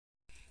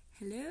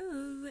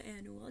Hello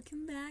and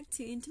welcome back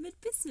to Intimate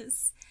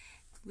Business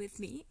with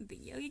me, the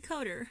Yogi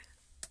Coder.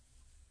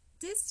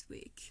 This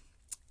week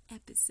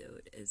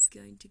episode is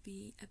going to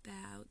be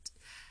about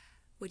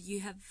what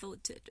you have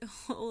voted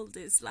all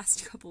this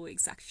last couple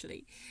weeks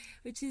actually,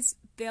 which is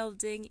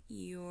building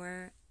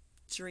your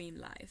dream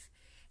life.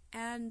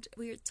 And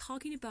we're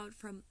talking about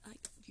from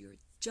your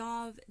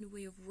job and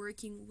way of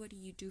working, what do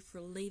you do for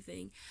a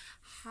living,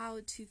 how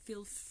to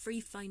feel free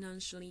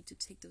financially to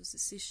take those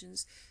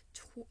decisions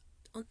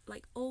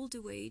all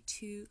the way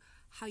to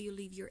how you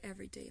live your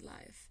everyday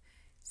life.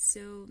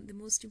 So the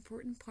most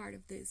important part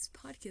of this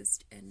podcast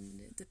and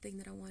the thing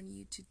that I want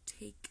you to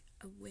take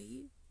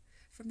away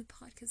from the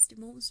podcast the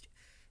most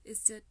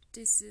is that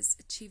this is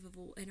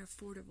achievable and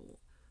affordable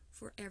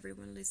for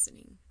everyone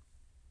listening.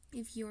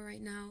 If you're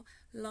right now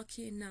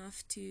lucky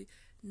enough to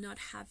not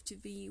have to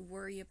be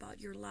worried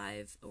about your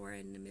life or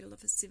in the middle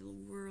of a civil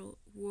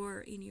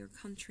war in your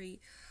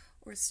country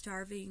or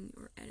starving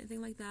or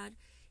anything like that,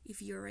 if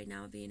you're right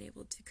now being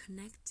able to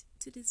connect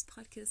to this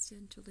podcast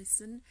and to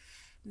listen,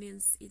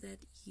 means that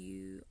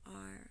you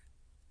are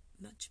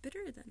much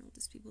better than all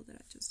these people that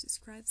I just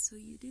described. So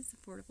it is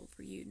affordable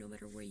for you, no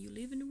matter where you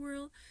live in the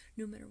world,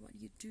 no matter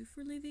what you do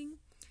for a living.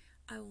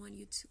 I want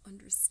you to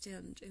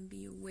understand and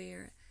be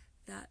aware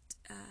that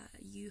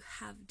you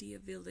have the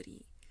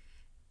ability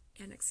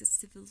and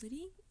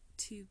accessibility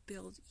to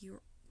build your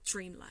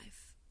dream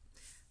life.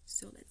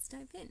 So let's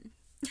dive in.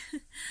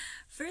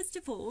 First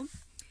of all,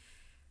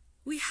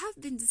 we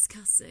have been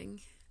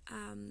discussing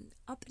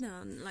up and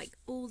on,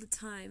 all the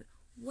time,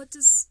 what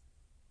does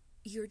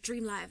your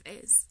dream life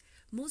is.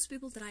 Most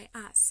people that I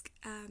ask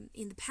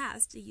in the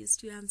past, they used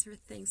to answer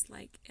things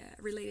like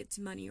related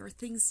to money or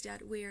things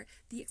that were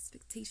the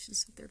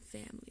expectations of their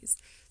families.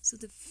 So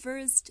the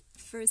first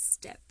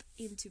step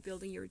into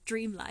building your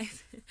dream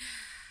life,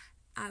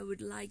 I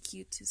would like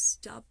you to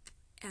stop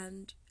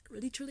and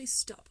literally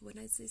stop. When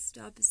I say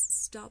stop, is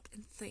stop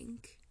and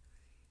think.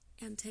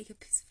 And take a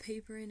piece of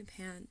paper and a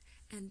pen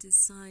and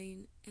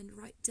design and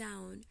write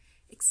down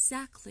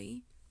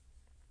exactly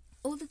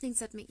all the things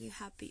that make you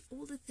happy,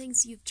 all the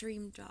things you've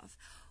dreamed of,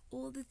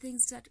 all the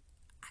things that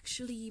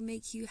actually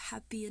make you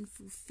happy and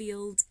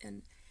fulfilled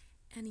and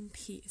in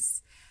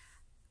peace.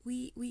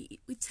 We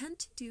tend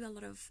to do a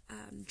lot of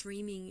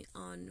dreaming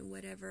on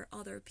whatever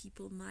other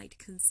people might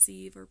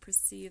conceive or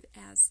perceive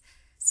as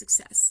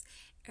success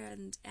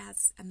and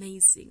as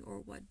amazing, or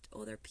what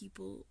other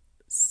people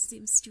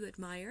seems to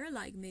admire,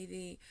 like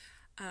maybe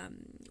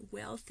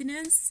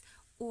wealthiness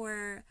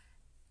or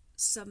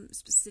some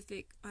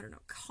specific,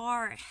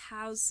 car,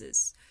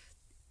 houses,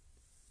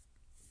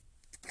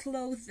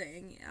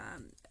 clothing.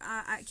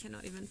 I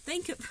cannot even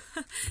think of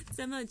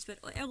so much, but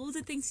all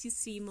the things you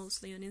see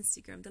mostly on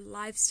Instagram, the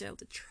lifestyle,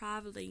 the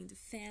traveling, the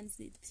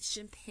fancy, the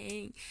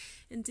champagne,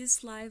 and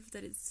this life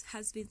that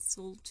has been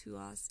sold to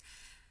us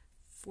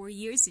for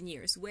years and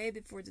years, way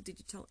before the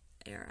digital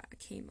era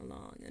came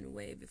along and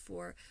way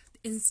before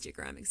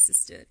Instagram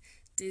existed.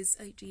 This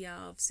idea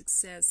of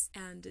success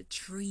and a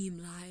dream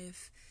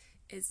life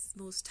is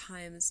most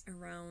times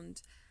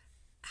around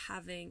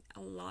having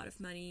a lot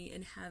of money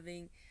and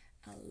having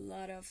a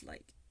lot of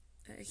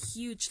a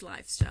huge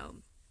lifestyle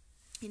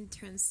in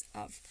terms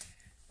of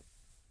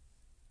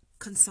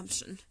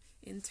consumption,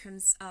 in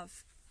terms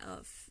of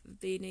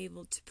being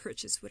able to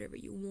purchase whatever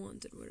you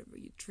want and whatever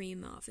you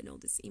dream of, and all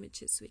these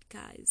images with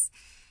guys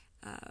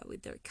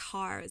with their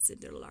cars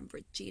and their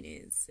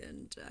Lamborghinis,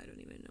 and I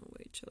don't even know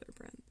which other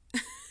brand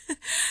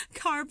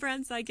car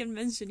brands I can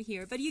mention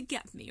here, but you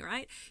get me,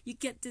 right? You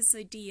get this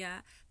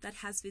idea that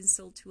has been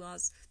sold to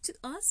us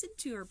and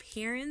to our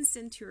parents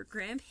and to our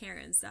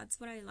grandparents. That's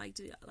what I like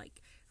to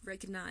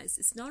recognize.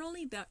 It's not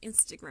only about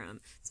Instagram,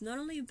 it's not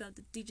only about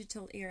the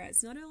digital era,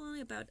 it's not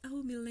only about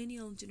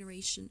millennial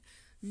generation.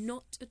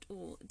 Not at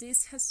all.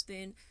 This has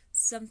been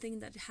something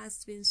that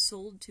has been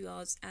sold to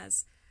us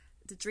as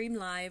the dream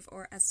life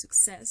or as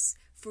success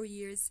for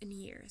years and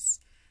years.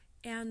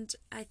 And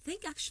I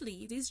think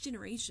actually this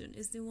generation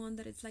is the one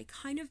that is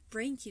kind of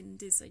breaking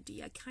this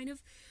idea.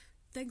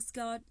 Thanks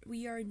God,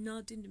 we are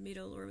not in the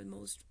middle, or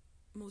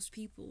most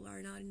people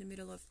are not in the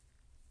middle of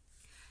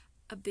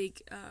a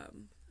big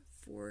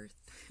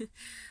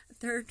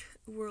third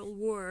world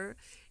war.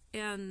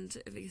 And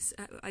because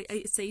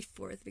I say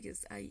fourth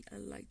because I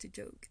like to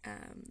joke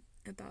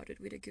about it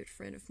with a good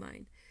friend of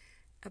mine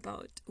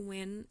about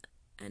when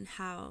and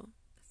how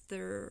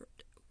third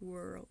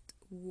world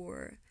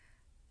war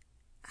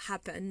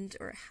happened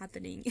or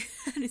happening.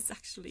 And it's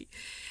actually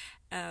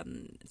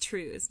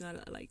true. It's not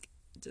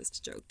just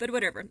a joke, but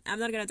whatever. I'm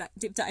not gonna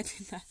deep dive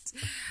in that.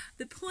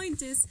 The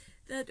point is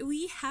that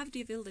we have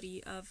the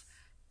ability of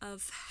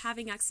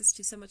having access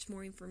to so much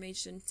more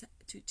information,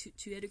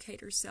 to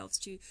educate ourselves,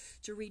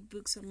 to read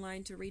books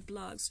online, to read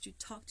blogs, to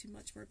talk to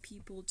much more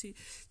people,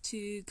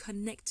 to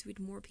connect with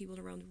more people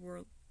around the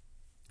world.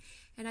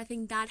 And I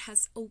think that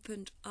has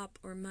opened up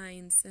our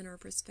minds and our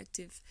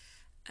perspective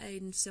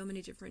in so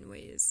many different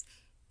ways.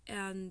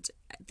 And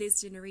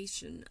this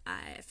generation,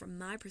 from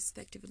my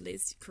perspective at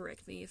least,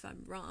 correct me if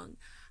I'm wrong,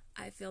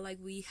 I feel like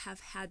we have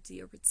had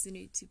the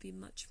opportunity to be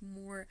much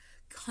more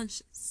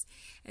conscious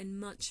and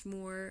much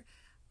more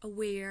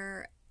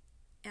aware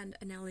and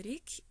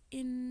analytic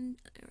in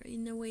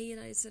a way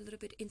that is a little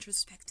bit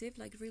introspective,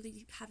 like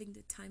really having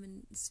the time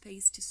and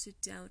space to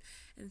sit down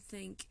and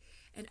think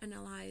and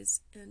analyze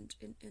and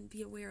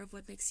be aware of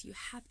what makes you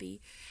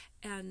happy,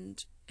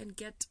 and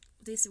get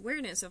this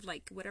awareness of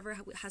like whatever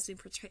has been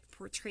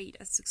portrayed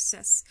as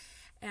success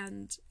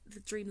and the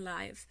dream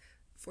life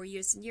for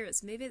years and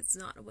years. Maybe it's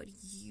not what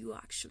you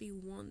actually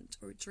want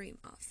or dream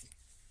of.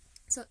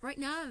 So right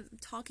now I'm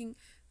talking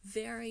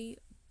very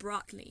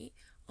broadly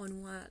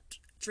on what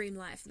dream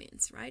life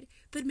means, right?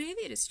 But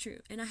maybe it is true,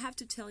 and I have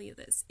to tell you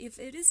this: if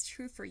it is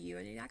true for you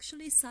and it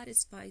actually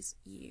satisfies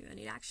you and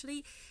it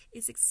actually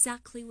is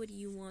exactly what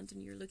you want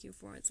and you're looking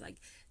for, it's like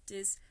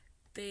this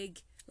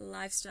big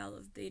lifestyle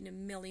of being a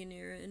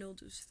millionaire and all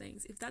those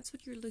things, if that's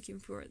what you're looking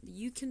for,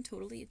 you can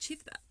totally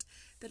achieve that.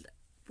 But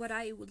what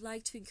I would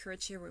like to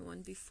encourage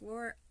everyone,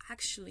 before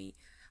actually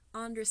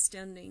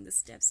understanding the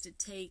steps to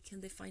take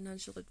and the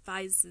financial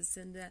advices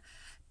and the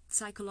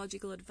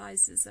psychological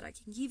advices that I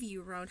can give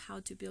you around how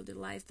to build a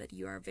life that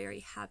you are very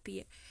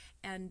happy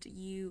and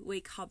you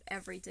wake up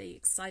every day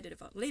excited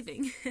about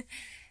living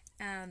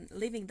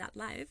living that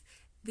life,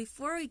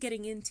 before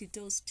getting into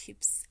those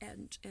tips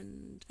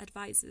and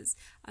advices,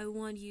 I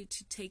want you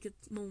to take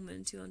a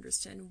moment to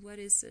understand what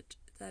is it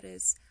that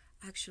is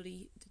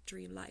actually the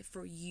dream life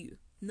for you.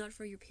 Not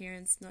for your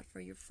parents, not for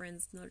your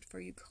friends, not for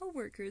your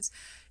co-workers,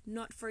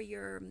 not for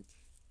your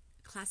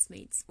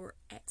classmates or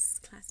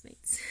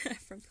ex-classmates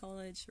from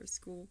college or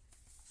school,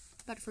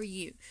 but for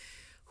you.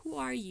 Who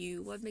are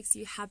you? What makes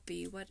you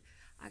happy? What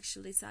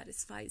actually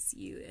satisfies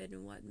you?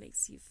 And what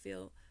makes you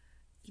feel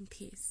in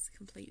peace,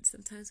 complete?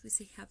 Sometimes we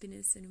say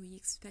happiness and we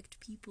expect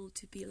people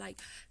to be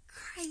like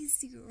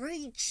crazy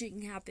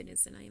raging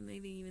happiness, and I am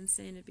maybe even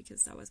saying it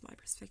because that was my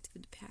perspective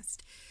in the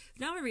past.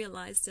 Now I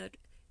realize that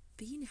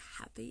being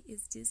happy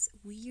is this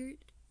weird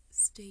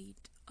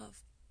state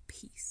of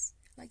peace,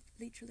 like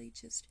literally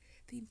just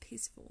being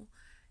peaceful,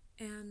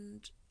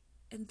 and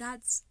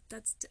that's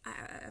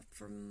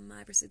from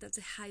my perspective, that's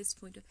the highest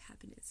point of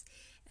happiness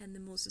and the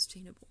most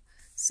sustainable.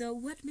 So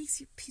what makes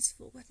you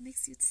peaceful? What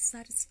makes you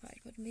satisfied?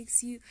 What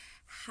makes you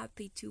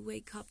happy to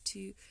wake up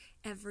to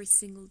every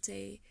single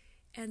day?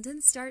 And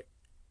then start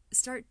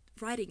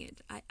writing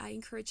it. I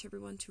encourage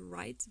everyone to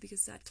write,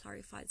 because that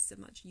clarifies so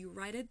much. You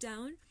write it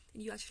down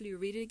and you actually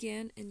read it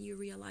again, and you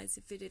realize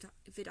if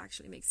it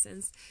actually makes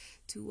sense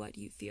to what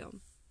you feel.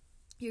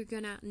 You're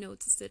gonna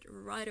notice it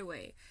right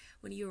away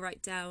when you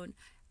write down.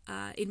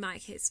 In my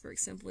case, for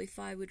example, if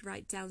I would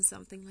write down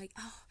something like,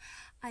 oh,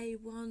 I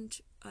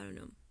don't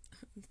know,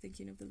 I'm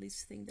thinking of the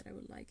least thing that I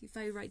would like. If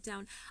I write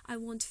down, I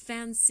want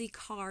fancy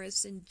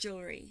cars and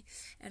jewelry,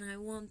 and I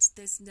want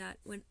this and that,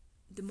 when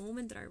the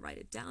moment that I write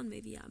it down,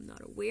 maybe I'm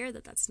not aware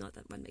that that's not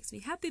that what makes me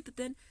happy, but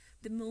then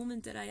the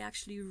moment that I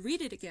actually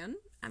read it again,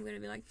 I'm gonna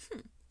be like,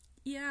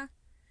 yeah,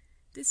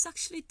 this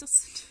actually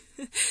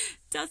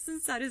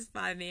doesn't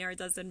satisfy me or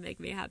doesn't make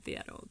me happy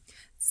at all.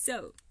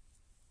 So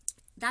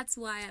that's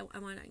why I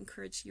want to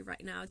encourage you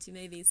right now to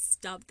maybe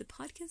stop the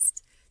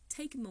podcast,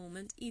 take a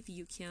moment if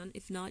you can.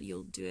 If not,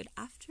 you'll do it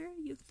after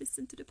you've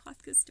listened to the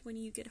podcast when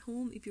you get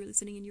home. If you're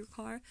listening in your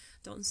car,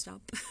 don't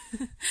stop.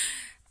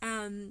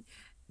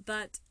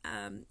 But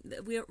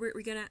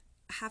we're gonna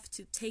have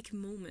to take a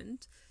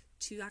moment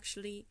to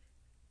actually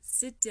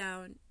sit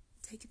down,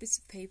 take a piece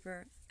of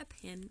paper, a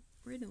pen,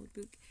 or a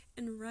notebook,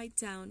 and write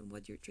down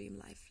what your dream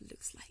life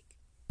looks like.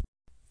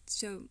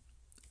 So,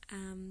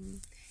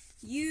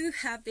 you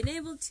have been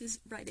able to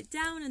write it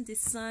down and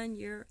design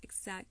your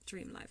exact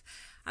dream life.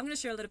 I'm going to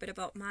share a little bit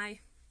about my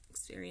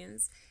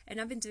experience,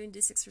 and I've been doing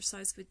this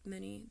exercise with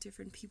many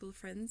different people,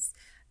 friends,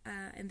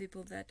 and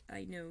people that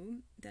I know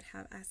that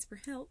have asked for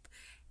help,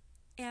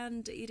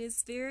 and it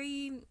is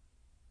very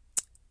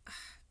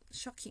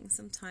shocking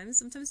sometimes.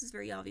 Sometimes it's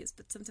very obvious,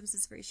 but sometimes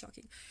it's very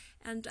shocking.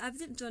 And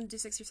I've done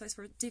this exercise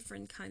for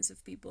different kinds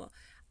of people.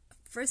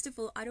 First of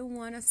all, I don't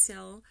want to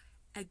sell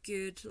a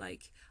good,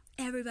 like,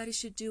 everybody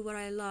should do what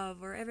I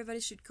love, or everybody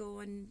should go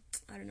and,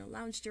 I don't know,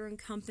 launch their own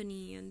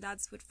company, and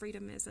that's what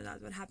freedom is, and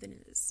that's what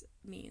happiness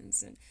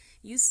means. And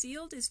you see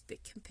all these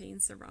big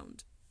campaigns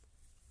around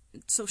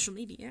social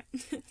media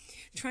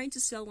trying to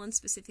sell one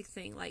specific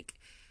thing, like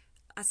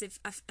as if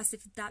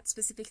that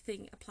specific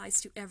thing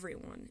applies to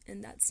everyone,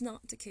 and that's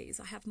not the case.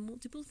 I have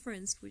multiple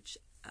friends which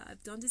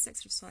I've done this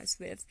exercise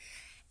with,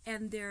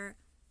 and their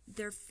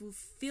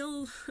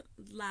fulfilled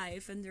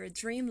life and their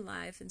dream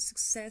life and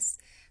success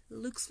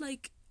looks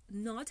like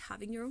not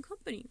having your own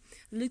company.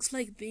 It looks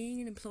like being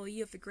an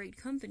employee of a great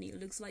company. It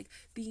looks like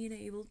being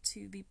able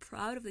to be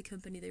proud of the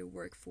company they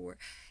work for,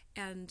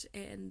 and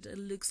it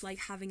looks like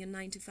having a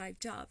 9-to-5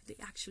 job. They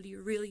actually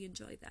really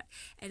enjoy that,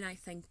 and I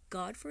thank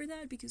God for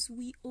that, because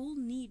we all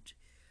need,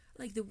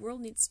 like, the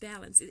world needs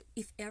balance.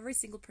 If every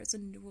single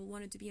person in the world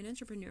wanted to be an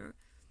entrepreneur,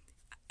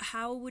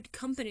 how would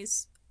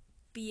companies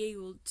be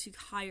able to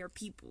hire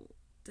people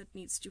that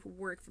needs to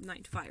work from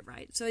 9 to 5,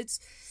 right? So it's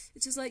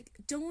just like,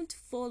 don't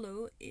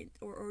follow it,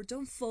 or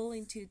don't fall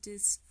into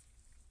this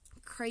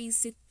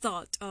crazy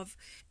thought of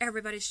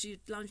everybody should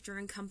launch their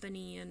own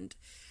company and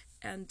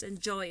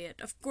enjoy it.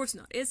 Of course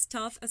not. It's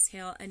tough as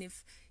hell, and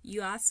if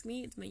you ask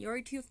me, the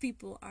majority of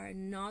people are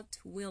not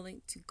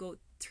willing to go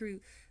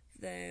through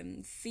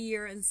the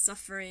fear and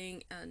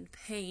suffering and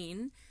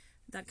pain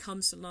that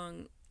comes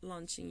along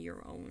launching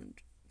your own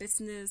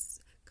business,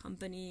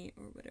 company,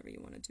 or whatever you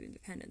want to do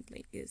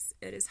independently. It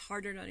is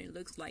harder than it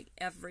looks like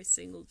every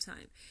single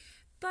time,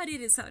 but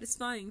it is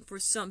satisfying for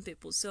some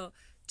people. So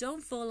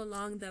don't fall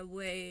along that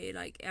way,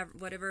 like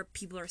whatever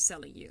people are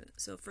selling you.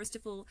 So first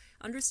of all,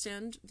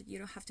 understand that you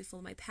don't have to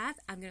follow my path.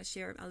 I'm going to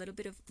share a little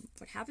bit of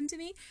what happened to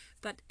me,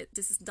 but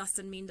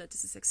doesn't mean that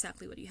this is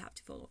exactly what you have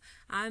to follow.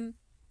 I'm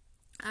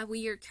a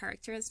weird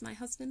character, as my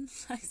husband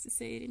likes to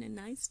say it in a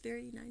nice,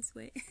 very nice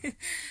way.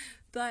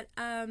 But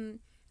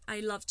I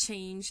love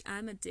change.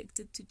 I'm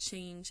addicted to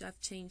change. I've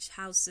changed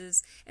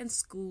houses and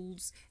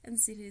schools and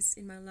cities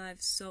in my life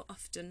so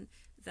often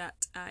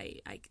that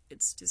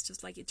it's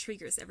just like it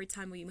triggers every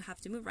time we have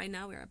to move. Right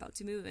now we're about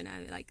to move, and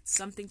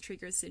something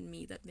triggers in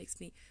me that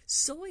makes me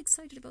so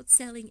excited about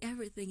selling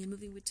everything and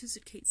moving with 2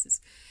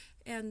 suitcases.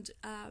 And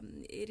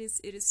it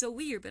is so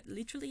weird, but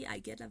literally I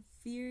get a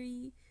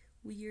very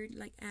weird,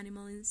 like,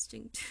 animal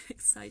instinct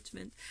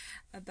excitement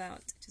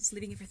about just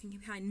leaving everything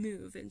behind,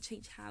 move and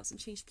change house and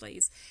change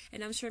place.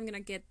 And I'm sure I'm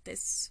gonna get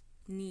this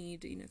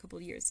need in a couple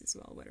of years as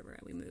well, whatever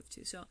we move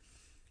to. So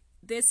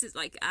this is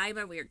like, I'm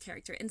a weird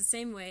character. In the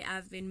same way,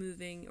 I've been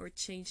moving or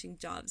changing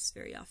jobs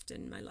very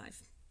often in my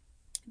life,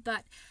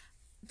 but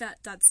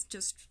that's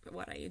just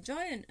what I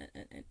enjoy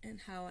and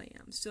how I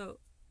am. So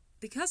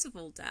because of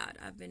all that,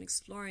 I've been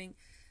exploring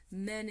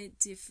many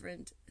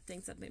different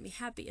things that make me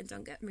happy. And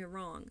don't get me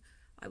wrong,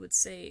 I would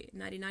say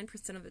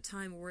 99% of the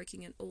time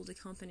working in all the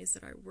companies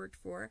that I worked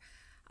for,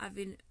 I've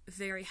been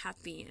very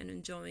happy and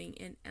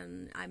enjoying,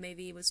 and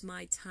maybe it was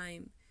my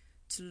time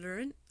to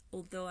learn,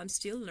 although I'm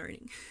still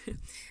learning.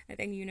 I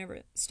think you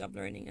never stop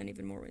learning, and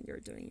even more when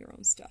you're doing your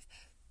own stuff.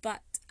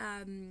 But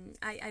I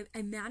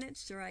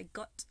managed, or I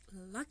got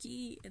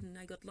lucky, and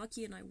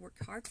I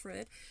worked hard for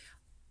it,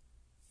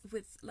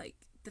 with like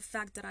the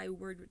fact that I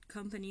worked with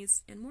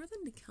companies, and more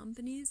than the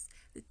companies,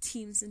 the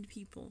teams and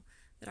people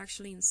that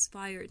actually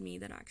inspired me,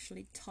 that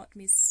actually taught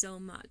me so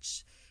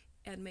much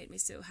and made me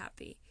so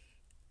happy.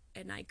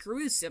 And I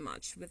grew so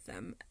much with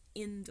them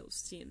in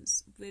those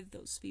teams, with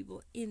those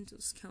people, in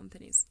those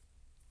companies.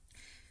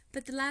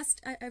 But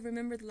I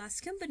remember the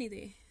last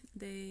company,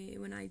 they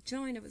when I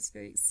joined, I was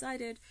very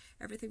excited.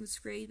 Everything was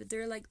great, but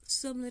there are like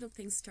some little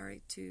things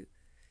started to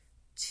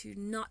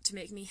not to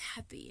make me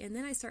happy. And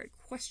then I started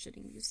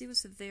questioning, because it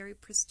was a very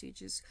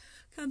prestigious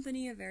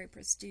company, a very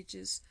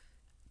prestigious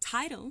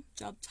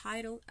job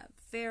title, a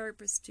very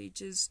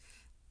prestigious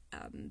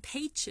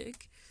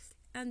paycheck.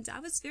 And I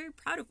was very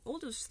proud of all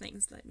those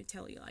things, let me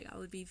tell you. Like, I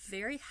would be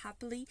very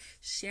happily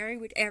sharing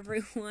with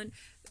everyone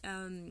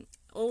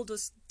all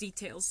those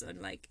details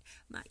on, like,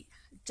 my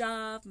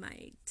job,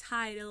 my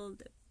title,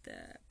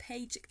 the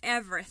paycheck,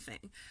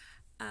 everything.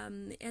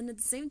 And at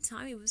the same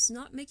time, it was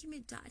not making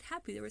me that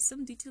happy. There were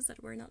some details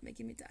that were not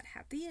making me that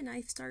happy, and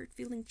I started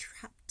feeling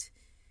trapped.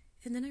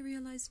 And then I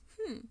realized,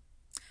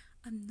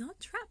 I'm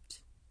not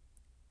trapped.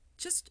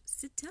 Just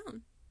sit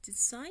down.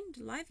 Design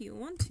the life you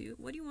want to.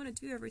 What do you want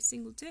to do every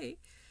single day?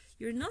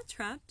 You're not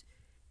trapped,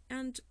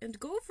 and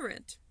go for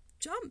it.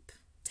 Jump.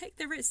 Take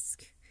the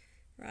risk,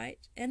 right?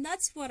 And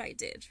that's what I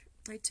did.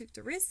 I took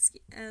the risk,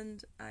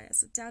 and I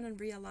sat down and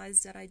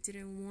realized that I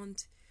didn't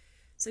want.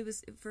 So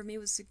for me, it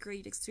was a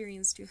great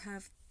experience to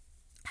have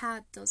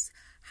had those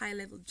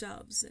high-level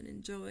jobs and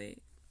enjoy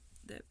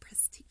the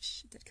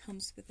prestige that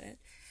comes with it.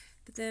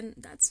 But then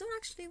that's not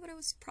actually what I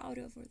was proud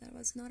of, or that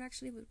was not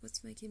actually what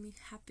was making me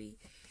happy.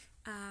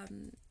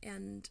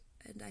 And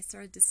I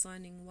started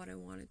designing what I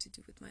wanted to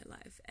do with my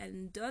life,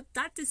 and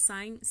that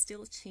design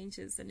still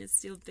changes and is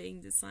still being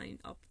designed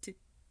up to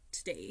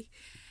today.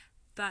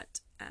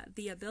 But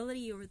the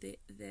ability, or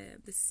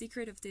the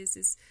secret of this,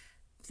 is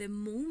the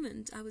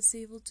moment I was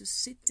able to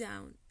sit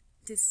down,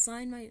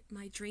 design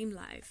my dream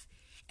life,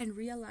 and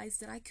realize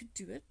that I could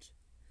do it,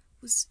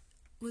 was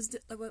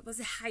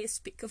the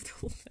highest peak of the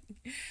whole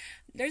thing.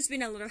 There's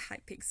been a lot of high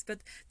peaks, but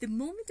the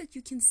moment that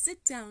you can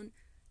sit down,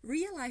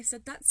 realize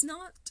that that's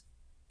not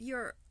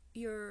your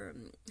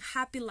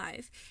happy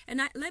life. And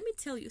let me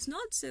tell you, it's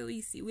not so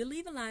easy. We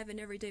live a life, and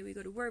every day we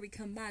go to work, we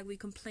come back, we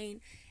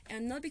complain,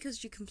 and not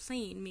because you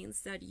complain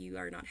means that you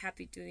are not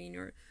happy doing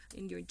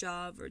in your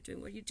job or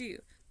doing what you do.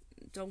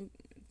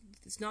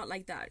 It's not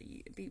like that.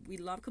 We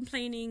love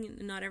complaining,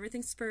 and not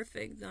everything's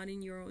perfect. Not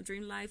in your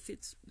dream life.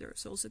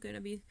 There's also going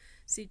to be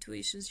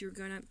situations you're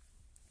going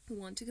to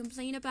want to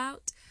complain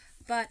about,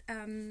 but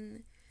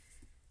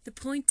the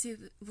point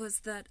was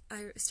that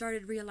I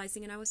started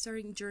realizing, and I was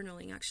starting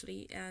journaling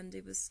actually, and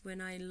it was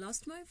when I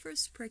lost my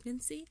first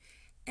pregnancy,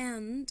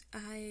 and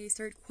I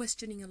started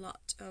questioning a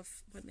lot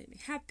of what made me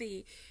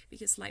happy,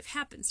 because life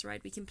happens,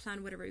 right? We can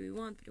plan whatever we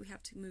want, but we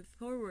have to move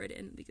forward,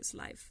 and because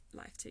life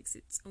takes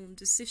its own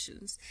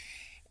decisions.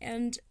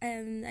 And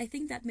I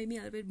think that made me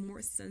a little bit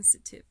more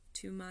sensitive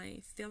to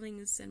my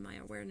feelings and my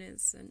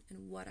awareness and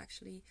what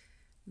actually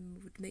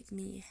would make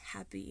me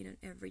happy in an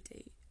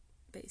everyday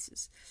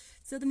basis.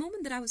 So the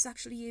moment that I was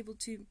actually able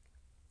to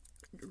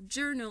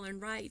journal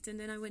and write, and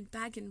then I went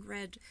back and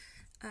read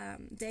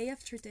day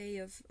after day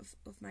of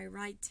my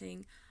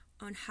writing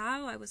on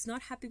how I was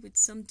not happy with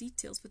some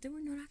details, but they were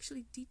not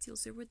actually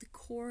details. They were the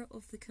core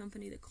of the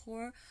company, the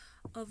core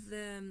of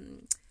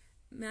the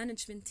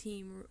management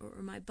team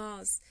or my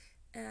boss,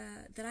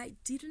 that I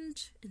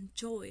didn't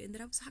enjoy and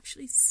that I was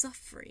actually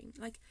suffering.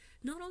 Like,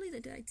 not only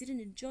that I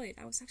didn't enjoy it,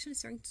 I was actually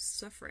starting to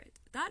suffer it.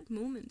 That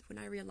moment when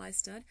I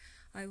realized that,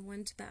 I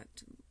went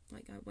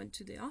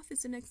to the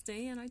office the next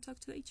day and I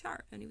talked to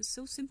HR, and it was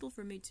so simple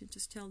for me to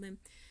just tell them,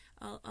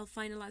 I'll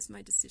finalize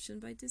my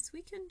decision by this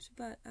weekend,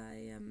 but I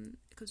am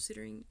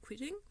considering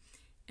quitting,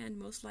 and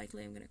most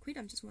likely I'm going to quit.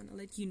 I just want to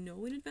let you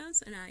know in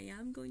advance, and I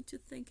am going to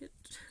think it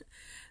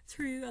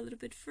through a little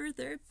bit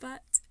further,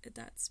 but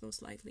that's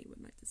most likely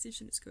what my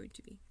decision is going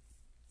to be.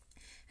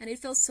 And it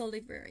felt so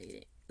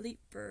liberating, and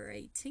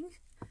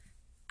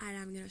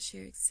I'm going to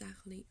share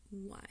exactly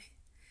why.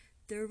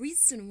 The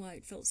reason why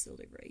it felt so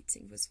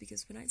liberating was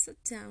because when I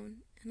sat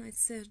down and I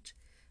said,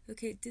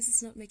 okay, this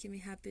is not making me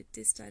happy,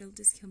 this title,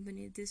 this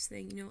company, this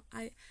thing,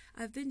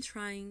 I've been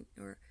trying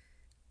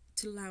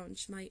to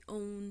launch my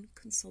own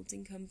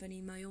consulting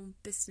company, my own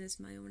business,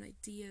 my own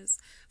ideas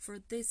for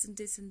this and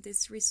this and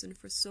this reason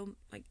for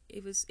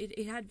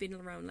it had been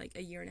around like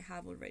a year and a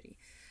half already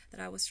that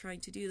I was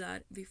trying to do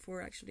that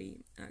before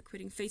actually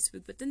quitting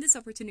Facebook. But then this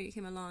opportunity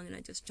came along and I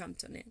just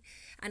jumped on it,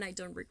 and I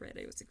don't regret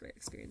it. It was a great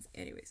experience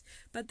anyways.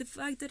 But the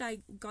fact that I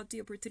got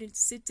the opportunity to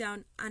sit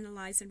down,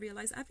 analyze, and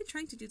realize I've been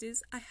trying to do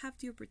this, I have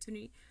the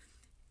opportunity,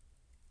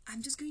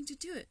 I'm just going to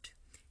do it.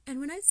 And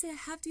when I say I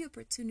have the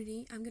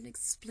opportunity, I'm going to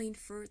explain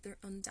further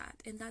on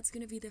that. And that's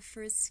going to be the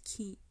first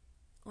key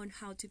on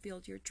how to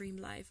build your dream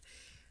life.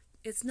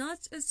 It's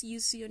not as you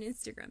see on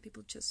Instagram.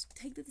 People just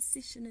take the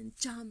decision and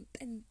jump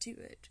and do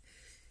it.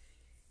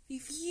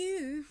 If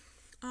you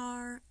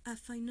are a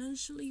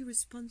financially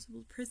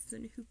responsible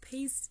person who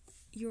pays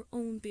your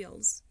own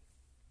bills,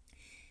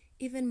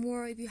 even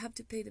more if you have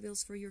to pay the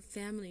bills for your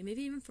family,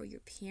 maybe even for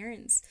your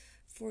parents,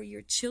 for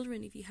your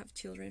children if you have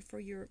children, for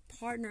your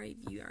partner if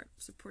you are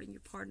supporting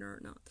your partner or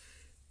not,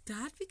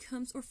 that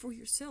becomes, or for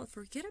yourself,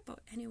 forget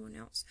about anyone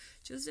else.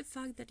 Just the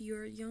fact that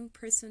you're a young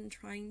person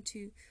trying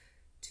to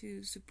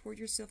support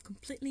yourself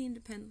completely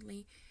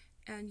independently,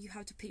 and you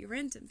have to pay your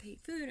rent and pay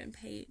food and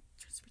pay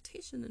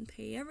transportation and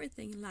pay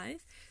everything in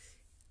life.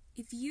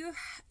 If you're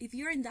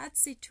in that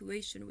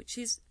situation, which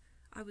is,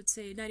 I would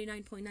say,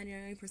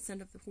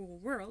 99.99% of the whole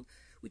world,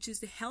 which is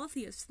the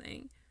healthiest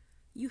thing,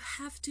 you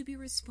have to be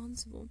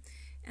responsible.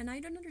 And I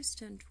don't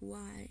understand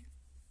why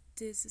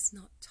this is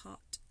not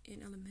taught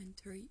in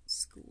elementary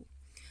school.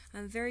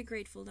 I'm very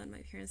grateful that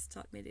my parents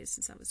taught me this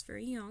since I was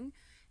very young,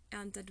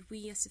 and that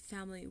we as a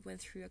family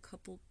went through a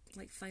couple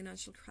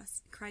financial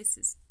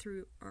crises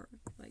through our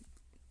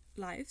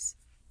lives,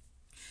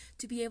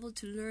 to be able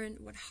to learn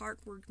what hard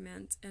work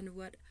meant and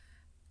what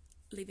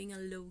living a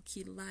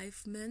low-key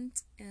life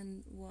meant,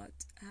 and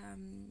what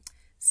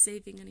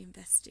saving and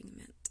investing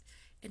meant,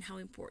 and how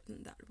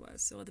important that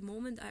was. So at the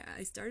moment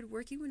I started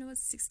working when I was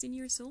 16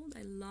 years old,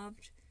 I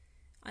loved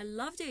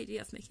the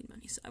idea of making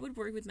money. So I would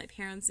work with my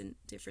parents in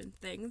different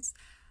things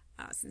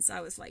since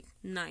I was 9,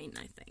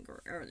 I think,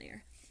 or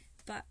earlier.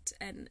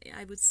 And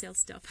I would sell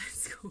stuff at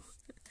school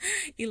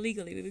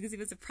illegally, because it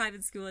was a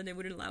private school and they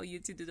wouldn't allow you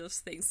to do those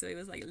things. So it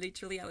was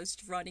literally I was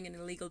running an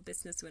illegal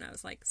business when I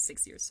was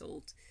 6 years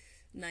old,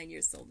 9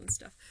 years old and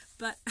stuff.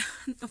 But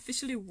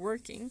officially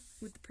working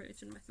with the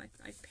permission of my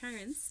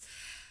parents,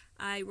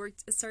 I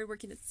started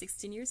working at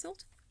 16 years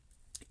old.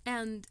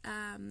 And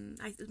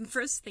the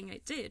first thing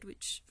I did,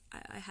 which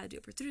I had the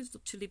opportunity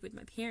to live with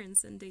my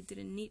parents, and they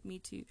didn't need me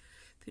to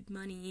put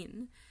money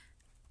in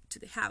to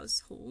the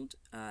household,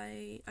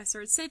 I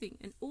started saving.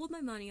 And all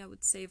my money I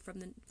would save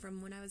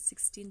from when I was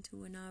 16 to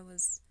when I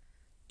was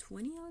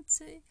 20, I would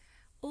say.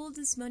 All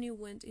this money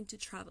went into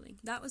traveling.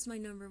 That was my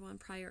number one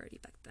priority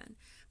back then.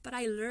 But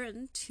I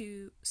learned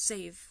to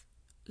save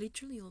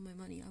literally all my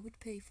money. I would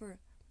pay for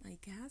my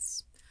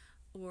gas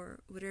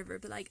or whatever,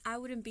 but I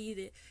wouldn't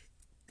be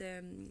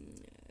the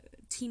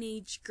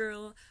teenage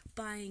girl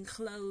buying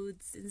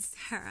clothes in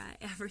Zara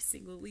every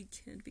single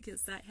weekend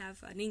because I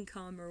have an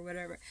income or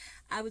whatever.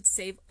 I would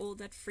save all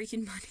that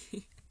freaking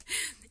money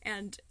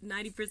and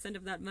 90%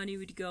 of that money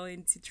would go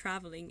into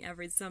traveling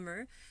every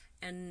summer,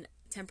 and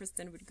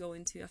 10% would go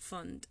into a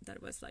fund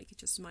that was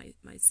just my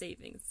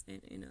savings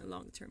in a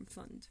long-term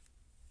fund.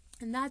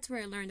 And that's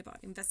where I learned about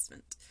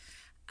investment.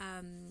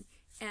 And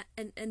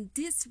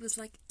this was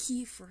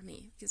key for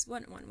me, because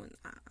when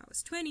I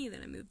was 20,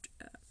 then I moved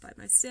by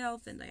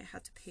myself, and I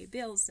had to pay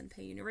bills and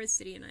pay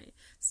university, and I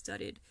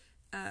studied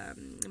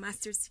a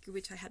master's degree,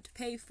 which I had to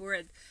pay for.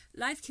 And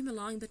life came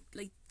along, but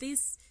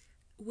this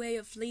way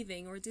of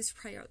living, or this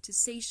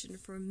prioritization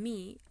for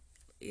me,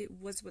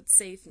 it was what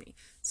saved me.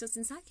 So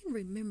since I can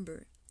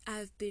remember,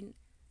 I've been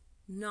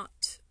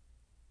not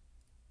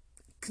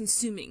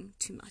consuming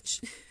too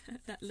much.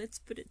 Let's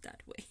put it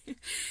that way.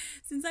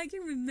 Since I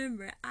can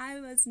remember, I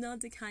was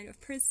not the kind of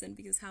person,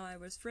 because how I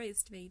was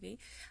raised, maybe,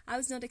 I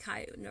was not the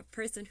kind of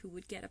person who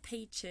would get a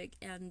paycheck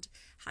and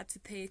had to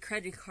pay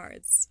credit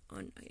cards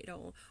on it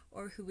all,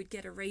 or who would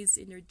get a raise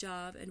in her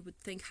job and would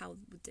think how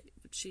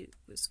she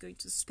was going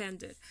to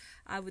spend it.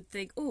 I would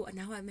think, oh,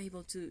 now I'm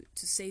able to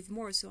save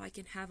more, so I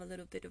can have a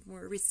little bit of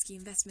more risky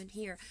investment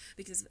here,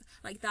 because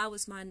like that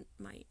was my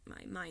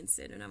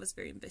mindset, and I was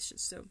very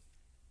ambitious. So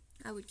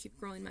I would keep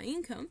growing my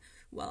income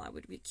while I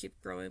would keep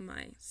growing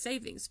my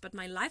savings, but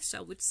my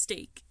lifestyle would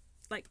stay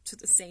like to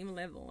the same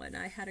level. And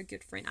I had a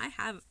good friend. I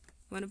have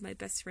one of my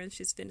best friends.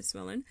 She's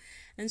Venezuelan,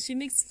 and she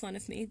makes fun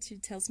of me. She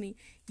tells me,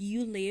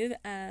 "You live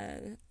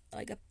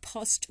like a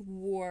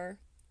post-war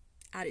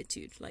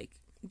attitude. Like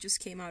you just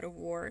came out of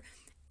war,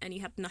 and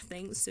you had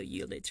nothing, so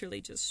you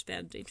literally just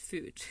spend in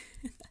food.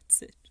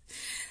 That's it."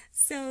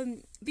 So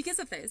because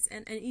of this,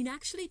 and it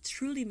actually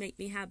truly made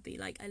me happy.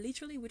 Like I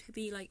literally would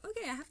be like,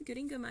 okay, I have a good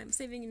income, I'm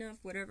saving enough,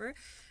 whatever.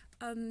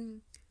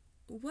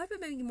 What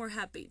would make me more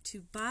happy?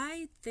 To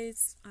buy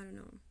this, I don't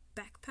know,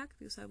 backpack,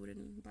 because I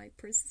wouldn't buy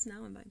purses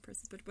now. I'm buying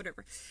purses, but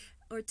whatever.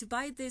 Or to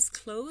buy this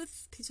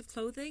piece of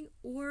clothing,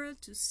 or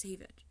to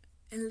save it.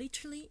 And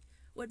literally,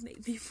 what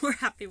made me more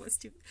happy was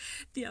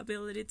the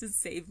ability to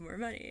save more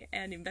money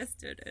and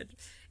invest it.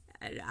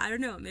 And I don't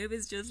know, maybe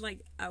it's just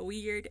like a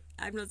weird,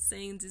 I'm not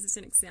saying this is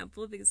an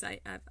example, because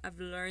I've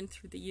learned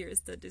through the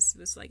years that this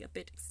was like a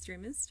bit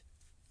extremist,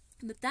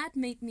 but that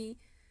made me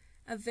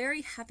a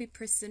very happy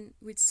person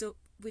with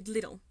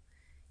little.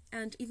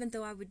 And even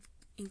though I would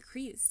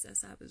increase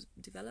as I was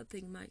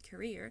developing my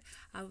career,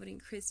 I would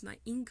increase my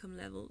income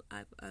level,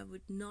 I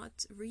would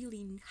not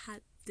really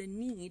have the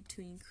need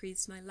to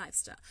increase my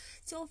lifestyle.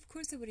 So of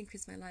course I would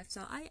increase my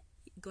lifestyle. I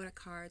got a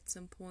car at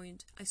some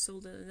point, I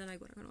sold it, and then I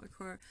got another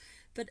car.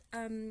 But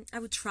I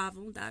would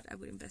travel, that I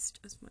would invest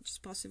as much as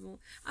possible.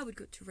 I would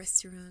go to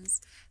restaurants,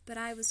 but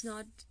I was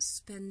not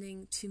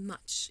spending too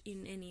much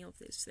in any of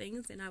these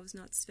things, and I was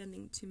not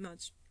spending too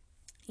much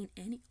in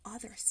any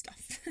other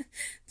stuff,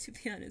 to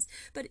be honest.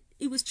 But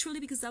it was truly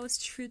because that was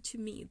true to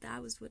me.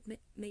 That was what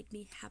made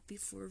me happy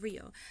for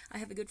real. I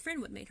have a good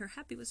friend. What made her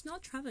happy was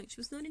not traveling. She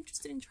was not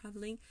interested in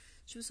traveling.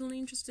 She was only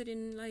interested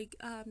in, like,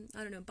 I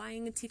don't know,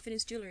 buying a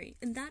Tiffany's jewelry.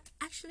 And that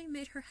actually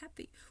made her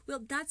happy. Well,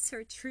 that's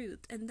her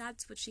truth, and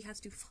that's what she has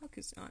to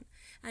focus on.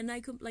 And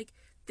I could, like,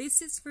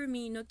 this is for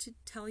me not to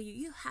tell you,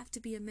 you have to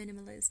be a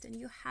minimalist, and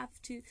you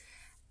have to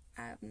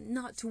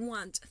not to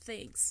want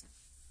things.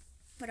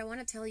 What I want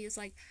to tell you is,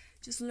 like,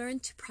 just learn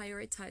to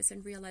prioritize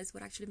and realize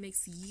what actually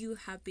makes you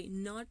happy,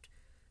 not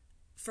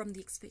from the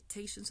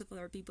expectations of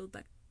other people,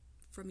 but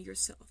from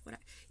yourself.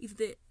 If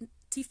the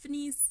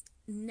Tiffany's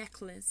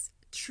necklace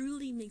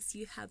truly makes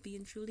you happy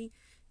and truly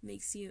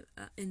makes you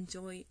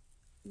enjoy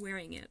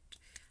wearing it,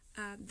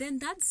 then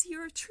that's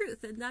your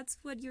truth, and that's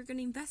what you're going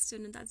to invest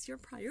in, and that's your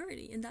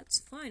priority, and that's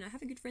fine. I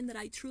have a good friend that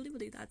I truly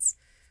believe that's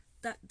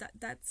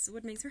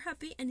what makes her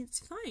happy, and it's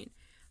fine,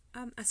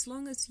 as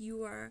long as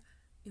you are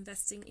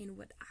investing in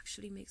what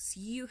actually makes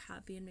you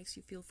happy and makes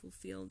you feel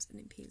fulfilled and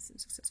in peace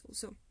and successful.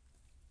 So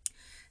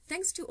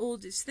thanks to all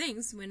these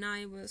things, when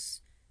I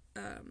was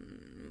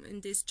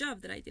in this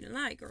job that I didn't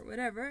like or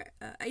whatever,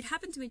 it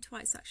happened to me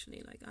twice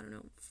actually, like, I don't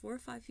know, 4 or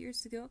 5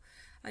 years ago.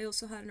 I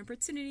also had an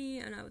opportunity,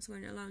 and I was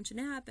going to launch an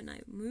app, and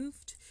I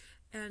moved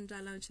and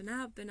I launched an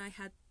app, and I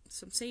had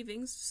some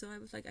savings, so I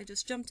was like, I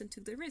just jumped and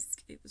took the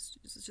risk. It was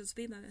just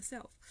being by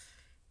myself.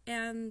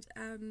 And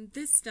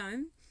this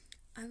time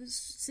I was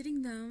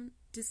sitting down,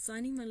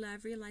 designing my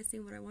life,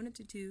 realizing what I wanted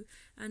to do,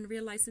 and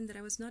realizing that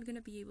I was not going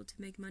to be able to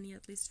make money,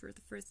 at least for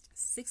the first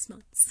 6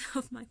 months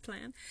of my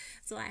plan.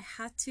 So I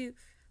had to,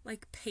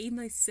 like, pay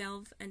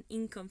myself an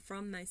income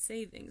from my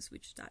savings,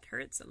 which that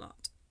hurts a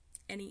lot.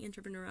 Any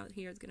entrepreneur out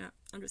here is going to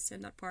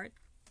understand that part.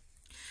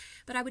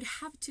 But I would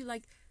have to,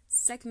 like,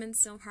 segment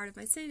some part of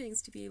my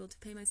savings to be able to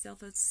pay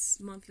myself a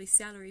monthly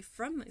salary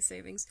from my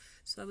savings,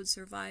 so I would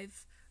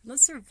not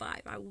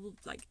survive, I would,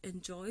 like,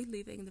 enjoy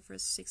living the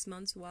first 6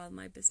 months while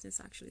my business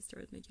actually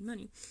started making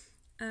money.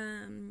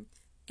 And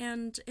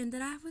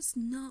that I was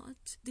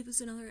not, it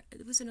was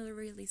another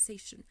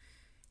realization.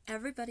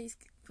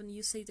 When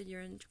you say that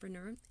you're an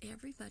entrepreneur,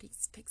 everybody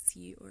expects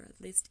you, or at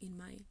least in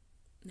my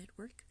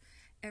network,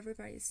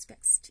 everybody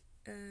expects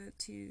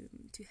to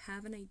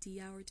have an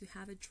idea or to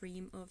have a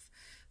dream of,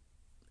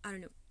 I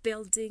don't know,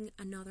 building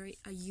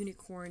a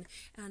unicorn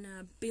and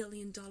 $1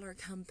 billion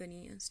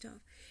company and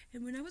stuff.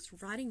 And when I was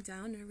writing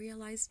down, I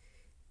realized,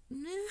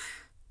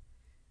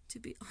 to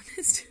be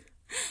honest,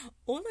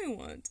 all I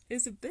want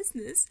is a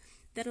business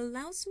that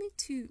allows me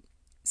to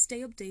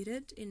stay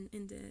updated in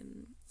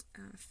the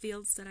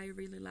fields that I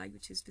really like,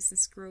 which is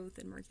business growth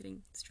and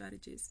marketing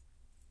strategies.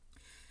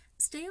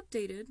 Stay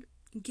updated,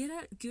 get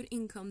a good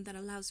income that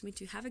allows me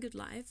to have a good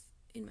life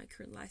in my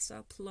current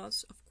lifestyle,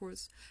 plus, of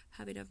course,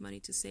 have enough money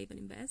to save and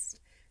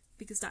invest,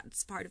 because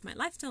that's part of my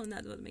lifestyle and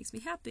that's what makes me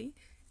happy,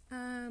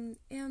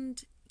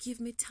 and give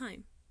me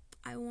time.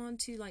 I want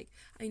to, like,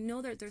 I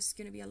know that there's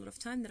going to be a lot of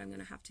time that I'm going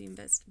to have to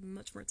invest,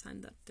 much more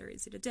time that there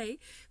is in a day,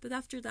 but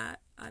after that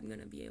I'm going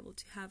to be able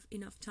to have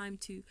enough time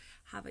to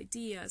have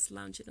ideas,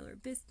 launch another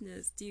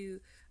business, do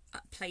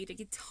play the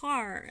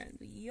guitar and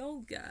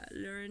yoga,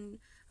 learn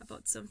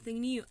about something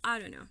new, I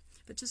don't know,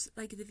 but just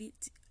like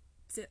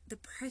the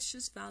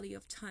precious value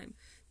of time.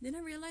 Then I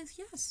realized,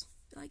 yes,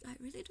 like, I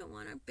really don't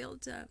want to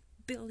build a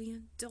 $1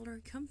 billion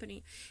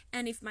company,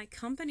 and if my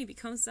company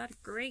becomes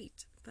that,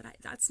 great, but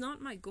that's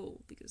not my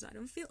goal, because I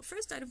don't feel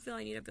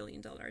I need $1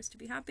 billion to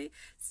be happy.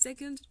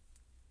 Second,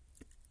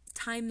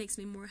 time makes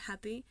me more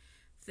happy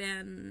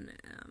than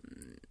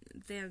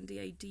the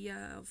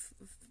idea of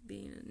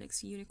being a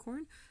next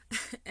unicorn.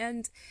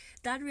 And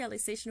that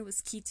realization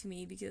was key to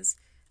me, because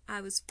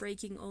I was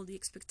breaking all the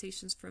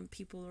expectations from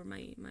people, or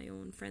my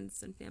own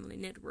friends and family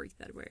network,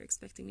 that were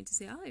expecting me to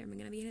say, oh, I'm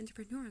going to be an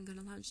entrepreneur, I'm going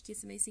to launch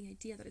this amazing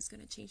idea that is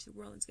going to change the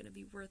world, it's going to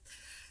be worth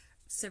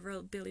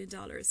several $billion.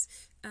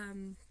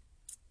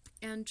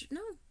 And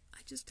no,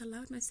 I just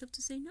allowed myself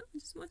to say, no, I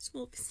just want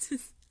small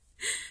business.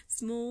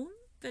 Small,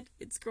 but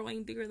it's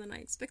growing bigger than I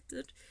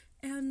expected,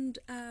 and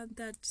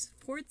that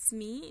supports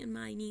me and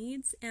my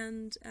needs,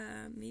 and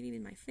maybe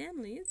even my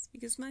family's,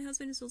 because my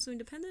husband is also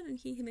independent, and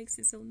he makes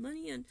his own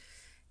money, and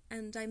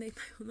I make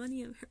my own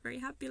money. I'm very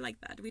happy like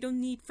that. We don't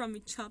need from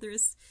each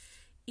other's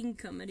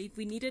income, and if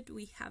we need it,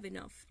 we have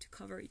enough to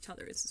cover each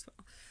other's as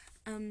well.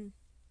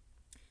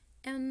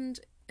 And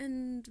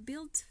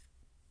build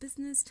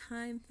business,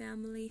 time,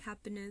 family,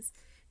 happiness,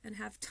 and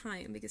have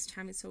time, because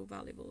time is so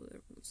valuable.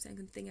 The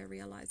second thing I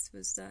realized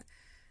was that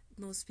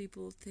most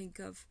people think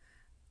of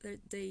their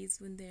days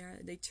when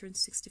they turn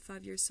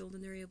 65 years old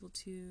and they're able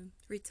to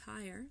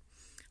retire.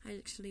 I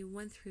actually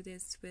went through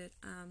this with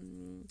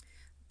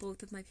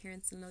both of my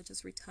parents-in-law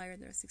just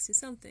retired. They're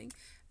 60-something,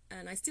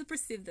 and I still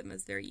perceive them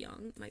as very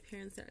young. My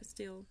parents are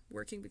still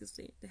working because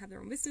they have their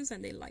own business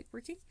and they like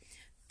working.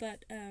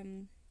 But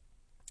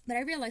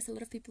I realized a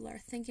lot of people are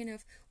thinking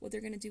of what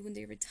they're going to do when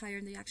they retire,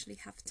 and they actually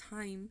have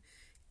time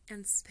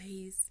and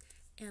space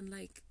and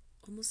like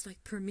almost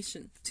like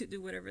permission to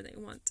do whatever they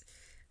want.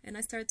 And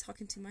I started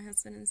talking to my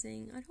husband and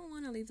saying, I don't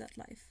want to live that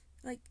life.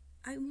 Like,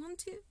 I want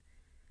to.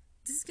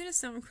 This is gonna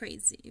sound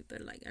crazy,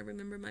 but like, I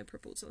remember my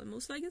proposal, and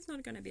most likely it's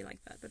not gonna be like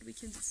that, but we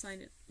can design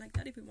it like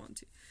that if we want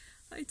to.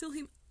 I told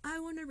him I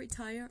want to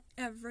retire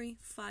every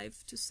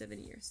 5 to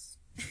 7 years,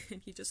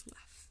 and he just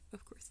laughed.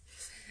 Of course,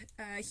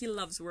 he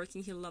loves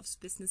working, he loves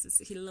businesses,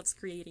 he loves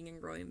creating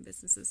and growing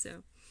businesses.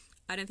 So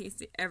I don't think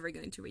he's ever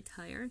going to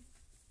retire.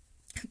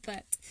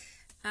 But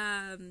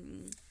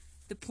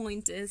the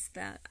point is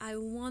that I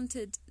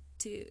wanted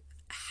to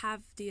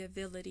have the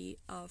ability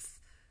of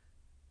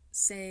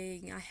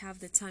saying I have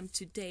the time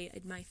today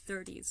at my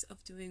 30s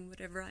of doing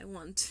whatever I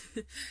want.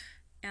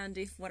 And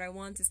if what I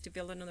want is to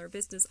build another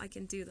business, I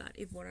can do that.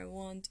 If what I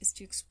want is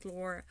to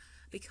explore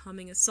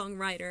becoming a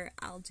songwriter,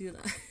 I'll do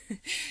that.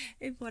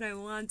 If what I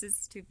want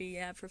is to be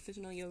a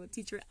professional yoga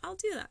teacher, I'll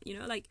do that. You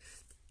know, like,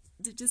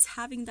 just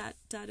having that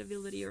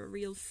ability or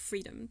real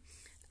freedom.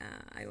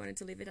 I wanted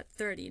to live it at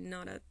 30,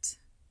 not at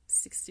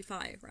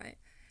 65, right?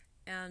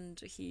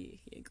 And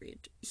he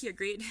agreed.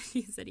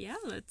 He said, yeah,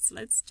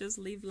 let's just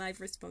live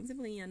life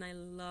responsibly. And I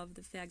love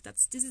the fact that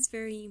this is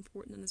very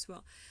important as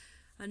well.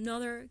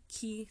 Another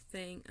key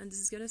thing, and this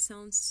is gonna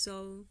sound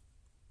so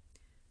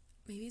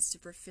maybe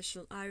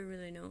superficial, I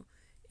really know,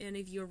 and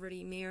if you're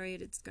already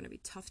married, it's gonna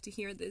be tough to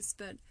hear this,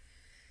 but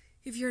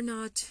if you're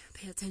not,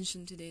 pay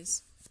attention to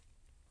this.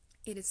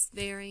 It is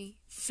very,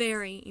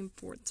 very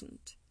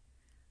important,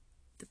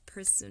 the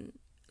person,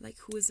 like,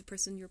 who is the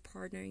person you're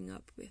partnering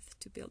up with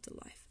to build a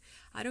life.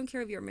 I don't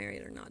care if you're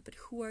married or not, but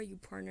who are you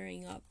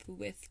partnering up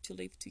with to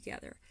live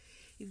together?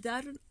 If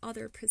that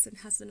other person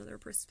has another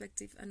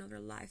perspective, another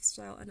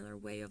lifestyle, another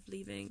way of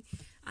living,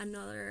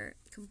 another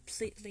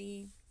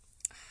completely,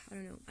 I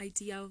don't know,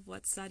 idea of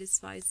what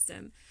satisfies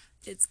them,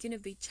 it's going to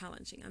be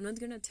challenging. I'm not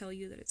going to tell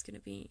you that it's going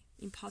to be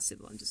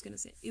impossible. I'm just going to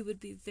say it would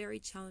be very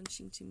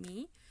challenging to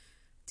me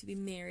to be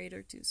married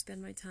or to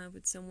spend my time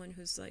with someone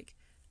who's like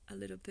a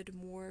little bit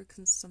more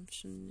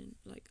consumption,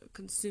 like a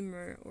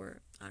consumer,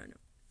 or I don't know.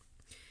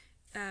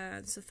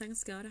 So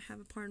thanks God I have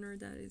a partner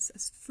that is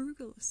as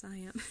frugal as I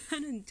am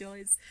and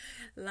enjoys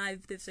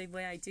life the same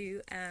way I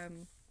do.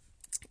 And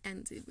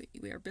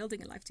we are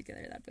building a life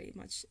together that way,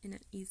 much in an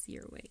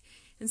easier way.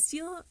 And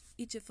still,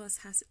 each of us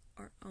has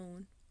our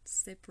own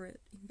separate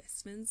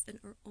investments and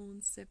our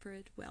own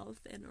separate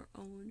wealth and our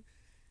own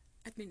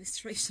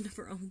administration of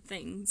our own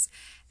things.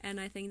 And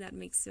I think that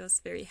makes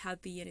us very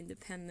happy and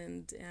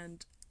independent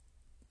and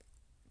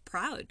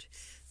proud.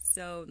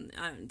 So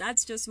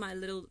that's just my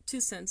little 2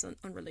 cents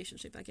on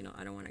relationship. Like,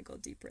 I don't want to go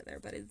deeper there,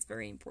 but it's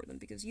very important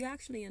because you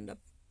actually end up,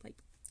 like,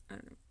 I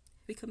don't know,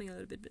 becoming a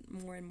little bit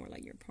more and more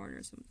like your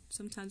partner,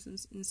 sometimes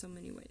in so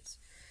many ways.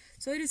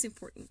 So it is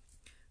important.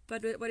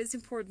 But what is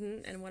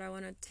important and what I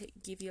want to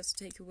give you as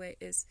a takeaway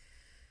is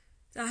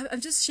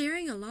I'm just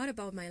sharing a lot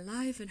about my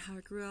life and how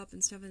I grew up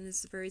and stuff in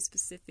this very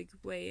specific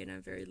way, and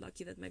I'm very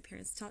lucky that my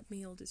parents taught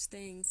me all these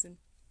things, and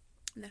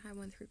that I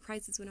went through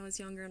crisis when I was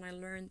younger, and I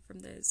learned from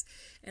this,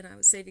 and I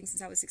was saving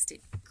since I was 16.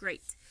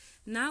 Great.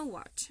 Now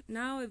what?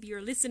 Now if you're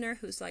a listener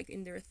who's like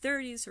in their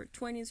 30s or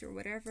 20s or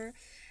whatever,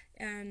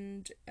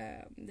 and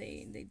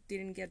they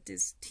didn't get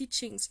these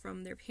teachings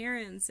from their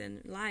parents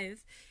in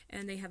life,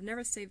 and they have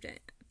never saved a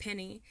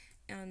penny,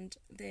 and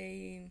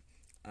they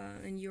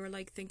and you're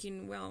like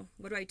thinking, well,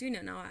 what do I do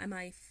now? Am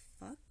I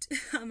fucked?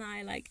 Am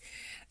I like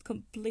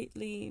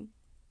completely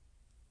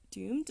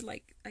doomed?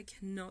 Like I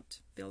cannot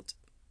build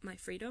my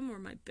freedom or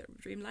my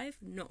dream life?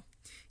 No,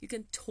 you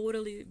can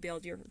totally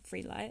build your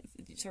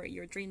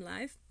your dream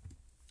life,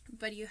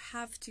 but you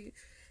have to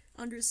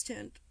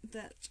understand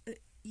that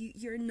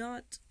you're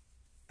not,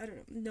 I don't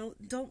know, no,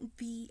 don't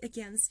be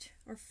against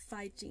or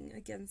fighting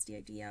against the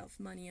idea of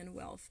money and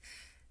wealth.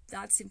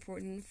 That's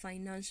important.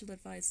 Financial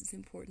advice is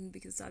important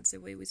because that's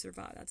the way we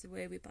survive. That's the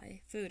way we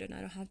buy food, and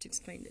I don't have to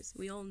explain this.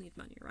 We all need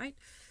money, right?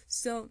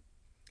 So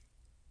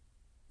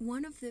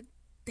one of the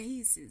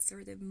bases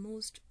or the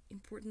most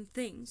important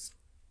things,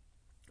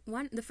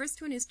 the first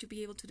one is to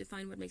be able to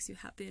define what makes you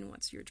happy and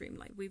what's your dream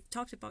life. We've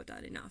talked about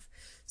that enough.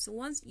 So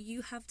once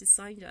you have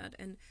designed that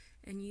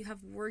and you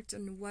have worked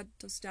on what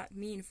does that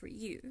mean for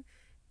you,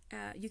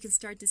 you can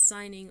start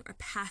designing a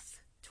path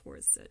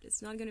towards it.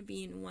 It's not going to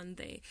be in one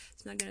day.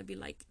 It's not going to be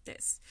like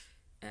this.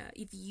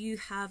 If you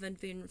haven't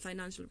been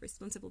financially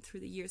responsible through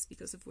the years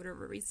because of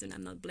whatever reason,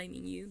 I'm not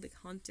blaming you. The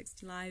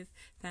context, life,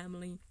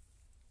 family,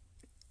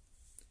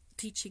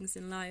 teachings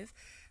in life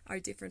are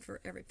different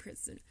for every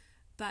person.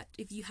 But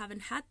if you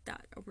haven't had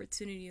that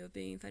opportunity of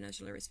being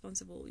financially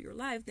responsible in your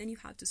life, then you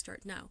have to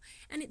start now.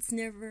 And it's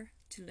never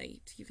too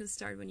late. You can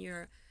start when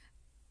you're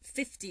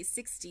 50,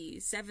 60,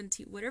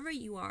 70, whatever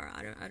you are.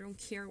 I don't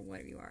care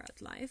where you are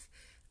at life.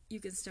 You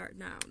can start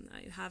now.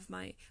 I have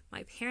my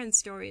parents'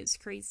 story is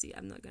crazy.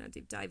 I'm not gonna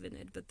deep dive in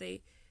it, but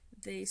they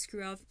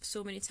screw up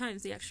so many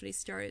times. They actually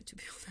started to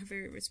build a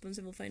very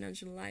responsible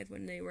financial life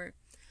when they were,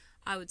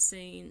 I would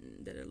say,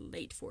 in their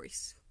late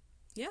 40s.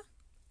 Yeah,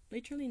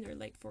 literally in their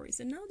late 40s,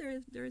 and now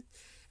they're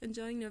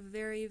enjoying a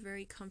very,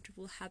 very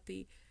comfortable,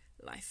 happy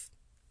life.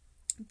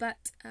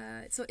 But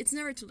so it's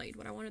never too late.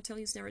 What I want to tell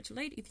you is never too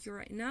late. If you're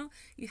right now,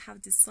 you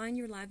have designed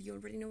your life, you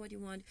already know what you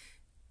want.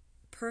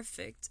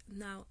 Perfect.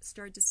 Now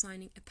start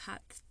designing a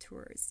path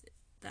towards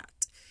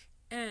that.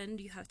 And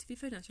you have to be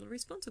financially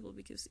responsible,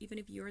 because even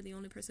if you're the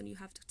only person you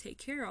have to take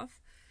care of,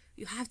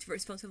 you have to be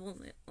responsible,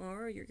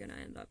 or you're gonna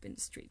end up in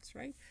the streets,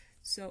 right?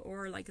 So,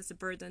 or like as a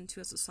burden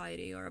to a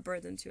society or a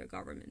burden to a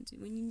government. I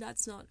mean,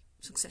 that's not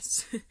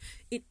success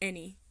in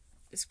any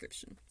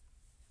description.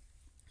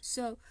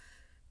 So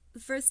the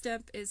first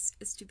step is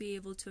to be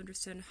able to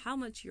understand how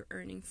much you're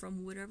earning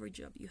from whatever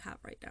job you have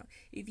right now.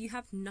 If you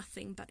have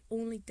nothing but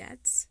only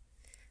debts,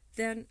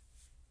 then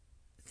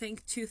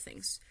think two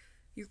things.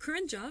 Your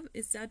current job,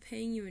 is that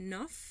paying you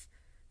enough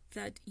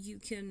that you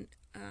can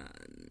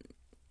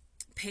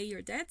pay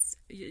your debts?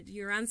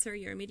 Your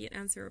immediate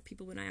answer, or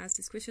people when I ask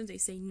these questions, they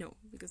say no,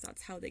 because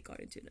that's how they got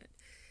into it.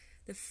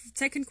 The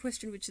second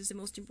question, which is the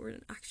most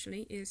important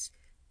actually, is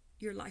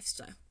your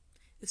lifestyle.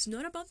 It's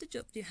not about the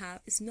job you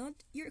have. It's not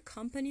your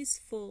company's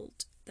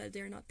fault that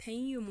they're not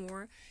paying you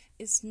more.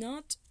 It's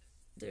not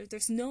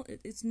it's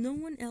no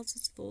one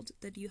else's fault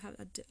that you have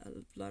a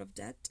lot of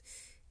debt.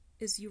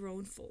 It's your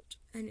own fault,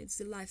 and it's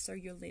the lifestyle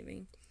you're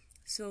living.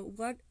 So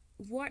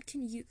what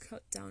can you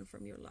cut down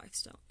from your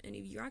lifestyle? And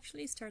if you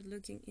actually start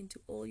looking into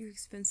all your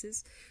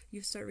expenses,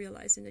 you start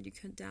realizing that you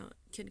can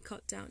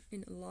cut down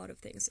in a lot of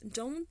things. And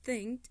don't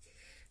think,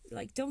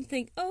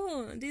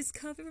 oh, this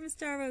coffee from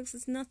Starbucks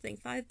is nothing.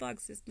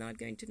 $5 is not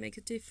going to make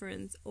a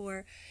difference.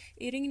 Or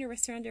eating in a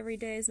restaurant every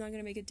day is not going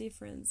to make a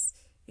difference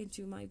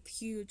into my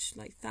huge,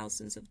 like,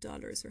 thousands of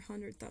dollars or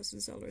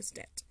 $100,000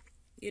 debt.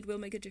 It will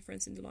make a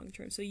difference in the long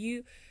term. So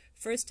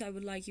I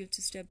would like you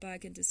to step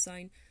back and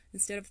design,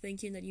 instead of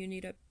thinking that you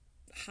need a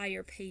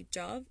higher paid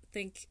job,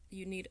 think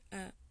you need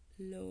a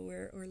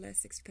lower or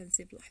less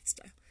expensive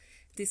lifestyle.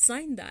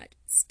 Design that,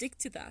 stick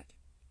to that,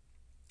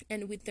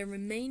 and with the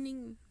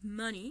remaining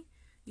money,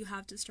 you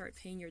have to start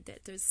paying your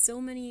debt. There's so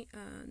many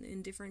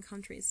in different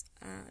countries.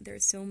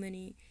 There's so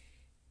many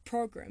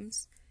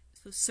programs.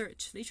 So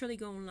literally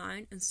go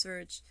online and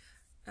search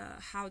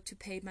how to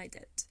pay my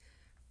debt.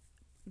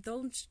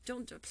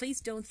 Please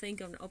don't think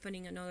of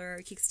opening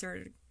another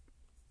Kickstarter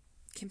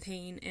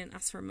campaign and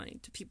ask for money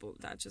to people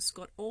that just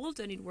got old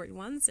and it worked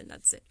once and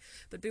that's it.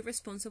 But be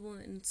responsible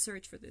and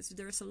search for this.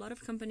 There's a lot of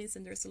companies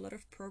and there's a lot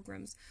of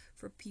programs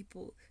for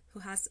people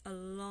who has a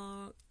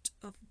lot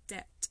of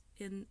debt,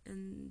 and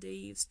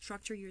they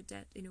structure your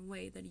debt in a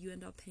way that you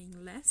end up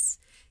paying less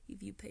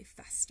if you pay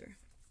faster.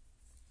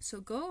 So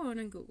go on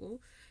and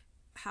Google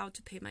how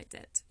to pay my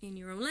debt in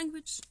your own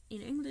language,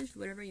 in English,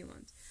 whatever you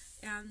want,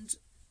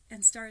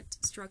 and start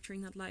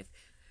structuring that life.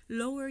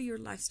 Not lower your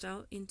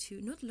lifestyle,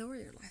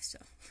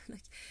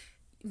 like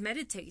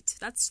meditate,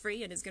 that's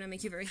free and it's gonna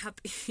make you very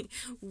happy.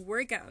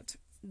 Workout,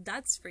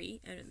 that's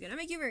free and it's gonna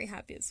make you very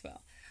happy as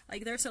well.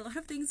 Like, there's a lot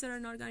of things that are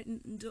not going,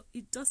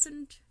 it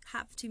doesn't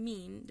have to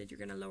mean that you're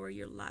gonna lower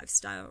your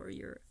lifestyle or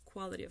your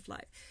quality of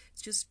life.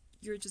 It's just,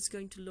 you're just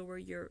going to lower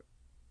your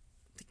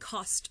the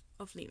cost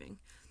of living.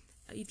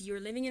 If you're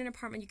living in an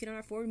apartment you cannot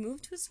afford,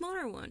 move to a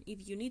smaller one.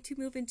 If you need to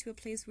move into a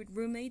place with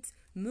roommates,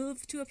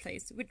 move to a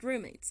place with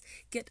roommates.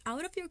 Get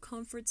out of your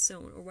comfort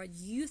zone, or what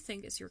you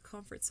think is your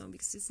comfort zone,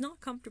 because it's not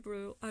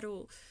comfortable at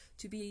all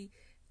to be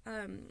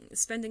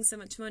spending so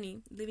much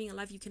money, living a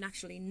life you can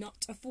actually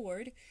not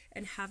afford,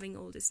 and having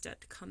all this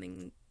debt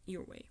coming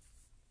your way.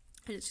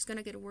 And it's just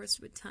gonna get worse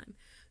with time.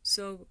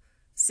 So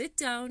sit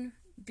down,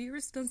 be a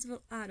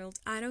responsible adult.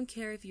 I don't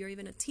care if you're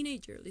even a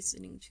teenager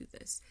listening to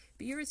this.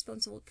 Be a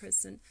responsible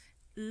person.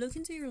 Look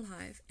into your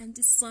life and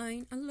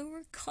design a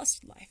lower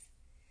cost life.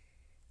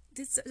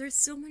 There's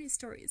so many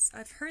stories.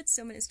 I've heard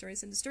so many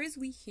stories, and the stories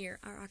we hear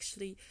are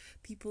actually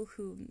people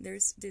who,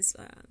 there's this,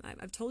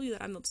 I've told you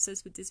that I'm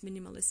obsessed with this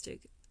minimalistic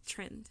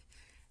trend.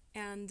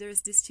 And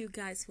there's these two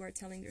guys who are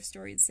telling their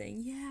story and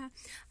saying, yeah,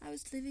 I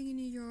was living in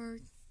New York,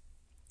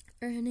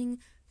 earning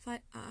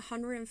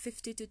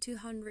 150 to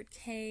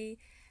 200k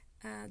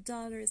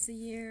dollars a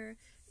year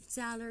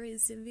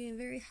salaries, and being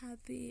very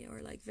happy,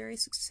 or like very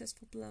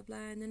successful, blah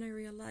blah. And then I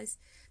realized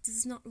this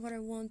is not what I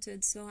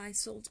wanted, so I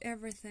sold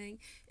everything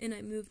and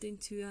I moved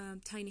into a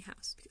tiny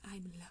house.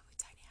 I'm in love with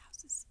tiny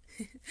houses.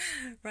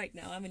 Right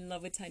now I'm in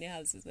love with tiny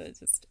houses, but it's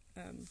just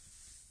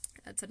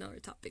that's another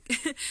topic.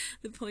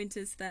 The point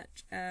is that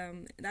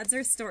that's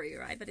their story,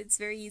 right? But it's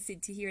very easy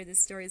to hear the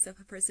stories of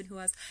a person who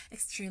was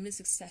extremely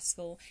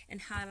successful and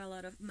had a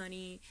lot of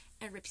money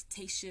and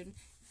reputation,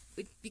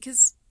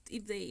 because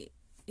if they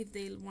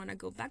want to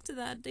go back to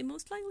that, they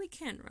most likely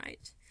can,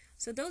 right?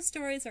 So those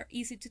stories are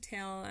easy to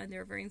tell and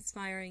they're very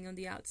inspiring on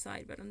the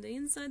outside, but on the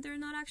inside they're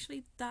not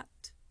actually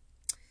that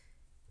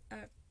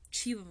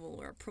achievable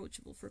or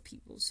approachable for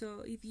people.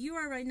 So if you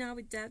are right now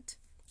with debt,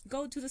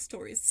 go to the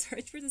stories,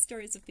 search for the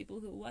stories of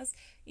people who was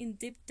in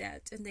deep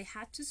debt and they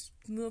had to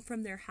move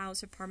from their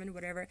house, apartment,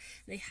 whatever.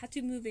 They had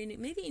to move in,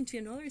 maybe into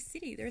another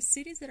city. There are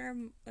cities that are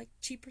like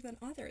cheaper than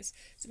others.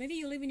 So maybe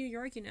you live in New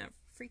York in a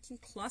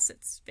freaking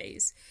closet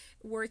space,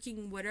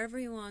 working whatever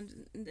you want,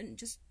 and then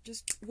just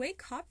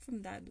wake up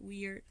from that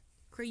weird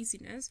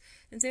craziness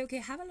and say, okay,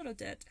 I have a lot of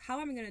debt. How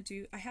am I gonna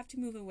do? I have to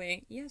move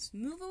away. Yes,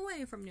 move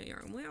away from New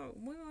York.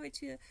 Move away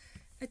to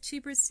a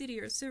cheaper city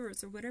or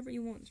suburbs or whatever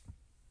you want.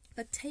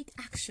 But take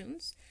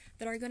actions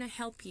that are going to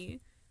help you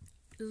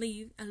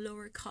live a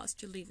lower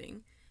cost of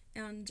living.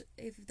 And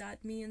if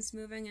that means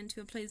moving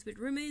into a place with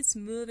roommates,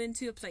 move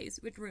into a place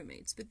with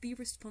roommates. But be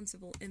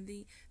responsible and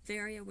be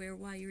very aware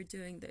why you're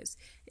doing this.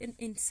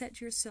 And set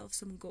yourself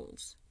some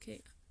goals.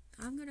 Okay,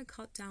 I'm going to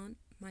cut down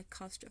my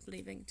cost of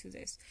living to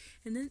this.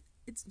 And then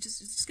it's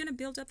just going to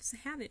build up as a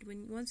habit.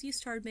 Once you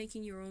start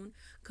making your own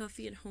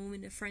coffee at home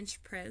in a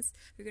French press,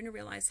 you're going to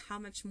realize how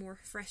much more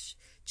fresh,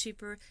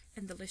 cheaper,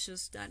 and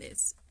delicious that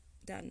is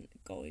than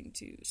going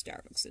to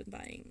Starbucks and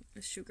buying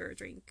a sugar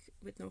drink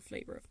with no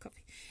flavor of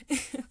coffee.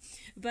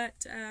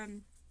 But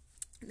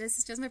this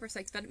is just my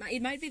perspective. But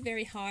it might be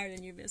very hard,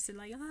 and you're just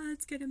like,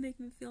 it's gonna make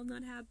me feel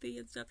not happy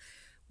and stuff.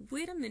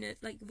 Wait a minute,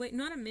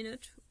 not a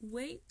minute.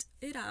 Wait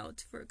it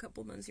out for a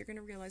couple months. You're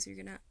gonna realize you're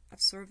gonna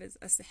absorb it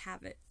as a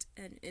habit,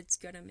 and it's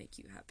gonna make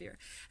you happier.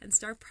 And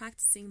start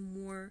practicing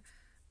more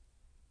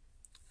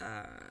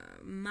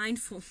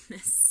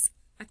mindfulness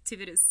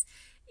activities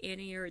in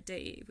your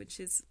day, which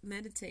is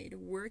meditate,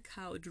 work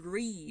out,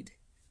 read.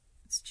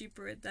 It's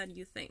cheaper than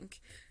you think,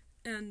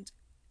 and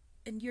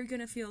you're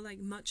gonna feel like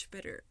much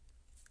better.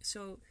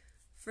 So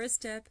first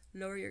step,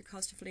 lower your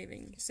cost of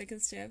living.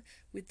 Second step,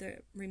 with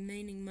the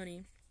remaining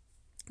money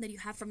that you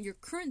have from your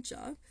current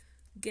job,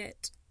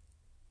 get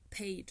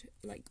paid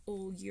like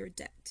all your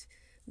debt.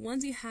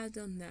 Once you have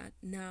done that,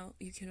 now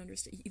you can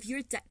understand. If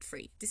you're debt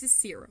free, this is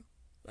zero.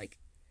 Like,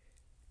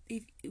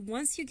 if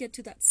once you get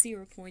to that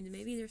 0 point,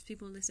 maybe there's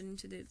people listening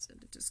to this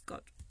that just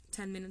got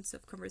 10 minutes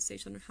of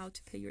conversation on how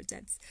to pay your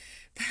debts.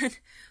 But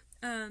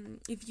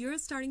if you're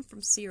starting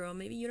from 0,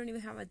 maybe you don't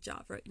even have a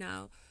job right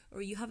now,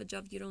 or you have a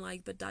job you don't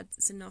like, but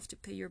that's enough to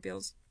pay your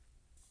bills.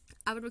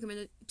 I would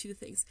recommend 2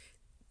 things.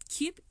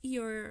 Keep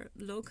your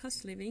low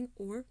cost living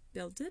or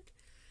build it.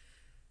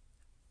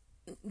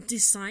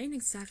 Design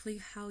exactly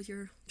how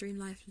your dream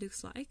life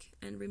looks like.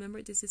 And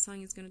remember, this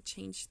design is going to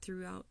change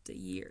throughout the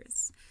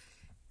years.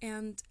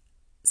 And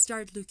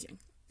start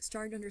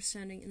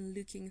understanding and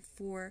looking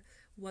for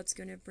what's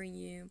going to bring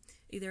you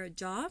either a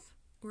job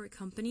or a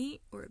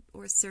company or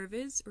a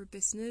service or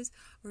business,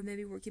 or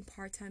maybe working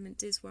part-time in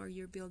this while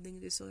you're building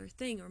this other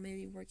thing, or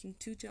maybe working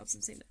 2 jobs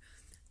and saying,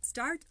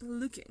 start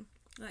looking.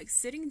 Like,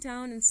 sitting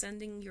down and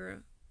sending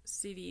your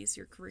CVs,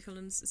 your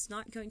curriculums, is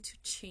not going to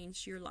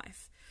change your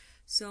life.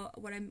 So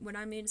what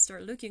I mean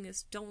start looking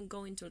is, don't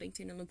go into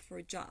LinkedIn and look for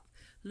a job.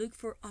 Look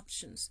for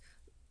options.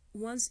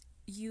 Once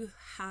you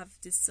have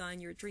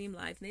designed your dream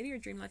life, maybe your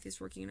dream life is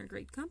working in a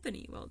great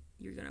company, well,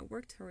 you're gonna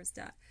work towards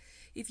that.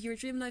 If your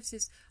dream life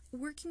is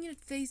working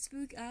at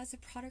Facebook as a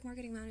product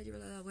marketing manager,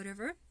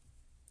 whatever,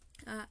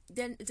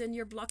 then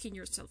you're blocking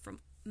yourself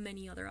from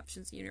many other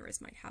options the universe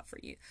might have for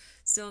you.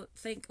 So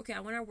think, okay, I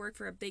want to work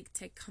for a big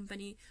tech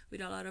company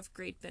with a lot of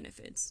great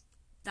benefits.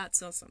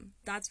 That's awesome.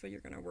 That's what you're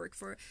going to work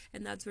for,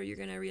 and that's where you're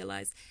going to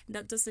realize.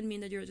 That doesn't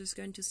mean that you're just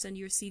going to send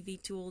your CV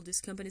to all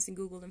these companies in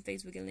Google and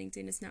Facebook and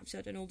LinkedIn and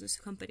Snapchat and all these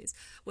companies.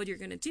 What you're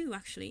going to do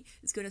actually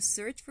is going to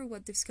search for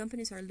what these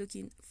companies are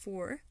looking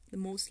for, the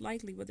most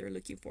likely what they're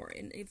looking for.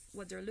 And if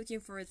what they're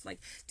looking for is like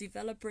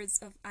developers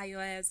of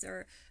iOS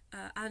or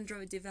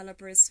Android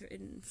developers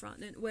in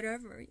front end,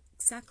 whatever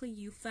exactly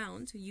you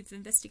found, you've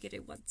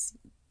investigated what's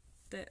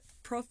the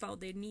profile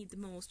they need the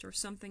most, or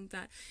something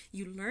that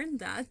you learn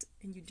that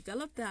and you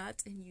develop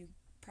that and you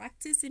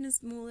practice in a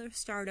smaller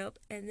startup,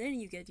 and then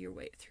you get your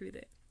way through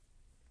to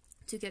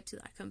get to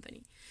that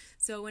company.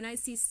 So when I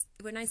say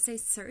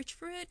search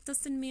for it,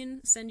 doesn't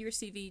mean send your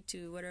CV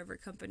to whatever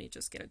company,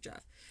 just get a job.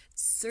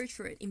 Search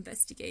for it,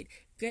 investigate,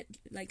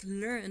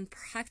 learn,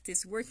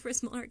 practice, work for a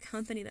smaller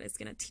company that is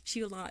going to teach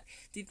you a lot,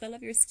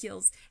 develop your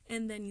skills,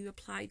 and then you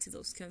apply to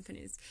those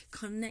companies,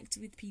 connect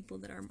with people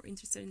that are more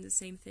interested in the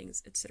same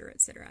things, etc.,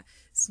 etc.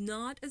 It's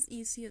not as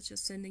easy as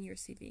just sending your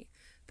CV.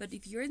 But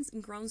if you're in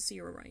ground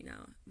zero right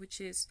now, which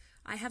is,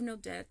 I have no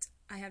debt,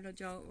 I have no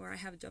job, or I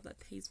have a job that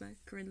pays my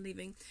current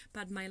living,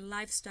 but my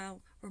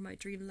lifestyle or my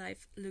dream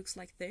life looks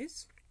like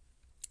this,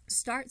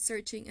 start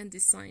searching and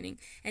designing.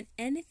 And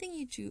anything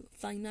you do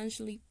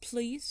financially,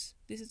 please,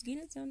 this is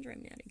gonna sound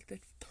dramatic, but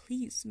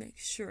please make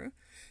sure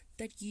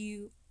that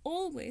you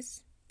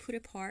always put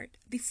apart,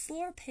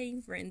 before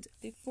paying rent,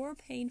 before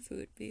paying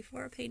food,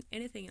 before paying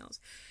anything else,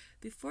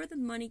 before the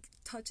money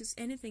touches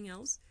anything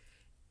else,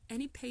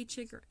 any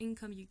paycheck or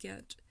income you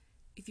get,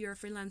 if you're a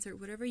freelancer,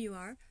 whatever you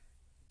are,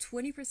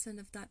 20%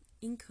 of that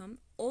income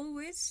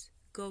always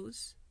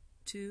goes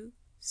to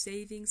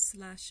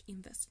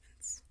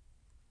savings/investments.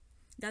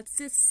 That's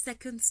the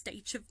second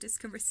stage of this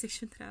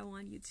conversation that I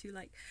want you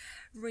to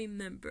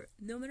remember.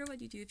 No matter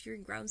what you do, if you're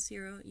in ground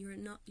zero, you're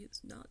not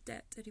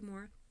debt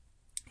anymore,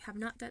 have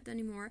not debt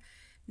anymore.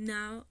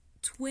 Now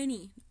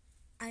 20.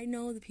 I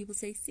know that people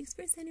say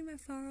 6% in my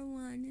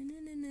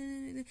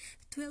 401,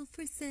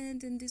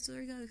 12%, and this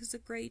other guy who's a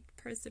great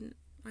person,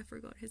 I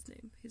forgot his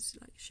name, he's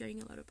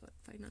sharing a lot about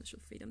financial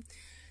freedom,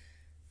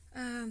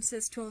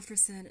 says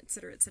 12%,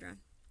 etc., etc.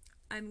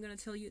 I'm gonna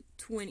tell you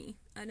 20,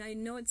 and I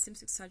know it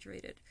seems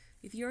exaggerated.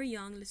 If you're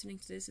young, listening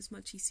to this is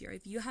much easier.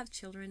 If you have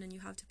children and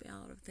you have to pay a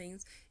lot of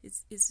things,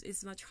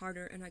 it's much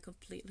harder, and I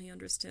completely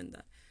understand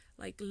that.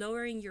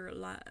 Lowering your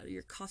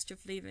cost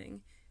of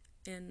living,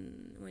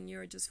 and when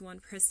you're just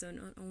one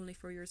person, only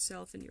for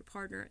yourself and your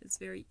partner, it's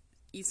very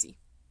easy,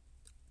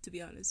 to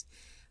be honest.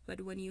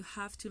 But when you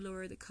have to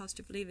lower the cost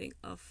of living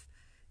of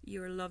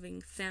your loving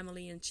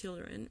family and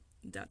children,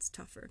 that's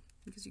tougher,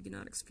 because you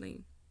cannot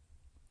explain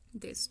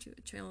this to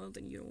a child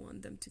and you don't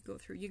want them to go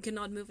through. You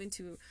cannot move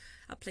into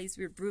a place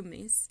with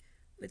roomies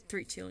with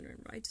 3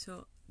 children, right?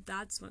 So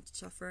that's much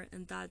tougher,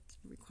 and that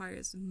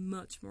requires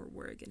much more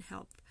work and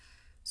help.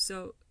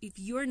 So if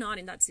you're not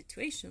in that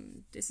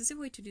situation, this is a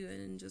way to do it,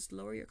 and just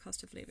lower your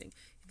cost of living.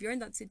 If you're in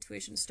that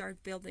situation,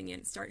 start building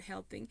it, start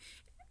helping,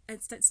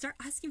 and start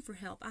asking for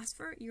help. Ask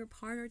for your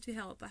partner to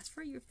help. Ask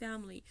for your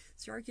family.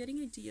 Start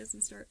getting ideas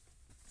and start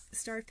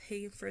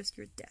paying first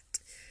your debt.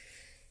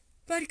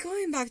 But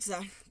going back to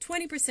that,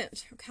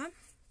 20%, okay?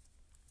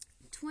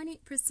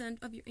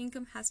 20% of your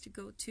income has to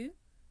go to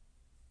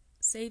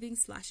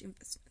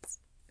savings/investments.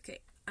 Okay,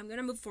 I'm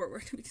gonna move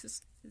forward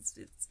because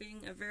it's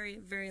being a very,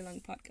 very long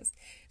podcast.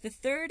 The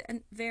third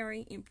and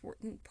very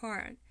important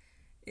part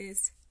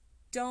is,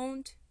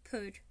 don't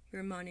put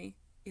your money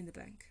in the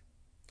bank,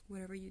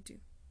 whatever you do.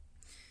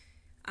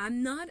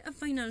 I'm not a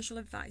financial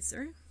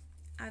advisor.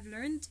 I've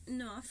learned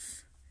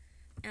enough,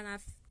 and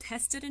I've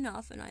tested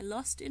enough, and I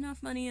lost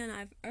enough money, and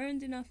I've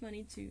earned enough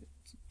money to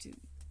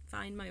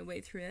find my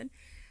way through it.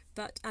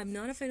 But I'm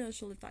not a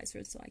financial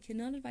advisor, so I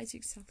cannot advise you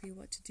exactly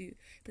what to do.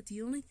 But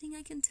the only thing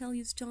I can tell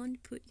you is,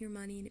 don't put your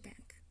money in a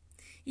bank.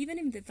 Even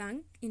in the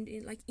bank,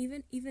 even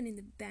in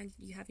the bank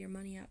you have your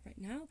money at right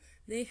now,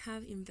 they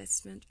have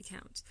investment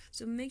accounts.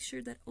 So make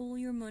sure that all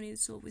your money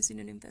is always in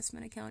an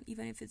investment account,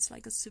 even if it's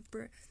a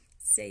super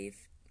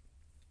safe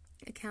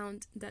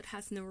account that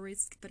has no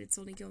risk, but it's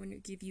only going to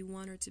give you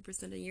 1 or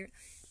 2% a year.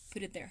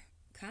 Put it there,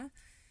 okay?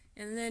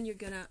 And then you're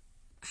gonna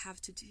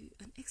have to do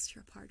an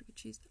extra part,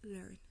 which is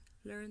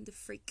learn the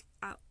freak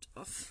out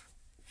of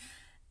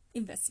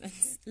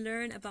investments.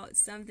 Learn about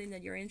something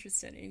that you're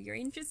interested in. If you're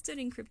interested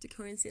in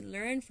cryptocurrency,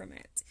 learn from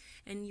it,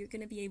 and you're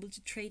gonna be able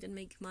to trade and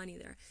make money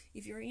there.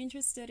 If you're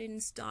interested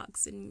in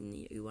stocks and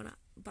you wanna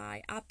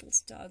buy Apple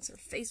stocks or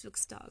Facebook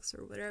stocks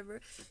or whatever,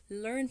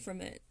 learn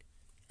from it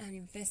and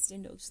invest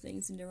in those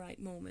things in the right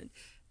moment.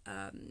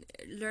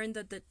 Learn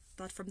that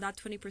from that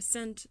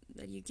 20%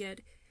 that you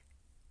get,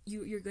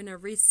 you're gonna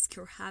risk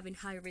or have in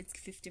high risk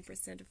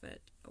 15% of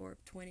it or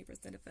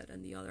 20% of it,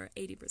 and the other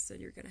 80%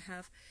 you're gonna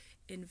have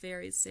in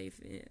very safe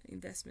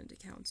investment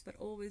accounts, but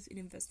always in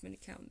investment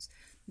accounts.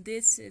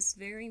 This is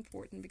very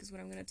important, because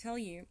what I'm gonna tell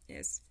you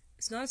is,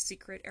 it's not a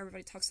secret.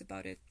 Everybody talks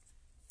about it.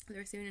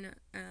 There's even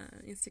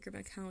an Instagram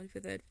account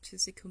with it, which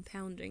is the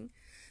compounding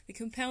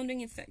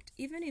effect.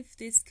 Even if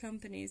these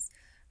companies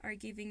are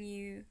giving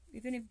you,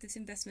 even if this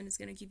investment is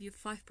going to give you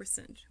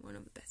 5%, one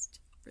of the best,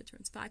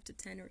 returns, 5 to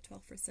 10 or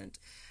 12%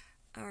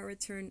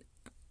 return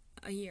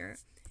a year.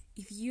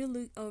 If you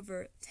look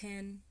over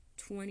 10,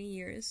 20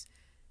 years,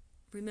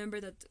 remember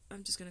that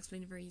I'm just going to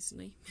explain it very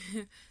easily.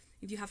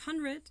 If you have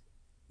 100,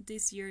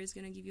 this year is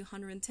going to give you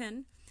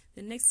 110.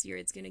 The next year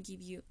it's going to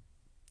give you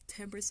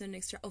 10%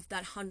 extra of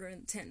that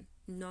 110,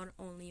 not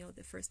only of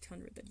the first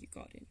 100 that you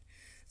got in.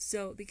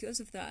 So because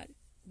of that,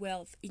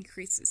 wealth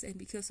increases, and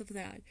because of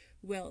that,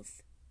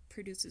 wealth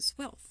produces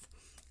wealth.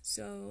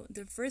 So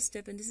the first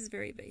step, and this is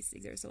very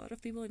basic, there's a lot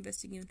of people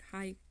investing in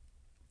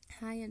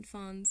high-end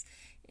funds,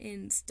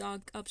 in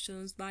stock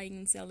options, buying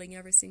and selling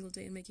every single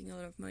day and making a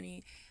lot of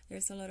money.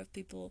 There's a lot of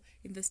people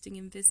investing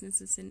in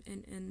businesses and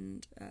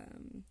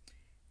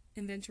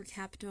in venture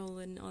capital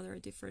and other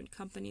different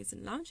companies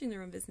and launching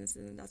their own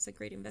businesses, and that's a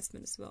great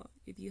investment as well.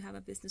 If you have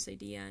a business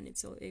idea and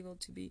it's able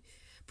to be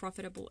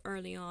profitable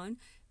early on,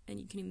 and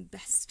you can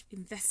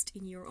invest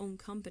in your own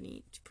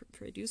company to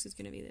produce, is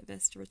going to be the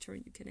best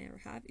return you can ever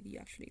have if you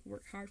actually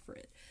work hard for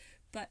it.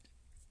 But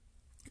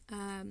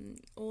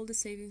all the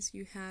savings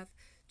you have,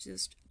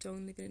 just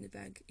don't leave it in the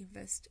bank.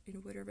 Invest in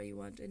whatever you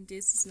want. And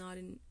this is not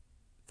in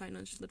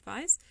financial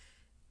advice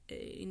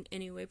in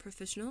any way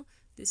professional.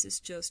 This is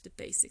just the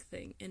basic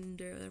thing, and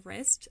the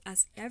rest,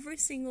 as every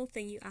single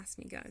thing you ask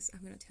me, guys,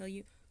 I'm going to tell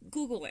you,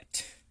 Google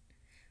it.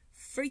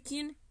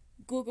 Freaking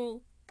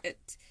Google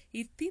it.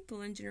 If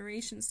people and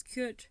generations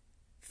could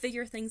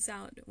figure things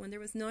out when there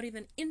was not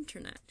even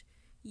internet,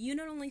 you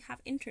not only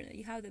have internet,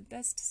 you have the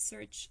best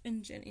search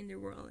engine in the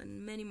world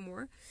and many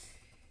more.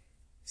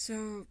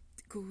 So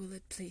Google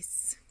it,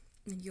 please,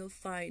 and you'll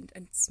find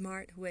a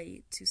smart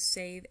way to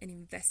save and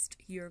invest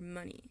your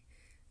money.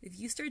 If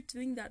you start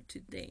doing that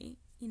today,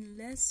 in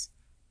less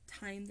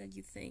time than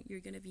you think,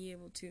 you're going to be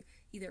able to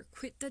either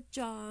quit that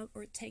job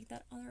or take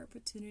that other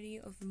opportunity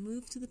of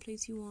move to the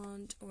place you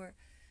want or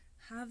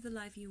have the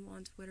life you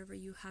want, whatever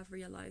you have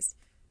realized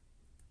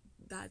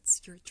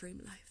that's your dream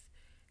life.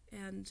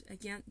 And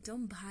again,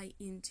 don't buy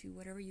into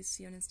whatever you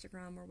see on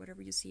Instagram or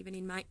whatever you see even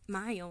in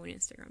my own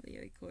Instagram, the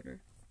Yogi Coder,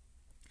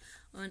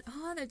 on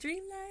the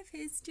dream life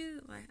is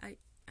to I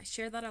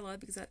share that a lot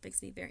because that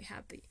makes me very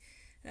happy.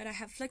 That I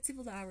have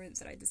flexible hours,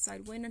 that I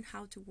decide when and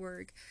how to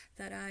work,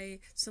 that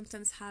I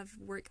sometimes have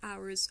work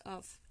hours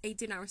of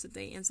 18 hours a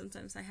day, and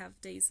sometimes I have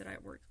days that I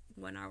work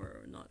 1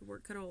 hour or not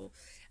work at all,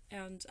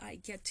 and I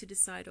get to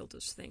decide all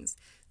those things.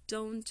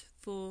 Don't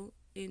fall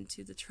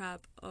into the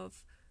trap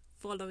of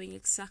following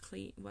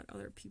exactly what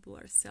other people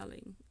are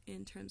selling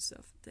in terms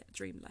of the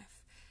dream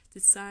life.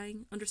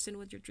 Understand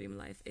what your dream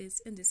life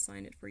is, and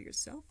design it for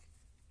yourself,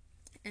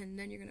 and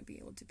then you're going to be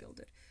able to build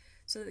it.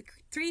 So the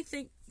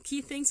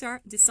key things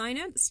are: design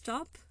it,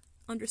 stop,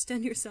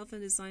 understand yourself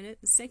and design it.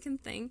 The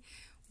second thing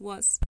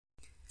was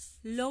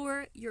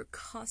lower your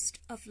cost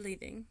of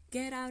living.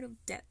 Get out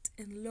of debt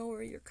and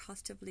lower your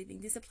cost of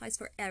living. This applies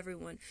for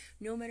everyone,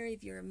 no matter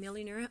if you're a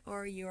millionaire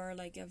or you're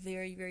like a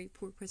very, very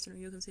poor person, or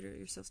you consider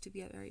yourself to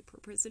be a very poor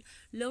person.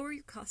 Lower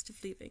your cost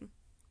of living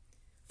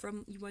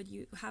from what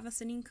you have as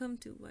an income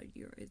to what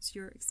it's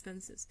your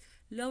expenses.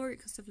 Lower your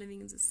cost of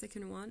living is the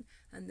second one.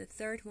 And the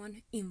third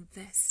one,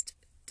 invest.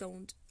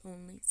 Don't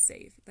only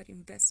save, but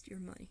invest your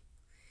money.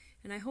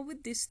 And I hope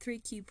with these 3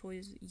 key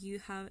points you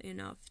have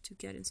enough to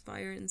get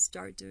inspired and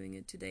start doing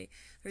it today.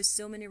 There's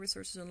so many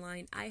resources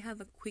online. I have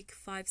a quick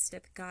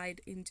 5-step guide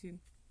into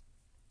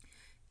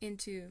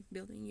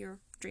building your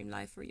dream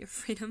life or your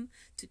freedom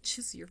to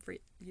choose your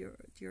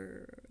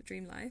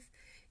dream life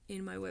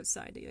in my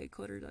website,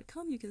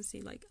 yogicoder.com. You can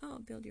see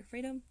build your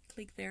freedom.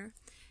 Click there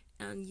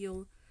and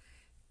you'll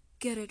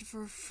get it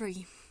for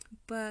free.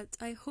 But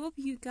I hope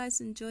you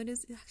guys enjoyed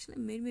this. It actually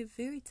made me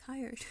very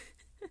tired.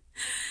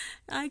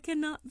 I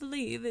cannot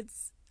believe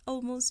it's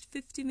almost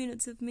 50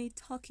 minutes of me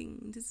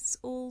talking. These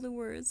are all the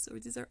words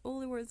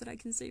that I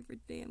can say for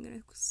today. I'm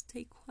gonna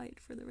stay quiet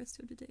for the rest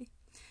of the day.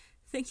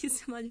 Thank you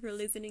so much for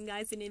listening,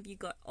 guys. And if you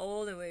got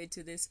all the way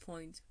to this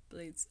point,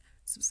 please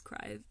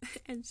subscribe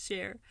and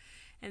share.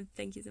 And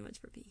thank you so much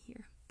for being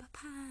here.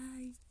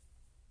 Bye-bye.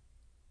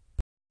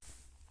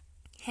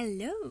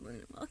 Hello,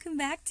 and welcome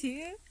back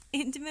to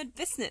Intimate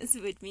Business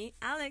with me,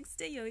 Alex,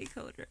 the Yogi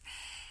Coder.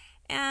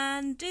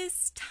 And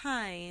this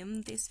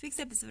week's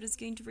episode is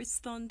going to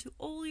respond to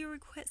all your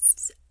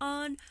requests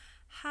on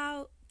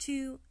how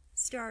to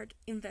start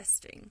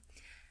investing.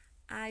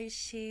 I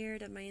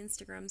shared on my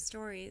Instagram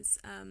stories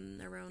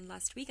around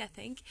last week, I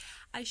think.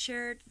 I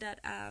shared that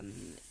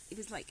it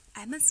was like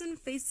Amazon,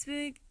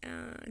 Facebook,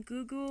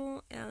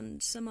 Google,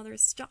 and some other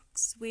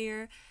stocks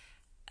were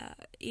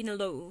in a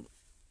low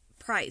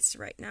price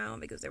right now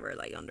because they were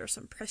under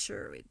some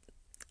pressure with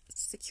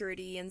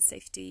security and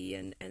safety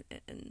and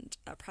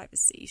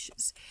privacy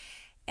issues.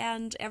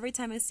 And every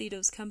time I see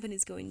those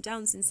companies going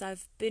down, since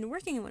I've been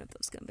working in one of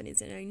those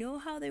companies and I know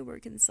how they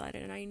work inside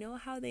and I know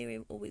how they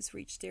always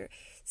reach their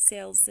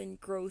sales and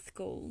growth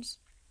goals,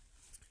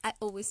 I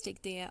always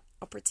take the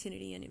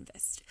opportunity and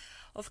invest.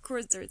 Of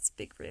course, there's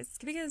big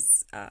risk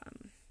because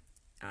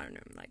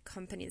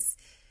companies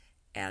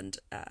and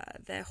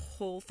the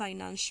whole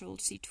financial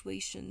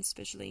situation,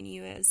 especially in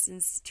US,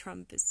 since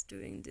Trump is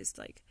doing this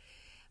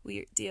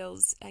weird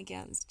deals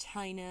against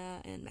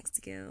China and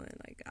Mexico, and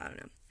like, I don't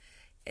know,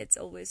 it's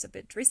always a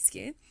bit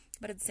risky.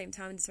 But at the same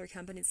time, these are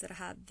companies that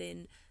have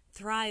been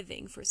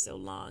thriving for so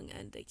long,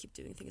 and they keep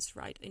doing things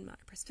right, in my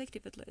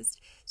perspective at least.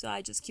 So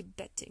I just keep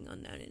betting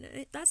on that,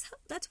 and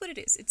that's what it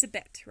is. It's a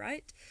bet,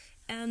 right?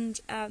 And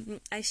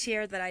I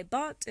shared that I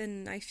bought,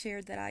 and I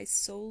shared that I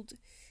sold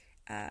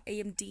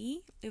AMD.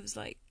 It was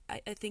like,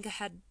 I think I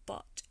had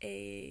bought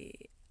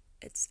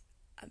it's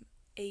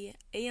a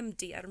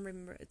AMD. I don't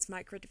remember. It's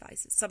Micro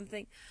Devices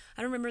something.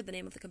 I don't remember the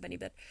name of the company,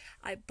 but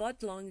I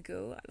bought long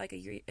ago, like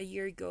a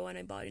year ago, and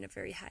I bought in a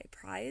very high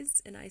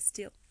price, and I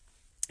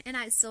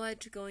saw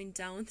it going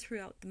down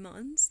throughout the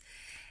months,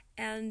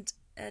 and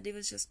it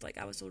was just like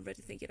I was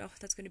already thinking, oh,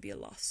 that's going to be a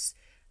loss.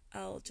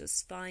 I'll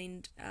just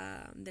find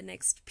the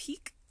next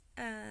peak,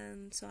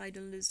 so I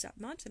don't lose that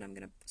much, and I'm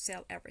gonna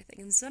sell everything.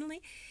 And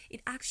suddenly,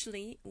 it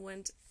actually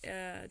went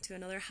to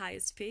another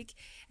highest peak,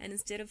 and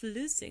instead of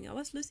losing, I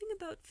was losing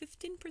about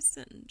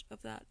 15%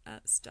 of that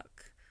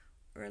stock,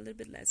 or a little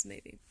bit less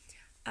maybe.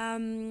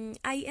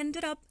 I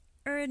ended up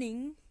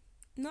earning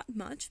not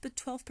much, but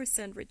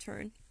 12%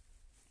 return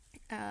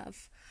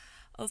of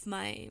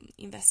my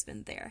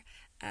investment there.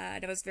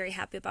 And I was very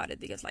happy about it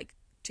because like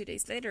 2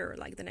 days later, or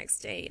like the next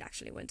day, it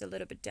actually went a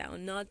little bit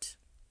down, not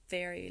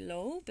very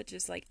low, but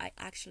just like I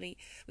actually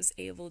was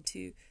able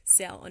to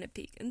sell on a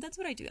peak. And that's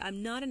what I do.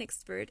 I'm not an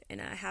expert, and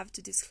I have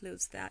to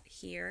disclose that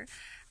here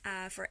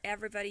for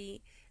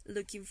everybody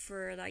looking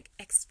for like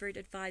expert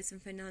advice in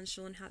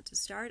financial and how to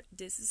start.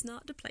 This is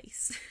not the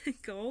place.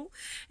 Go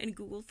and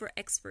Google for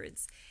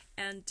experts.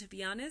 And to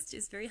be honest,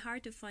 it's very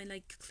hard to find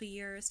like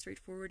clear,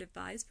 straightforward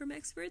advice from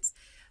experts,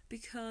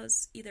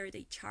 because either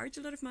they charge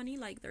a lot of money,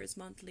 like there's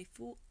monthly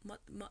fool,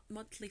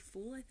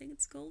 I think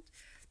it's called.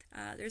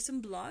 There's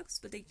some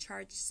blogs, but they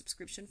charge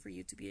subscription for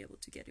you to be able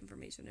to get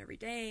information every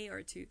day,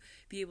 or to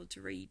be able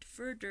to read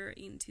further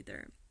into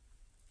their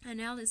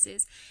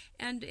analysis.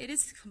 And it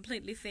is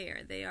completely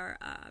fair. They are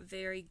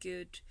very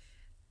good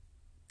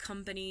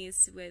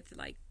companies with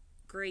like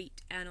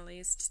great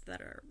analysts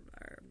that are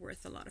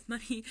worth a lot of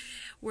money,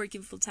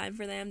 working full time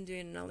for them,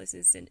 doing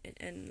analysis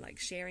and like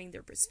sharing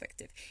their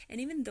perspective.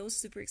 And even those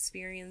super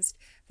experienced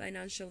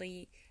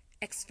financially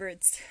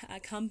experts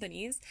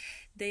companies,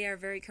 they are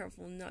very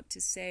careful not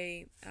to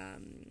say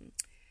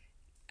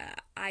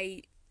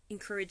I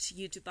encourage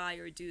you to buy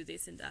or do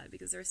this and that,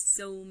 because there's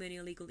so many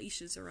legal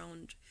issues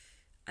around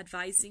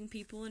advising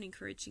people and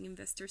encouraging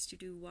investors to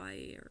do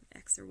Y or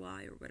X or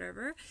Y or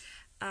whatever,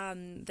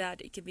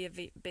 that it can be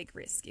a big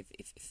risk if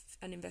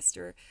an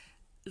investor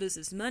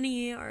loses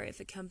money, or if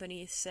a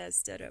company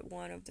says that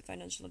one of the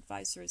financial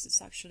advisors is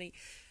actually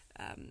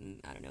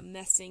I don't know,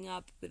 messing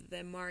up with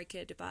the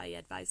market by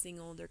advising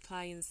all their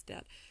clients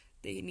that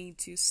they need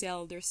to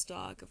sell their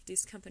stock of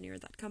this company or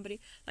that company.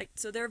 Like,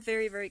 so they're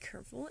very, very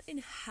careful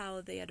in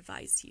how they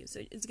advise you.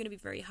 So it's going to be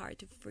very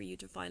hard for you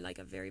to find like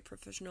a very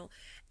professional,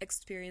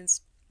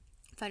 experienced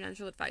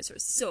financial advisor.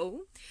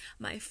 So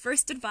my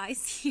first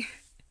advice here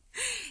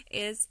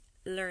is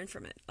learn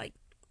from it. Like,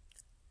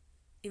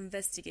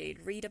 investigate,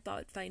 read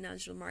about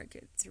financial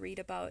markets, read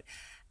about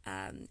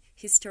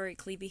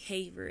historically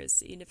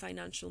behaviors in the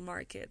financial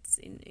markets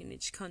in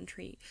each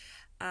country,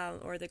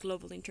 or the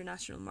global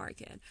international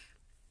market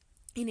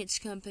in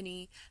each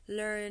company.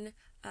 Learn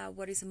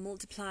what is a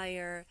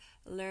multiplier,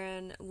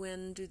 learn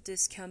when do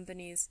these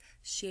companies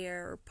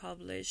share or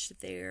publish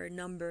their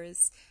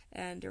numbers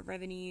and their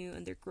revenue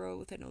and their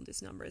growth and all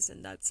these numbers,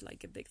 and that's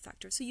like a big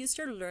factor. So you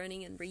start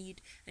learning and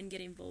read and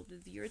get involved.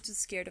 If you're too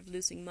scared of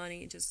losing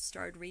money, just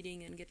start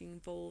reading and getting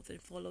involved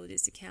and follow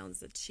these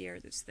accounts that share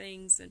these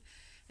things, and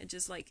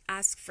just like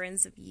ask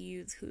friends of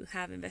you who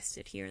have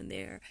invested here and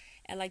there,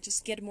 and like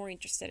just get more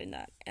interested in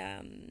that,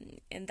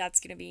 and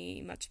that's gonna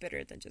be much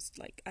better than just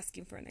like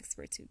asking for an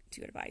expert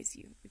to advise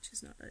you, which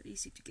is not that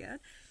easy to get.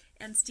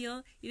 And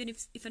still, even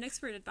if an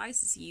expert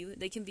advises you,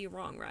 they can be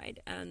wrong, right?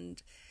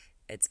 And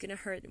it's gonna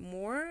hurt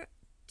more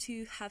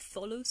to have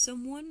followed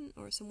someone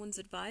or someone's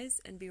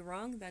advice and be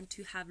wrong than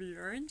to have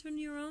learned on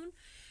your own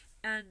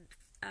and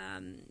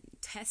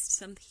test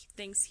some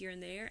things here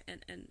and there,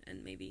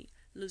 and maybe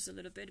lose a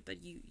little bit,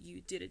 but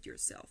you did it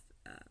yourself.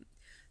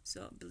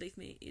 So believe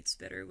me, it's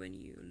better when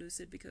you lose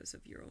it because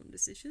of your own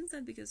decisions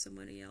than because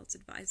somebody else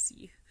advised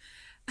you.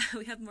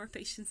 We have more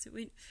patience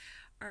with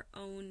our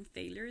own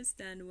failures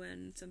than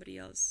when somebody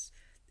else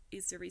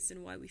is the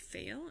reason why we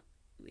fail.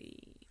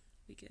 We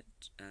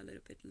get a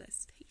little bit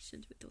less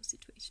patient with those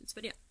situations.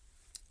 But yeah,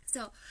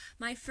 so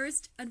my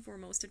first and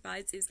foremost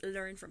advice is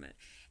learn from it.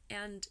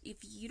 And if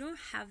you don't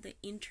have the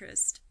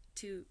interest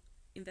to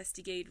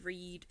investigate,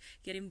 read,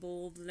 get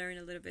involved, learn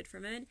a little bit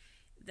from it,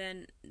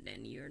 then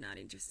you're not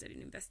interested in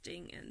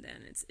investing, and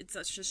then it's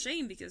such a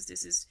shame, because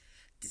this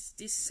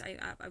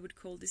I would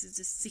call this is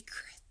the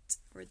secret,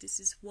 or this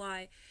is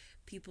why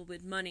people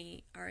with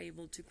money are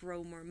able to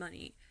grow more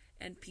money,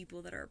 and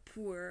people that are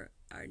poor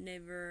are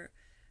never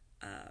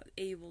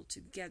able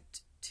to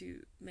get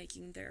to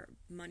making their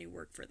money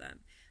work for them.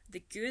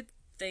 The good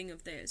thing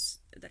of this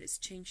that is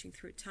changing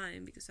through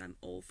time, because I'm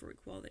all for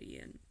equality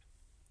and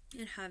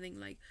and having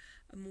like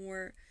a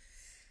more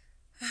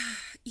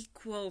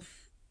equal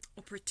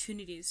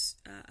opportunities.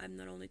 I'm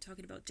not only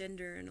talking about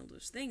gender and all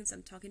those things.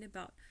 I'm talking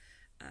about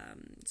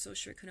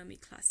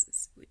socioeconomic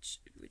classes, which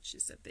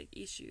is a big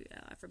issue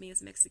for me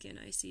as Mexican.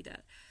 I see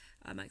that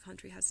my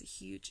country has a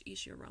huge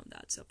issue around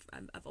that. So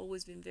I've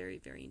always been very,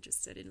 very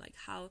interested in like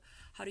how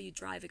do you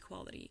drive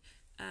equality,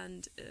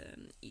 and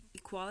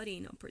equality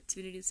in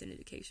opportunities and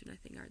education. I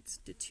think are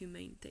the two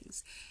main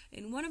things.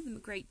 And one of the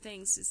great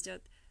things is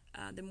that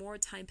the more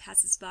time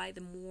passes by,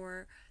 the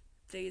more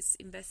these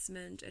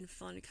investment and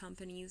fund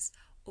companies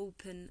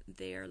open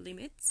their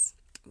limits,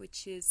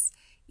 which is,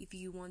 if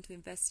you want to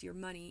invest your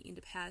money, in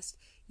the past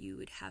you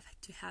would have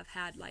to have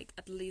had like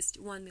at least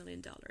 $1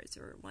 million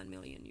or 1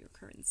 million your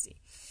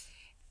currency,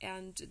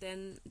 and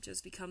then it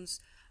just becomes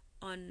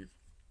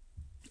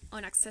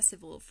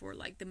unaccessible for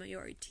like the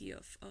majority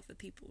of the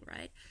people,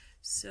 right?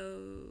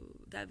 So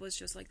that was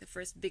just like the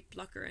first big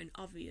blocker, and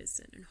obvious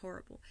and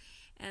horrible.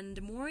 And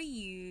the more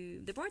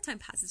time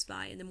passes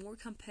by, and the more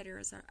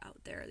competitors are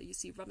out there, you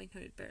see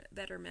Robinhood,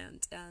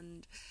 Betterment,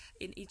 and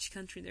in each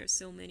country there's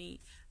so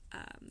many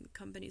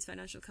companies,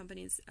 financial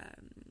companies,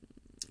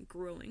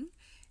 growing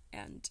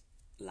and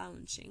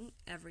launching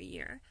every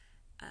year.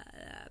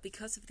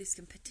 Because of this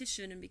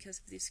competition and because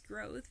of this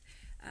growth,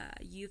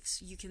 you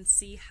can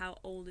see how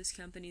all these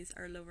companies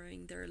are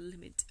lowering their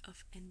limit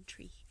of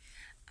entry.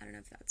 I don't know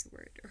if that's a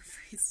word or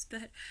phrase,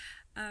 but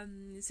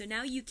so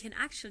now you can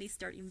actually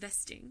start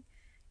investing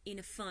in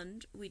a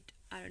fund with,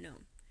 I don't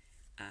know,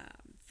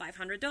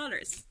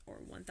 $500 or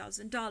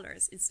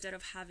 $1,000, instead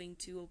of having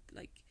to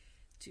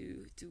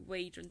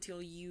wait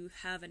until you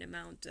have an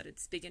amount that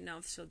it's big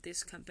enough so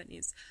this company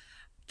is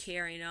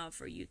care enough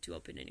for you to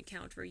open an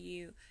account for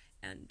you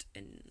and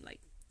like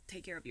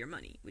take care of your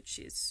money, which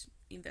is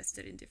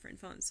invested in different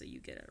funds, so you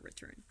get a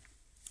return.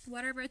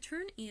 What a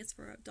return is,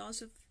 for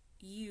those of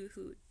you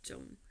who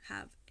don't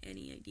have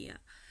any idea,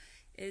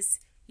 is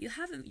you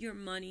have your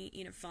money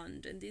in a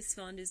fund, and this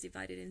fund is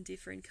divided in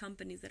different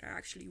companies that are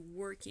actually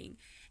working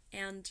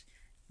and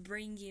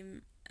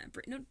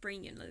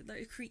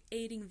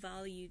creating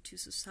value to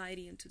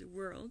society and to the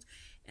world,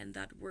 and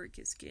that work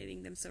is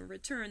getting them some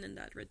return, and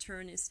that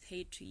return is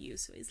paid to you.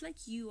 So it's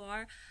like you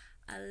are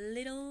a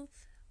little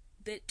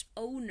bit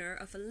owner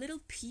of a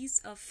little piece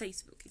of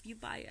Facebook. If you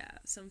buy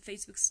some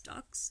Facebook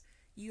stocks,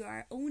 you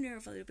are owner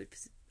of a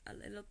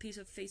little piece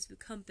of Facebook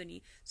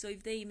company. So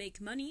if they make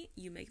money,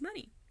 you make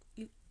money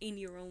in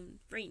your own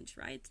range,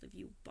 right? If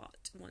you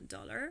bought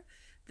 $1,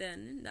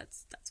 then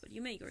that's what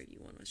you make, or if you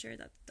want to share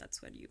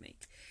that's what you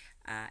make.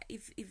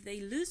 If they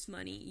lose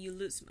money, you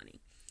lose money.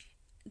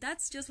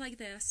 That's just like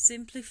the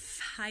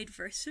simplified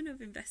version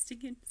of investing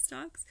in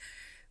stocks.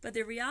 But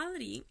the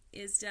reality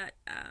is that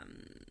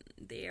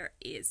there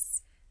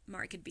is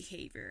market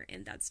behavior,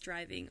 and that's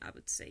driving, I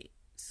would say,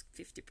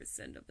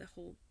 50% of the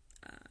whole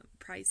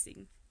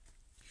pricing,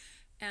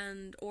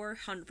 or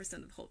 100%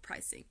 of the whole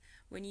pricing.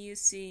 When you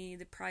see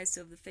the price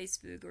of the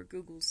Facebook or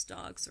Google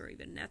stocks, or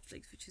even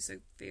Netflix, which is a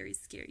very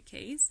scary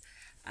case,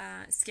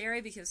 scary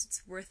because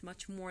it's worth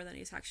much more than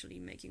it's actually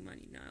making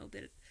money now.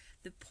 But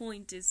the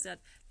point is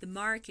that the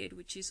market,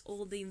 which is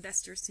all the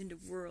investors in the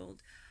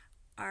world,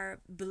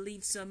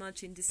 believe so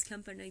much in this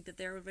company that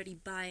they're already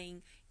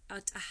buying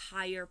at a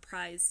higher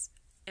price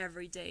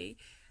every day.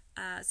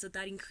 So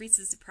that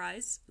increases the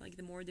price. Like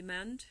the more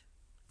demand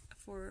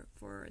for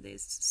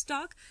this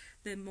stock,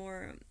 the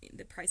more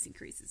the price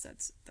increases.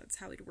 That's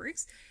how it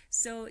works.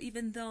 So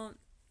even though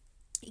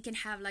it can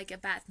have like a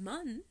bad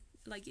month,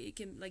 like it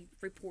can like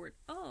report,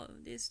 oh,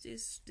 this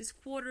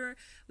quarter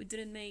we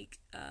didn't make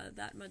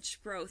that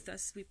much growth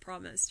as we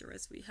promised, or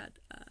as we had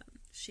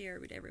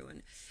shared with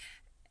everyone.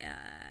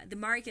 The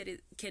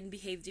market can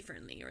behave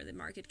differently, or the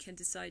market can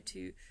decide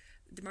to.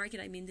 The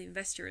market, I mean the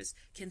investors,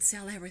 can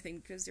sell everything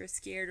because they're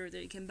scared, or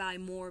they can buy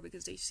more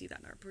because they see that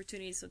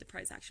opportunity, so the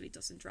price actually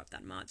doesn't drop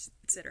that much,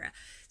 etc.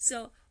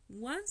 So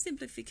one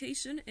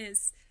simplification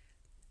is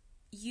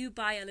you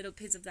buy a little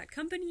piece of that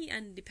company,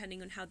 and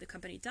depending on how the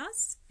company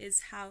does is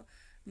how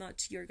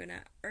much you're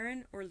gonna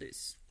earn or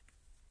lose.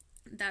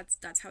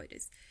 That's how it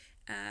is.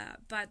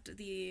 But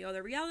the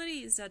other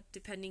reality is that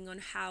depending on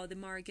how the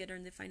market or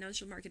the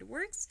financial market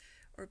works,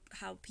 or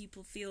how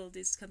people feel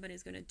this company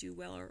is going to do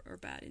well or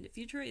bad in the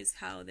future, is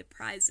how the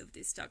price of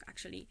this stock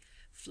actually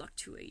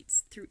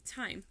fluctuates through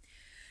time.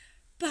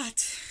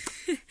 But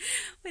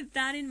with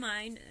that in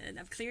mind,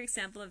 a clear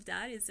example of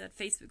that is that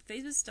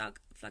Facebook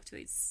stock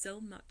fluctuates so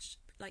much,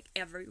 like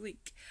every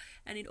week,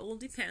 and it all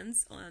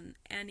depends on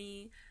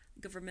any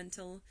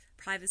governmental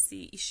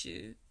privacy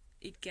issue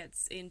it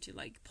gets into,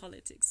 like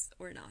politics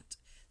or not.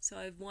 So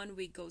if 1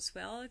 week goes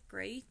well,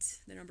 great,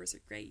 the numbers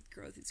are great,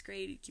 growth is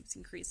great, it keeps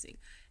increasing.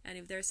 And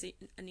if there's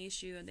an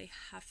issue and they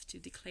have to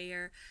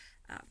declare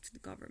to the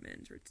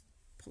government or to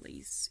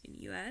police in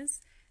the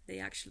US, they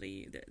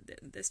actually,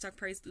 the stock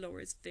price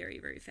lowers very,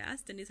 very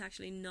fast. And it's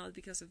actually not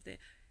because of the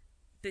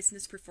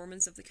business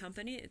performance of the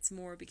company, it's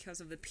more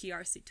because of the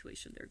PR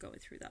situation they're going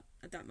through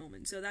at that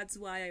moment. So that's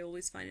why I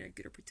always find it a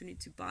good opportunity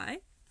to buy.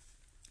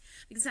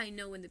 because I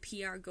know when the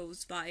PR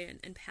goes by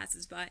and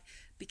passes by,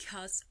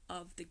 because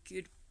of the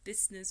good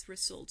business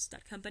results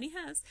that company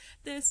has,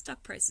 the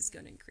stock price is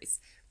going to increase.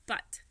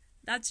 But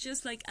that's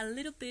just like a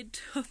little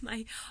bit of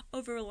my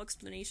overall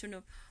explanation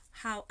of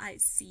how I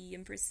see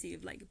and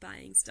perceive like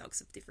buying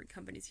stocks of different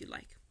companies you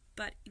like.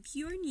 But if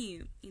you're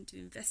new into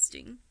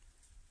investing,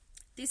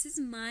 this is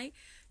my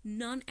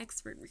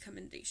non-expert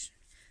recommendation.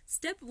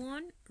 Step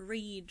 1,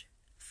 read,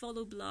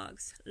 follow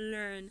blogs,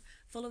 learn,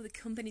 follow the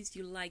companies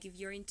you like. If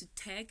you're into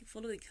tech,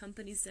 follow the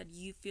companies that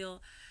you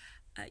feel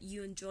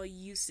you enjoy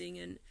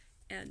using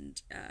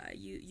and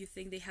you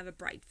think they have a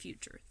bright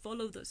future.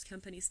 Follow those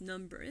companies'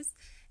 numbers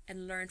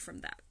and learn from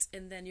that.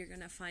 And then you're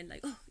going to find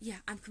like, oh yeah,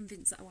 I'm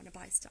convinced I want to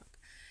buy stock.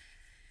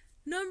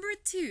 Number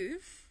 2,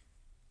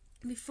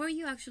 before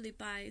you actually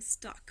buy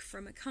stock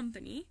from a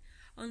company,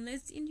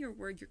 unless in your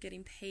work you're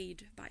getting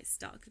paid by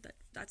stock,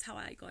 that's how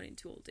I got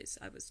into all this.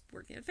 I was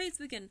working at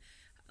Facebook, and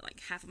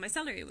like half of my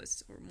salary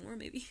was, or more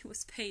maybe,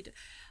 was paid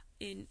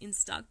in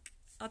stock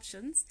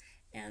options,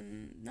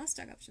 and not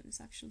stock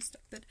options, actual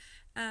stock. But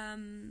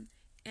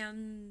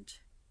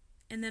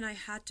and then I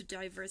had to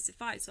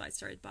diversify, so I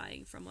started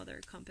buying from other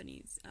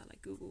companies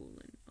like Google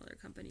and other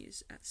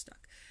companies at stock.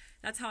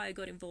 That's how I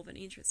got involved and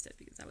interested,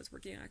 because I was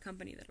working at a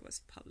company that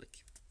was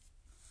public.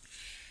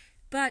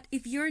 But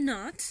if you're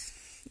not,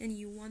 and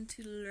you want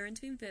to learn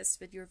to invest,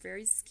 but you're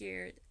very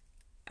scared,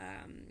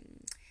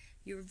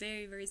 you're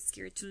very, very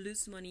scared to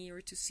lose money,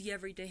 or to see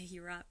every day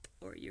you're up,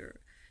 or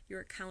your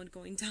account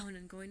going down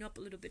and going up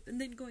a little bit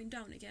and then going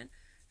down again,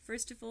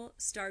 first of all,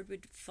 start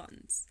with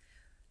funds.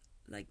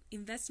 Like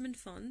investment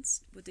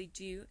funds, what they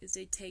do is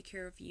they take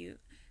care of you.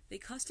 They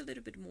cost a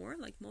little bit more,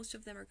 like most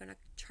of them are going to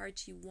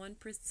charge you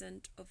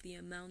 1% of the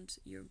amount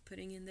you're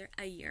putting in there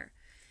a year.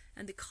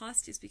 And the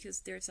cost is because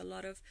there's a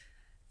lot of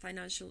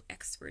financial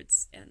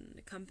experts and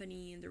the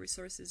company and the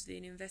resources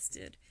being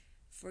invested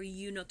for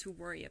you not to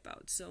worry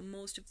about. So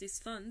most of these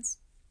funds,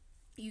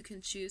 you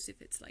can choose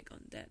if it's like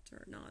on debt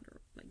or not,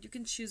 or like you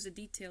can choose the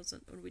details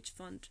on which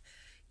fund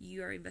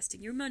you are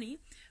investing your money.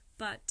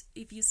 But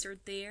if you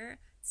start there,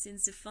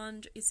 since the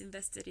fund is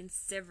invested in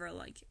several,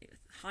 like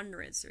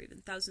hundreds or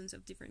even thousands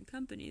of different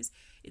companies,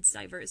 it's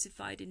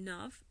diversified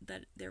enough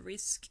that the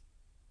risk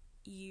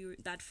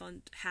that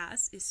fund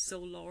has is so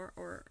low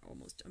or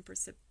almost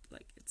imperceptible.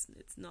 Like it's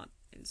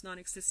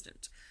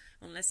non-existent.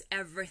 Unless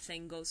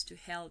everything goes to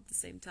hell at the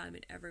same time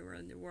and everywhere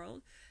in the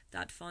world,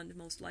 that fund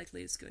most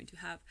likely is going to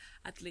have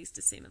at least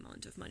the same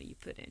amount of money you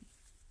put in.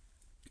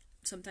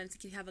 Sometimes it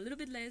can have a little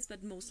bit less,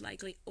 but most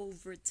likely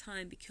over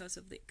time, because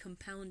of the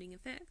compounding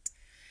effect,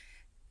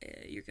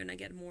 you're gonna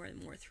get more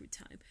and more through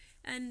time.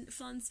 And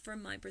funds,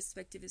 from my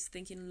perspective, is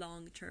thinking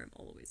long term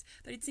always.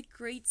 But it's a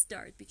great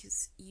start,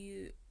 because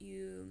you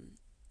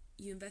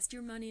invest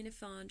your money in a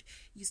fund,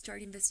 you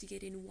start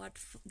investigating what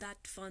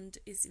that fund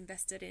is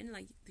invested in,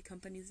 like the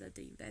companies that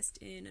they invest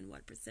in and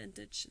what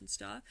percentage and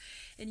stuff,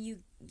 and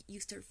you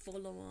start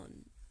follow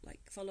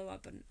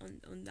up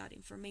on that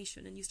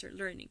information, and you start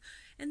learning.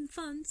 And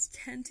funds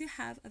tend to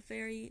have a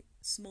very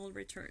small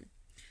return.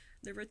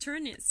 The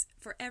return is,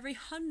 for every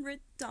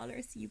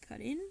 $100 you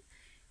put in,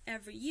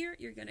 every year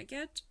you're gonna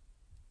get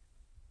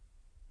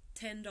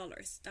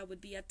 $10. That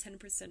would be a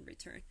 10%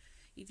 return.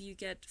 If you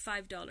get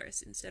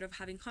 $5, instead of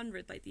having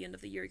 100 by the end of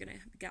the year, you're going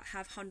to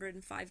have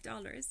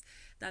 $105.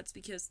 That's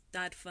because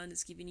that fund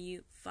is giving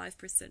you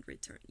 5%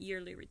 return,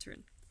 yearly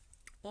return.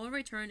 All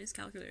return is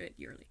calculated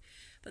yearly.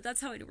 But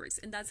that's how it works.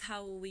 And that's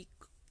how we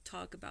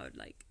talk about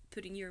like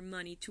putting your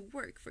money to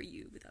work for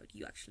you without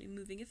you actually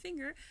moving a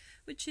finger,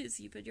 which is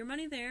you put your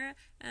money there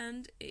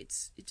and it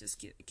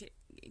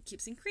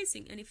keeps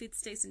increasing. And if it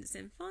stays in the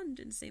same fund,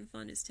 and the same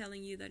fund is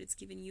telling you that it's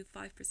giving you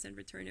 5%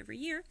 return every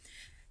year,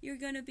 you're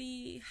going to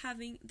be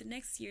having, the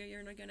next year,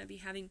 you're not going to be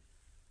having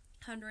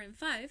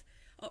 105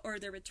 or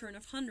the return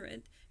of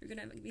 100. You're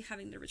going to be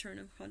having the return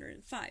of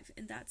 105.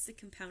 And that's the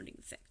compounding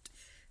effect.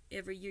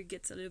 Every year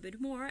gets a little bit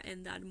more,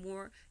 and that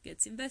more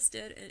gets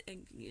invested,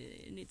 and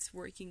it's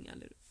working a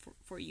little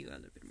for you a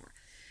little bit more.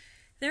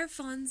 There are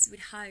funds with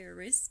higher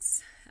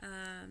risks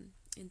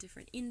in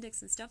different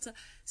index and stuff.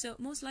 So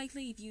most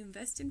likely, if you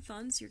invest in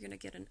funds, you're going to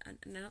get an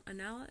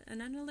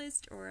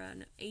analyst or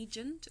an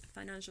agent, a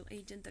financial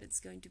agent, that it's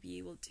going to be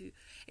able to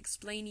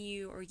explain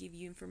you or give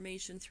you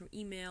information through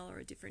email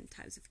or different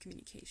types of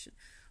communication.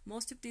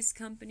 Most of these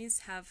companies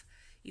have,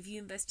 if you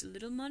invest a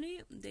little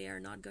money, they are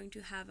not going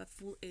to have a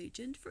full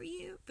agent for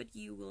you, but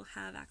you will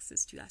have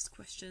access to ask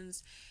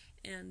questions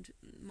and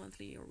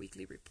monthly or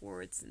weekly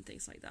reports and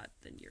things like that.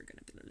 Then you're going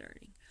to be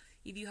learning.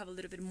 If you have a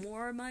little bit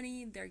more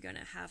money, they're going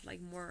to have like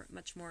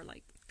much more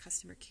like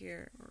customer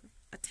care or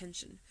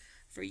attention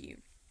for you.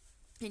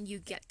 And you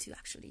get to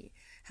actually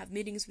have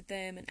meetings with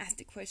them and ask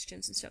the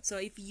questions and stuff. So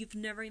if you've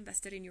never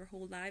invested in your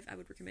whole life, I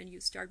would recommend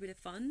you start with a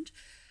fund.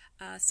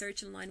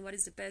 Search online, what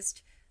is the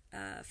best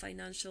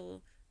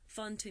financial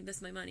fund to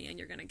invest my money, and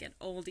you're going to get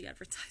all the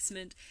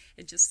advertisement,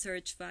 and just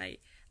search by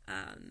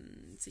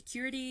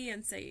security,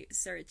 and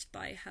search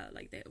by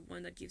like the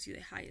one that gives you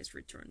the highest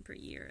return per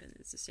year and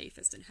it's the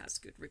safest and has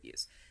good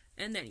reviews,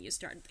 and then you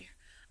start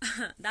there.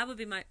 That would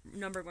be my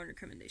number one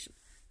recommendation.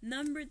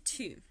 Number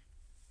two,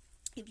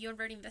 if you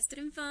already invested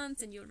in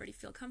funds and you already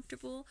feel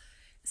comfortable,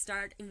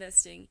 start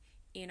investing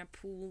in a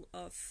pool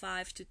of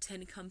 5 to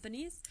 10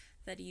 companies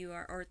that you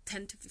are, or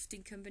 10 to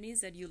 15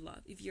 companies that you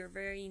love. If you're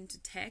very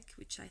into tech,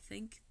 which I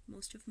think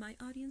most of my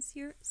audience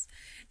here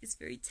is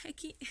very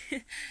techy,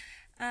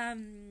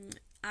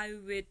 I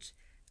would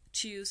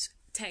choose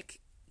tech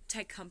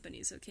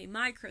companies. Okay,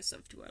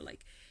 Microsoft, or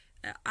like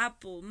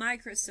Apple,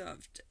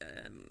 Microsoft,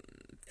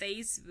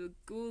 Facebook,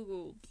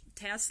 Google,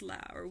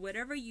 Tesla, or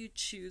whatever you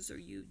choose or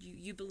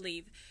you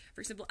believe.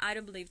 For example, I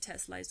don't believe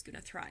Tesla is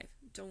gonna thrive.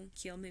 Don't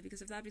kill me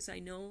because of that, because I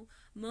know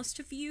most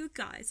of you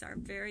guys are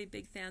very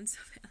big fans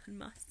of Elon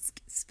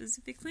Musk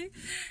specifically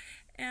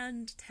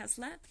and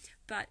Tesla,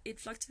 but it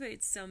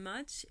fluctuates so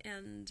much.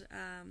 And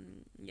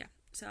yeah,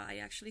 so I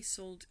actually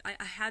sold, I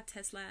had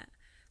Tesla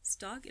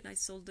stock and I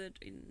sold it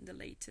in the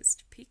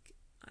latest peak.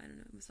 I don't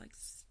know, it was like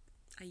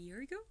a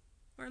year ago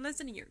or less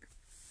than a year ago,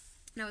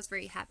 and I was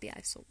very happy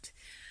I sold.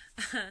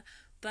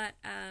 But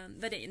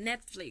in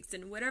Netflix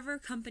and whatever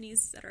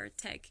companies that are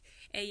tech,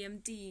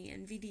 AMD,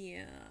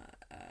 Nvidia,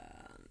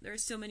 there are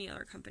so many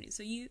other companies.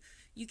 So you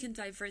can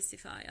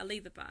diversify.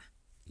 Alibaba,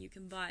 you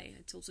can buy.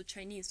 It's also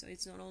Chinese, so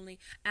it's not only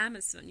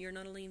Amazon. You're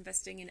not only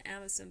investing in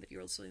Amazon, but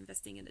you're also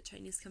investing in the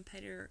Chinese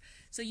competitor.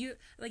 So you,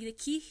 like, the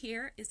key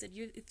here is that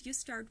if you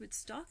start with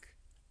stock,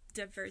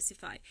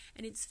 diversify.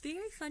 And it's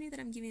very funny that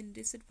I'm giving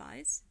this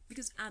advice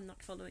because I'm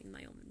not following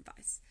my own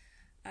advice.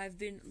 I've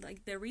been,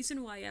 like, the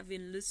reason why I've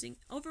been losing,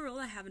 overall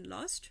I haven't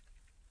lost,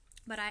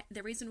 but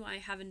the reason why I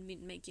haven't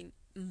been making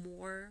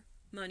more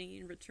money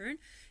in return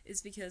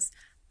is because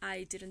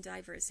I didn't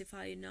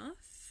diversify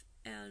enough,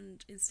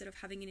 and instead of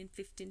having it in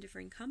 15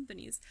 different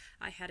companies,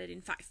 I had it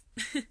in 5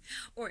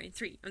 or in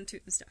 3 and 2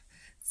 and stuff.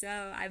 So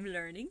I'm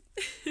learning.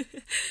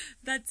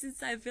 But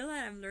since I feel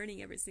that I'm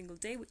learning every single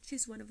day, which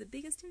is one of the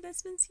biggest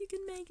investments you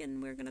can make,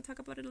 and we're going to talk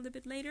about it a little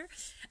bit later,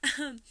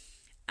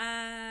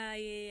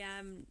 I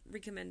am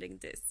recommending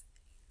this.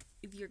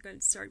 If you're going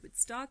to start with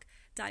stock,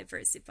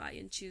 diversify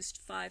and choose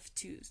 5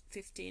 to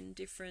 15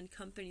 different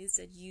companies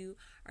that you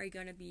are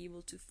going to be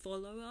able to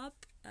follow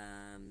up,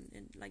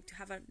 and like to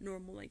have a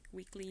normal, like,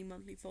 weekly,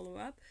 monthly follow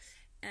up,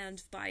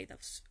 and buy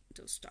those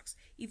stocks.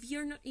 If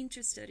you're not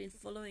interested in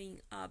following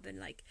up and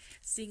like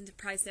seeing the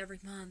price every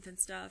month and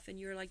stuff, and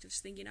you're like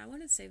just thinking, I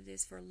want to save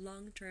this for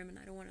long term and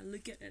I don't want to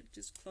look at it,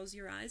 just close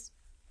your eyes.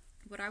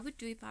 What I would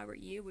do if I were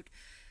you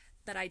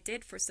that I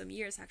did for some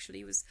years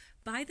actually was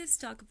buy the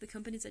stock of the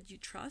companies that you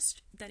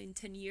trust, that in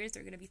 10 years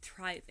they're going to be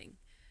thriving.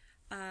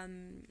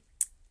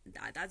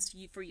 That's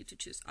for you to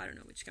choose. I don't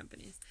know which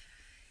companies.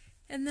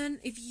 And then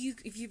if you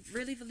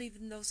really believe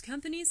in those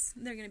companies,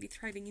 they're going to be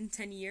thriving in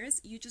 10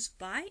 years, you just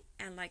buy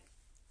and like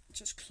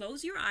just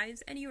close your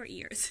eyes and your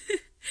ears.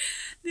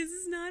 This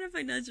is not a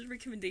financial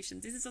recommendation.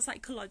 This is a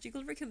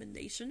psychological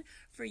recommendation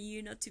for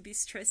you not to be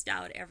stressed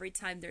out every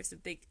time there's a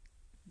big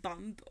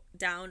bump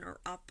down or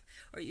up,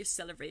 or you're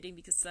celebrating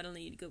because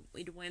suddenly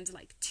it went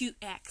like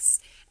 2x,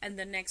 and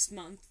the next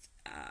month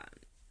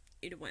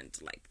it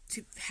went like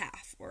to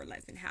half or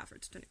less than half or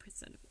to 20%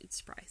 of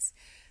its price.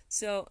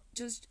 So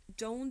just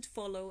don't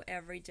follow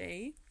every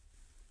day,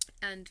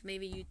 and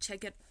maybe you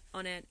check it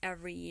on it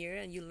every year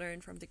and you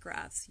learn from the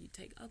graphs. You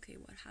take, okay,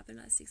 what happened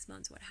last 6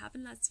 months, what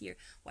happened last year,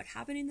 what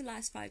happened in the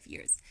last 5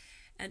 years.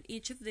 And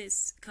each of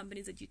these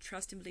companies that you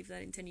trust and believe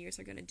that in 10 years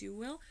are going to do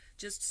well,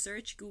 just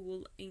search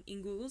Google,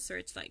 in Google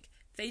search like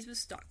Facebook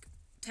stock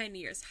 10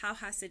 years, how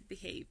has it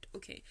behaved?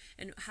 Okay,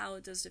 and how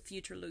does the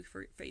future look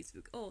for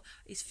Facebook? Oh,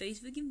 is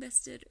Facebook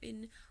invested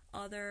in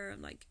other,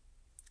 like,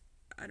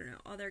 I don't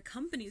know, other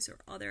companies or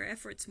other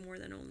efforts more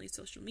than only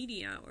social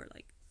media or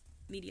like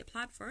media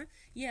platform?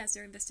 Yes,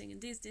 they're investing in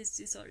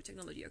this other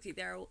technology. Okay,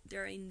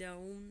 they're in their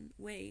own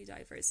way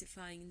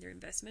diversifying their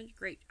investment.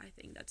 Great, I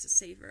think that's a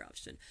safer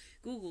option.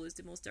 Google is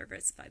the most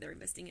diversified. They're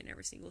investing in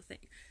every single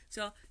thing.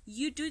 So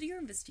you do your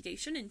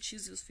investigation and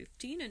choose those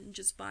 15 and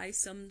just buy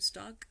some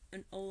stock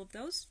and all of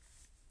those,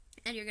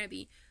 and you're gonna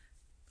be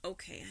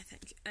okay, I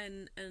think.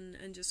 And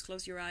just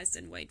close your eyes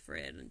and wait for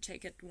it and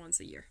check it once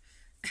a year.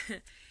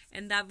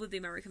 And that would be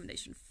my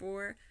recommendation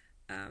for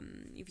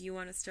if you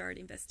want to start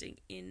investing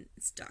in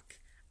stock.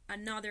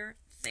 Another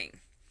thing,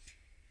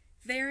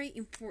 very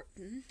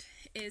important,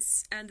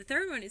 is, and the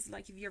third one is,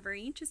 like, if you're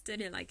very interested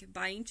in like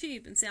buying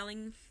cheap and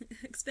selling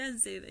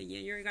expensive,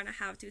 you're gonna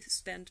have to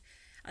spend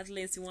at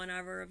least 1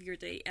 hour of your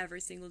day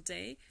every single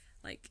day,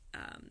 like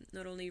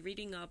not only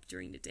reading up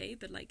during the day,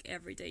 but like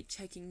every day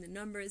checking the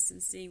numbers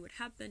and seeing what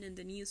happened in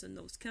the news on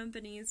those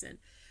companies and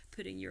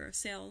putting your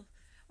sell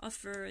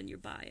offer and your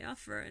buy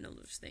offer and all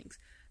those things.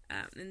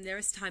 And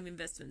there's time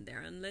investment there.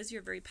 Unless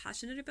you're very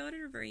passionate about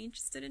it or very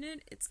interested in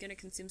it, it's going to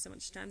consume so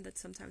much time that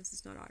sometimes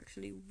it's not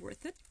actually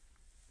worth it.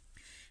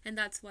 And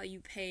that's why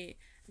you pay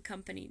a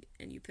company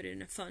and you put it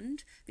in a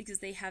fund, because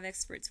they have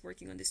experts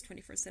working on this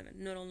 24/7,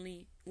 not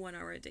only 1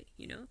 hour a day,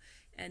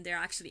 And they're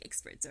actually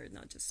experts, they're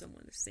not just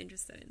someone who's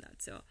interested in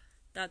that. So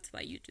that's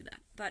why you do that.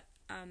 But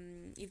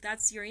if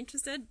that's you're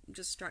interested,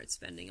 just start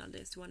spending on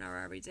this 1 hour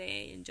every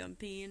day and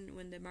jump in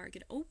when the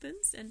market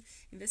opens and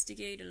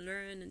investigate and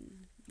learn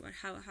and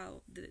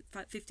how the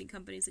 15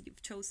 companies that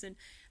you've chosen,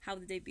 how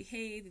did they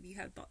behave, if you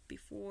have bought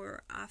before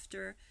or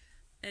after,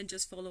 and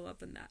just follow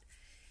up on that.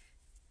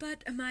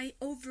 But my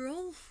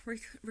overall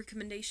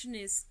recommendation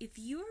is, if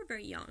you are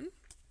very young,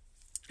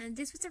 and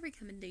this was a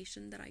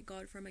recommendation that I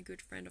got from a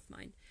good friend of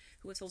mine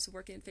who was also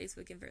working in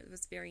Facebook and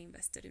was very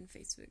invested in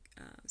Facebook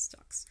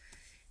stocks.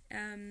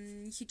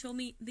 He told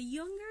me, the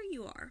younger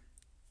you are,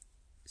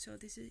 so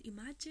this is,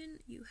 imagine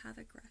you have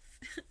a graph,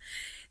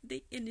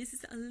 and this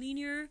is a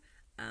linear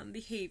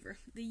behavior.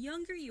 The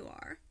younger you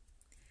are,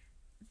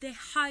 the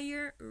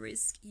higher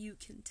risk you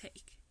can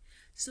take.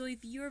 So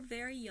if you're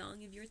very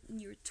young, if you're in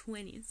your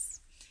 20s,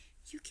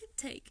 you can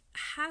take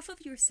half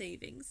of your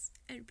savings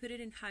and put it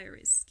in high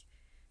risk,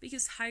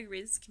 because high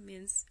risk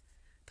means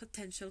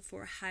potential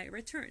for a high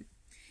return.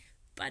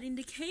 But in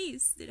the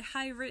case that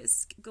high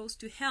risk goes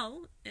to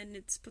hell, and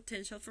it's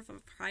potential for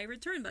high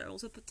return, but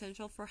also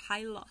potential for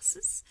high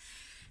losses,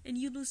 and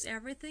you lose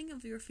everything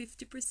of your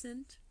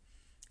 50%,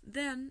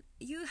 then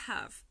you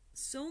have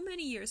so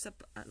many years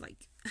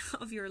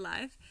of your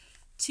life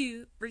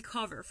to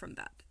recover from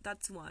that.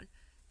 That's one.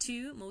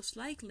 Two, most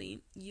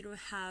likely, you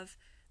don't have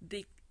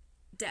big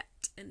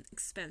debt and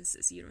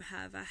expenses. You don't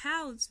have a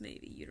house,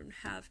 maybe. You don't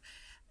have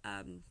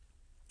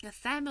a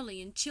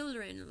family and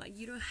children. Like,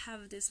 you don't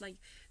have this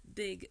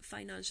big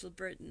financial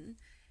burden,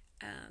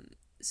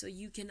 so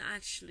you can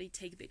actually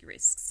take big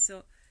risks.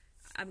 So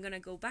I'm gonna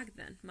go back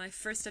then. My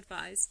first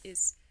advice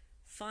is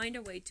find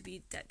a way to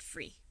be debt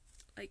free.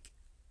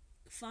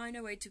 Find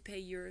a way to pay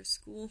your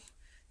school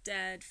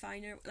debt.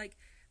 Find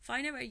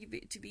a way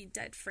to be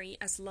debt free,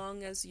 as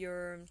long as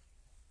your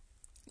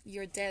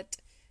debt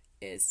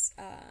is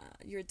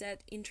your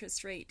debt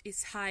interest rate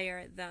is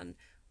higher than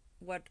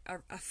what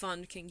a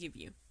fund can give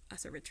you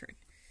as a return.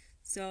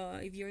 So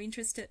if you're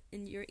interested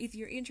in if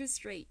your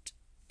interest rate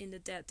in the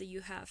debt that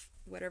you have,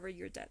 whatever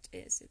your debt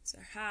is, it's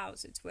a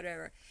house, it's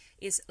whatever,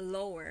 is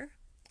lower,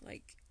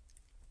 like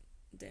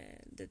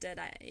the debt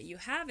you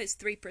have is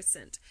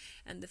 3%,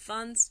 and the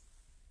funds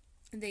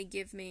they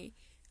give me,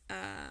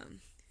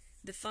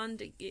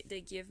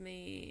 they give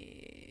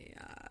me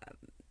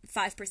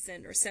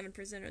 5% or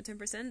 7% or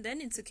 10%,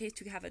 then it's okay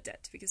to have a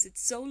debt, because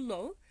it's so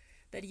low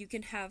that you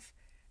can have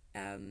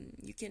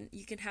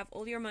you can have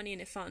all your money in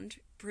a fund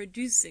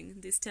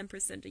producing this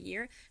 10% a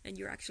year, and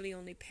you're actually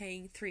only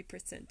paying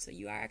 3%. So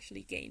you are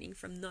actually gaining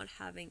from not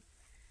having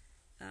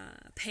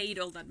paid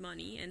all that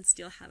money and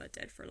still have a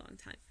debt for a long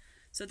time.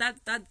 So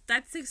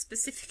that's a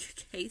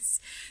specific case.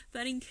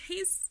 But in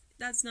case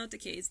that's not the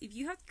case, if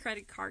you have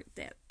credit card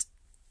debt,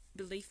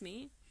 believe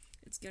me,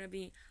 it's going to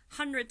be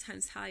 100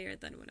 times higher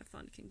than what a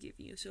fund can give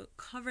you. So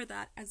cover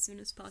that as soon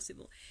as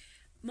possible.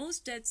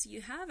 Most debts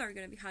you have are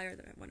going to be higher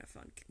than what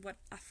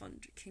a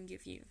fund can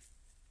give you.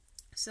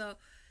 So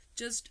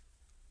just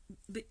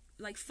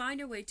find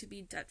a way to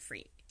be debt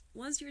free.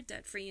 Once you're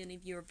debt free, and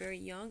if you're very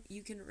young,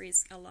 you can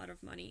risk a lot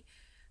of money,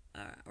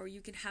 or you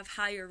can have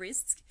higher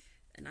risk.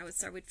 And I would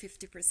start with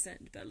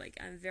 50%, but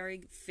I'm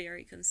very,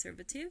 very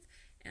conservative,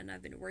 and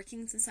I've been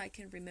working since I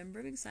can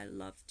remember, because I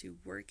love to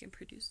work and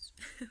produce.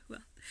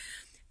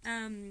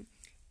 And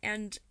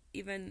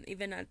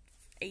even at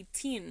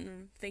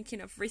 18,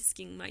 thinking of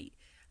risking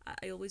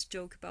I always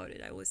joke about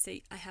it. I always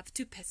say I have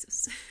 2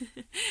 pesos.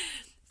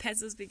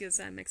 Pesos because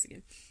I'm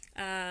Mexican.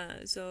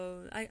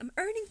 So I'm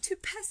earning 2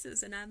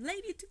 pesos, and I'm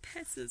Lady 2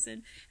 pesos,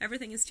 and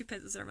everything is 2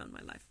 pesos around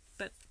my life.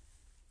 But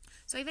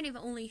so even if I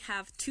only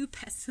have 2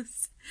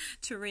 pesos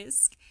to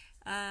risk,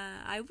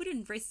 I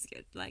wouldn't risk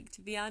it.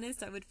 To be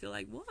honest, I would feel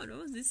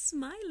this is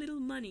my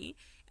little money,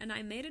 and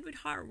I made it with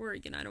hard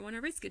work, and I don't want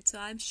to risk it. So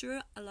I'm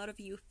sure a lot of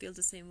you feel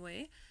the same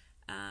way.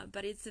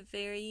 But it's a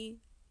very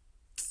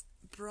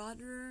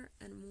broader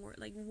and more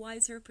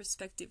wiser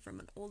perspective from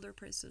an older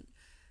person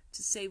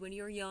to say, when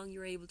you're young,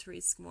 you're able to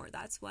risk more.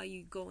 That's why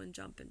you go and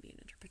jump and be an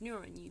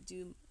entrepreneur, and you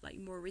do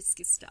more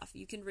risky stuff.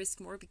 You can risk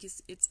more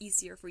because it's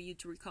easier for you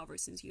to recover,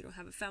 since you don't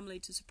have a family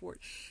to support.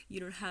 You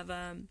don't have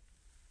a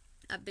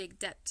big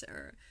debt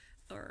or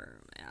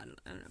I don't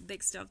know,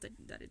 big stuff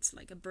that it's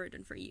a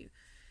burden for you.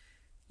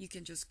 You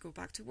can just go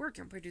back to work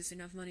and produce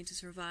enough money to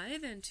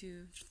survive and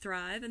to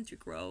thrive and to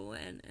grow,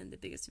 and the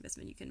biggest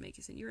investment you can make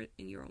is in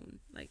your own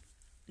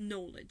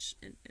knowledge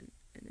and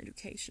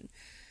education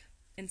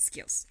and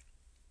skills.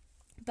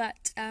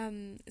 But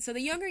so the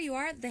younger you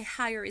are, the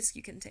higher risk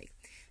you can take.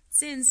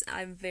 Since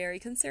I'm very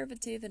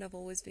conservative, and I've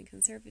always been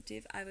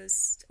conservative,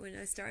 when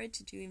I started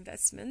to do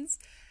investments,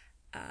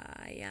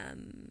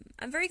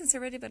 I'm very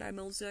conservative, but I'm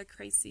also a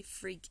crazy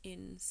freak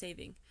in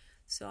saving.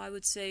 So I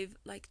would save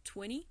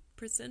 20%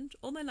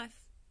 all my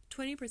life,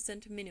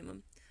 20%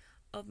 minimum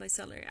of my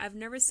salary. I've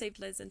never saved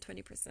less than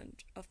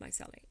 20% of my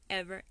salary,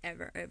 ever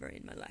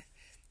in my life.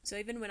 So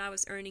even when I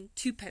was earning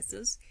 2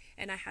 pesos,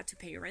 and I had to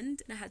pay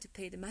rent, and I had to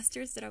pay the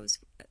masters that I was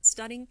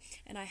studying,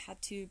 and I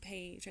had to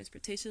pay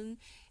transportation,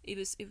 it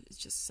was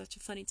just such a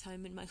funny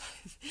time in my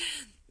life.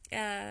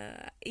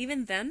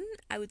 even then,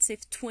 I would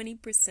save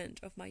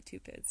 20% of my 2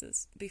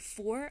 pesos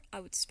before I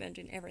would spend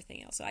in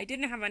everything else. So I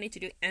didn't have money to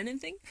do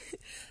anything,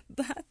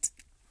 but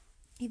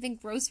even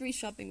grocery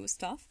shopping was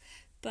tough.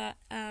 But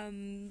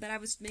I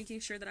was making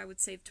sure that I would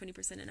save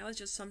 20%, and that was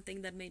just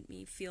something that made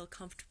me feel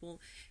comfortable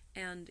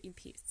and in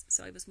peace.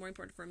 So it was more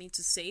important for me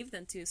to save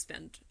than to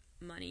spend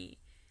money,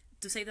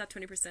 to save that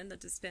 20% than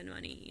to spend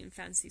money in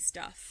fancy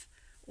stuff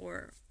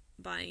or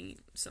buying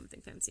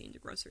something fancy in the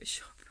grocery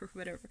shop or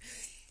whatever.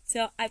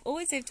 So I've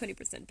always saved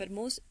 20%, but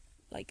most,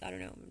 like, I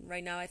don't know,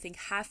 right now I think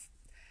half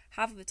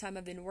of the time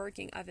I've been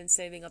working, I've been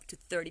saving up to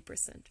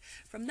 30%.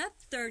 From that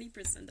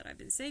 30% that I've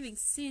been saving,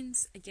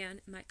 since,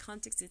 again, my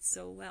context is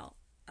so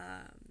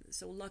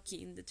so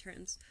lucky in the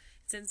terms,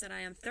 since that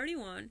I am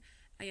 31,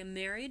 I am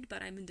married,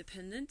 but I'm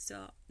independent,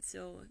 so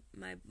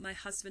my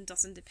husband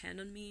doesn't depend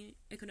on me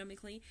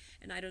economically,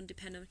 and I don't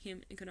depend on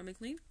him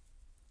economically.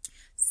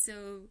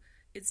 So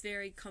it's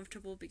very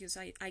comfortable because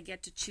I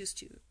get to choose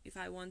to. If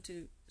I want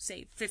to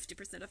save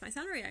 50% of my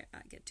salary,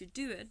 I get to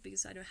do it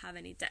because I don't have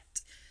any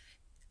debt.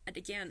 And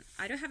again,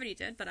 I don't have any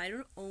debt, but I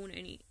don't own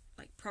any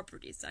like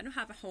properties. I don't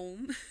have a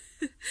home.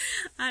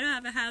 I don't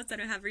have a house. I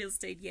don't have real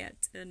estate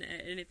yet, and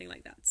anything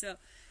like that. So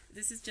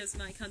this is just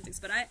my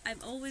context. But I'm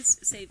always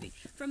saving.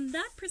 From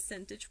that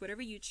percentage,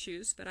 whatever you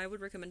choose, but I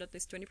would recommend at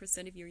least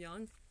 20% if you're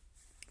young.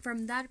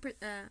 From that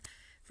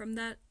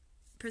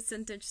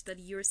percentage that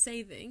you're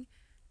saving,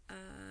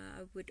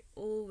 I would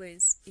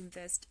always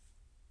invest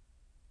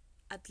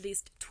at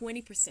least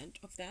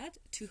 20% of that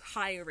to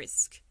high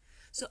risk.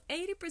 So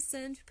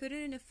 80%, put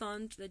it in a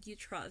fund that you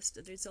trust,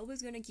 that it's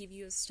always going to give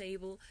you a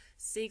stable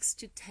 6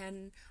 to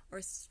 10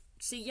 or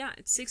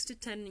 6 to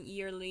 10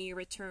 yearly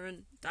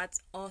return.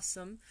 That's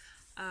awesome.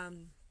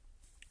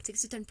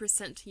 6 to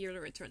 10% yearly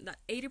return. That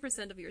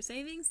 80% of your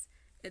savings,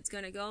 it's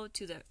going to go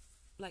to the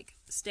like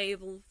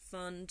stable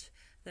fund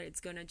that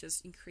it's going to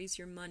just increase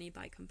your money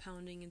by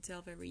compounding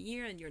itself every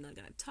year, and you're not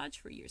going to touch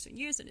for years and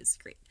years, and it's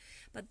great.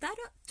 But that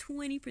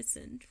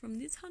 20% from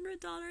this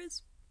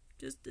 $100,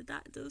 just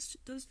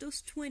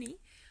those 20,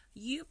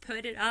 you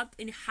put it up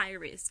in high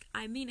risk.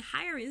 I mean,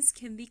 high risk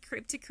can be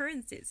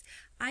cryptocurrencies.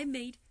 I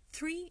made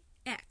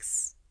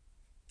 3x.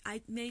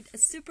 I made a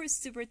super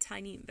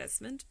tiny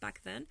investment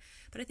back then,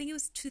 but I think it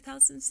was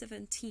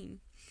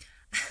 2017.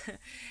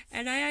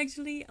 And I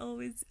actually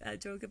always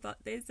joke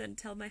about this and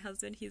tell my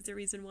husband he's the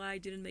reason why I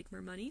didn't make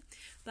more money.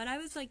 But I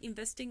was like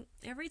investing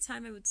every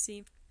time I would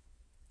see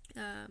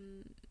the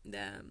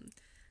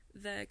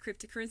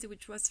cryptocurrency,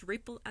 which was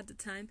Ripple at the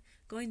time,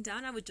 going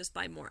down, I would just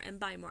buy more and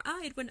buy more.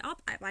 It went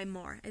up, I buy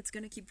more. It's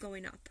gonna keep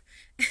going up.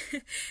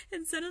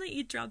 And suddenly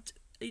it dropped.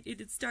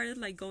 It started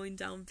like going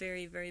down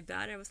very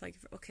bad. I was like,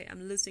 okay,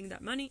 I'm losing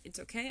that money.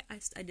 It's okay. I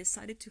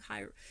decided to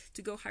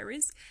go high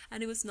risk,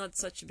 and it was not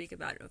such a big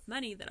amount of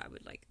money that I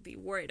would like be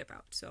worried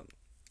about. So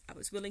I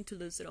was willing to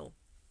lose it all.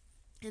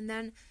 And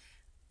then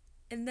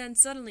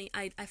suddenly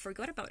I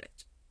forgot about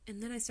it.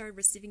 And then I started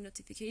receiving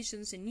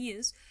notifications and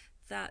news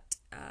that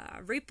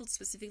Ripple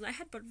specifically. I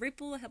had bought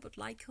Ripple, I had bought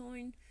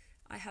Litecoin,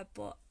 I had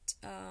bought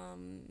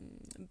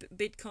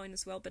Bitcoin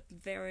as well, but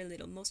very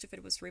little. Most of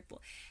it was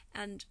Ripple.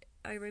 And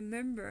I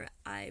remember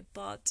I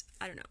bought,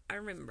 I don't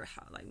remember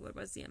how, like what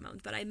was the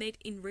amount, but I made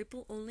in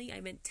Ripple only,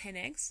 I made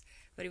 10x,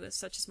 but it was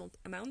such a small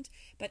amount.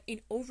 But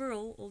in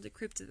overall, all the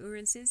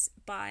cryptocurrencies,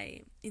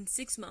 in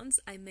 6 months,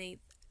 I made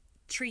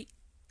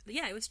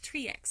it was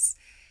 3x.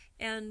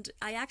 And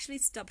I actually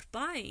stopped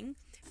buying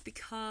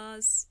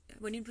because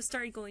when it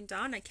started going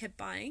down, I kept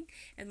buying,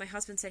 and my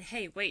husband said,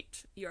 "Hey,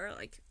 wait, you're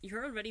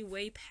already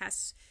way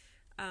past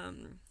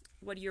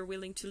what you're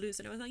willing to lose."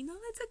 And I was like, "No,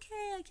 it's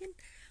okay.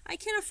 I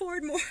can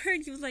afford more."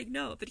 And he was like,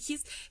 "No," but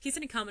he's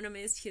an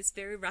economist. He's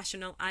very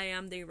rational. I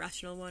am the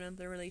irrational one of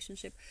the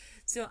relationship,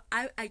 so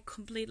I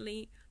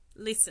completely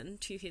listen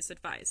to his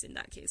advice in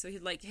that case. So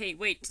he's like, "Hey,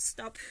 wait,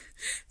 stop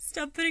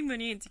putting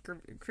money into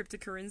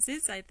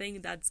cryptocurrencies. I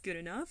think that's good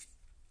enough."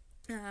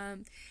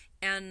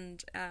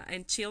 And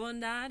chill on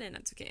that, and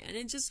that's okay. And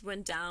it just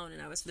went down,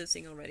 and I was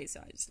losing already,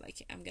 so I just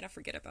like, I'm gonna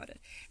forget about it.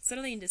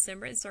 Suddenly in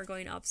December it started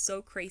going up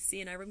so crazy,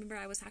 and I remember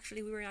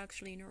we were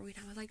actually in Norway,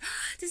 and I was like,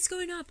 this is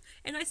going up,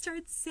 and I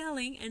started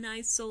selling, and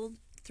I sold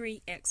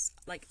 3x,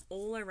 like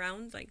all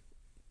around, like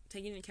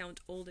taking into account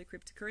all the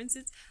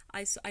cryptocurrencies.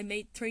 I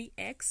made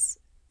 3x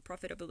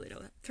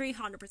profitability,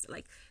 300%,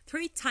 like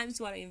 3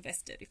 times what I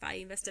invested. If I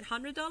invested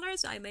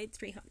 $100, I made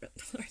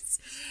 $300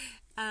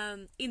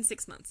 in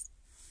 6 months.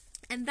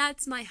 And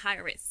that's my high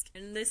risk.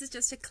 And this is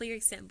just a clear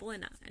example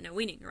and a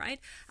winning,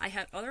 right? I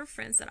had other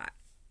friends that I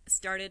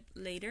started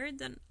later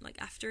than, like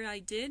after I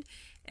did,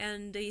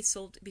 and they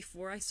sold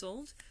before I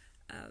sold.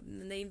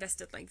 And they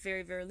invested like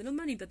very little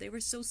money, but they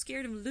were so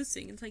scared of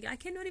losing. It's like, I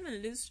cannot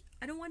even lose.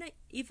 I don't want to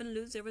even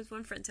lose. There was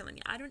one friend telling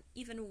me, I don't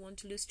even want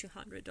to lose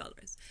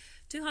 $200.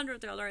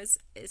 $200,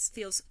 it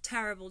feels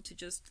terrible to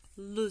just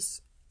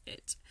lose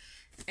it.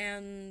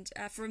 And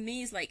for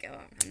me, it's like,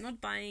 I'm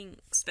not buying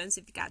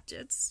expensive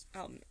gadgets.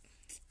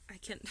 I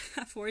can't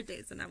afford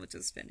this, and I was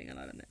just spending a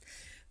lot on it.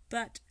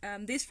 But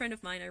this friend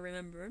of mine, I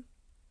remember,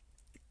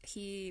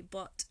 he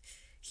bought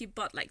he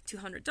bought like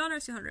 $200,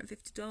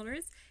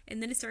 $250,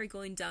 and then it started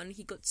going down, and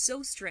he got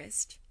so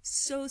stressed,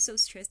 so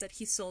stressed, that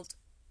he sold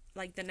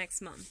like the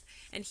next month,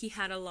 and he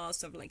had a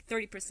loss of like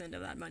 30%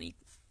 of that money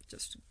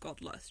just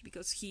got lost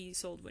because he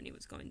sold when it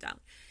was going down.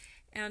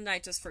 And I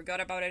just forgot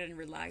about it and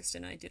relaxed,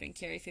 and I didn't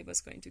care if it was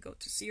going to go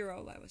to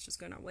zero. I was just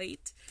gonna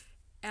wait.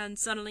 And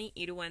suddenly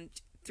it went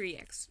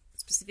 3x.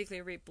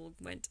 Specifically, Ripple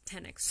went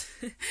 10x.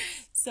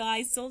 So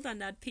I sold on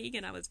that peak,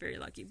 and I was very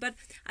lucky. But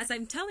as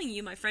I'm telling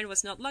you, my friend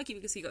was not lucky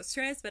because he got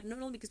stressed, but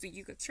not only because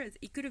you got stressed.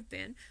 It could have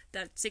been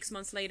that 6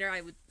 months later I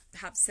would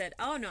have said,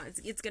 oh no,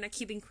 it's gonna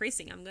keep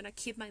increasing, I'm gonna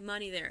keep my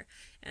money there.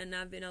 And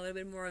I've been a little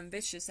bit more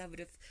ambitious. I would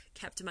have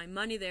kept my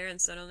money there,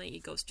 and suddenly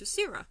it goes to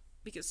zero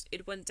because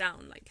it went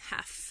down like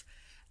half.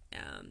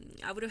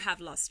 I would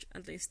have lost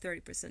at least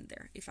 30%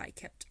 there if I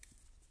kept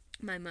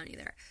my money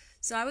there.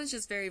 So I was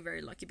just very,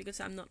 very lucky because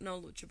I'm not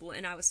knowledgeable,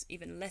 and I was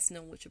even less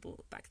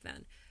knowledgeable back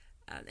then.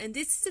 And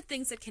this is the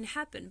things that can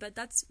happen, but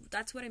that's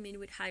what I mean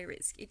with high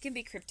risk. It can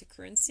be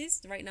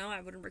cryptocurrencies. Right now,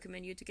 I wouldn't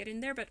recommend you to get in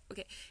there, but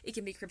okay, it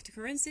can be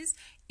cryptocurrencies.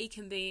 It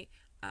can be,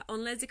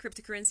 unless the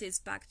cryptocurrency is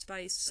backed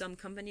by some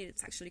company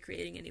that's actually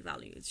creating any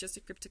value. It's just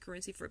a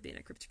cryptocurrency for being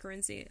a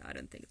cryptocurrency. I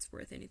don't think it's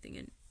worth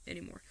anything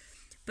anymore.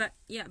 But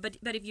yeah, but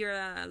if you're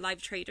a live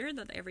trader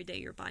that every day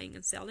you're buying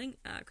and selling,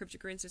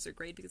 cryptocurrencies are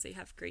great because they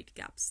have great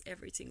gaps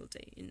every single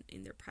day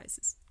in their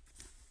prices.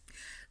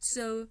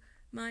 So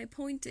my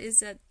point is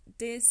that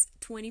this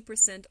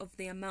 20% of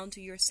the amount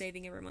you're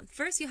saving every month.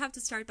 First, you have to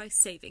start by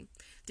saving.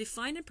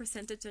 Define a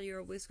percentage that you're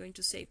always going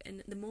to save.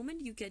 And the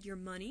moment you get your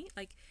money,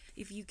 like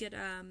if you get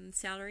a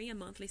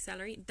monthly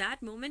salary,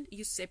 that moment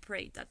you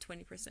separate that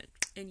 20%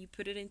 and you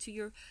put it into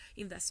your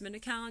investment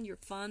account, your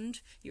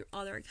fund, your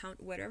other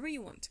account, whatever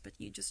you want. But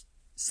you just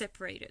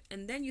separate it.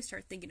 And then you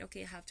start thinking,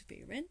 okay, I have to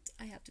pay rent,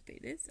 I have to pay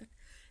this.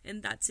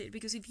 And that's it.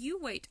 Because if you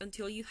wait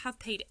until you have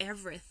paid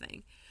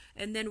everything,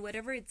 and then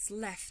whatever it's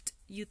left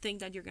you think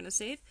that you're going to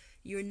save,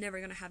 you're never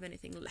going to have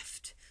anything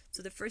left.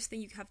 So the first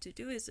thing you have to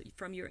do is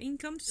from your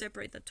income,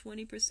 separate that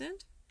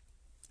 20%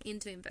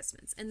 into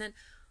investments. And then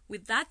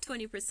with that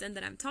 20%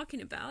 that I'm talking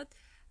about,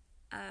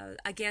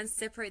 again,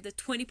 separate the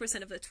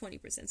 20% of the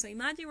 20%. So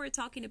imagine we're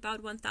talking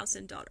about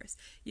 $1,000.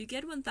 You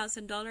get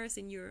 $1,000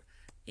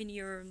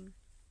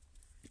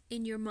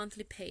 in your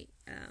monthly pay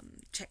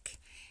check.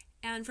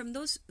 And from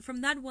that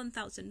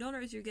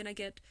 $1,000, you're gonna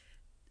get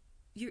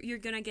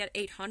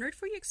 $800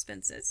 for your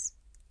expenses,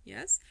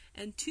 yes,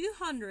 and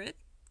 $200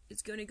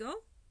 is gonna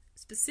go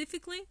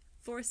specifically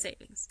for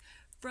savings.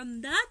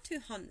 From that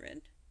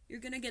 $200,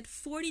 you're gonna get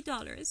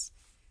 $40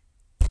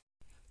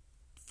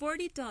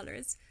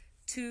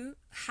 to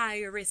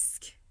high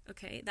risk.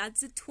 Okay, that's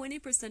the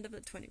 20% of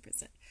the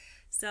 20%.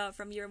 So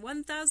from your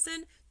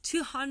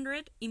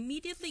 1,200,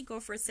 immediately go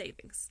for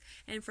savings,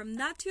 and from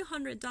that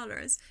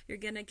 $200, you're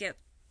gonna get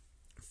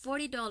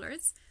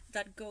 $40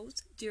 that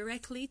goes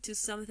directly to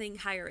something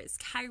high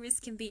risk. High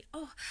risk can be,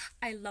 oh,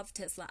 I love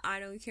Tesla, I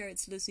don't care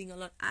it's losing a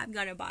lot, I'm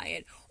gonna buy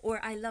it.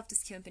 Or I love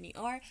this company.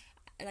 Or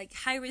like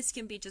high risk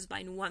can be just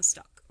buying one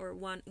stock or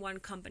one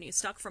company, a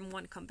stock from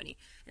one company,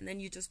 and then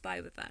you just buy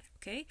with that,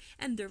 okay?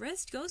 And the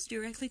rest goes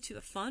directly to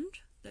a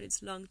fund that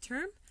is long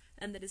term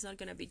and that is not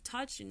gonna be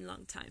touched in a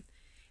long time.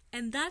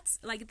 And that's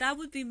like, that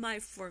would be my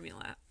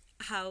formula,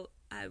 how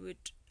I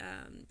would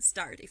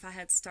start if I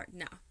had to start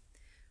now.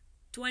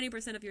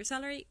 20% of your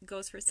salary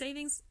goes for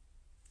savings.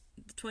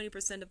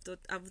 20%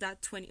 of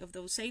that 20 of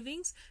those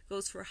savings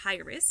goes for high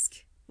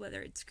risk,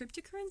 whether it's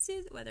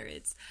cryptocurrencies, whether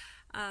it's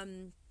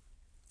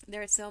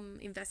there are some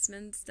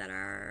investments that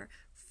are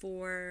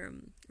for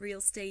real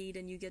estate,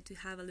 and you get to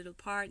have a little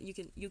part. You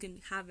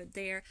can have it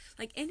there,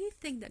 like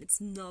anything that it's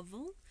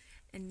novel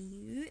and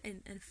new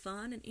and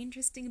fun and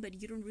interesting,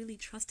 but you don't really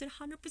trust it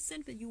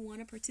 100%, but you want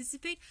to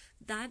participate.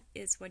 That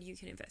is what you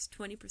can invest.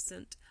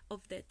 20%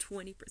 of that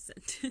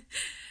 20%.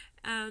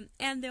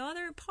 And the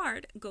other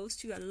part goes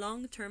to a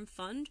long-term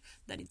fund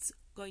that it's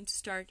going to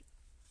start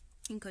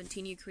and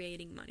continue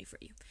creating money for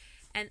you.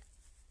 And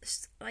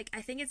like,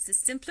 I think it's the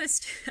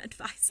simplest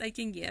advice I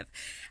can give.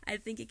 I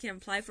think it can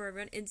apply for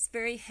everyone. It's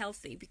very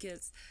healthy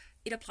because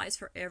it applies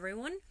for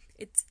everyone.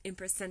 It's in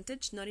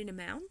percentage, not in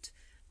amount.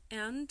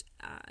 And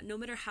no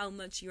matter how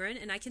much you earn,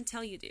 and I can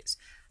tell you this,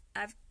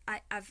 I've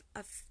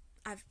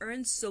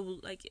earned so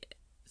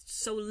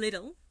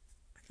little.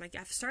 Like,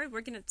 I've started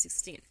working at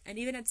 16, and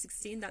even at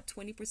 16, that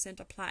 20%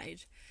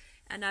 applied,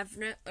 and I've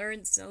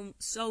earned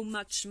so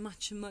much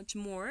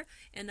more,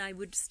 and I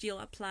would still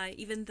apply,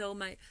 even though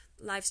my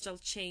lifestyle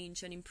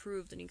changed and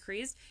improved and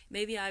increased.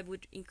 Maybe I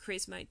would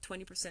increase my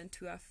 20%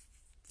 to a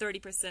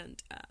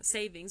 30%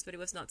 savings, but it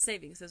was not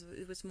savings.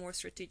 It was more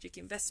strategic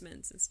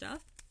investments and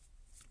stuff.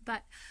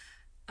 But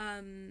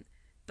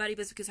it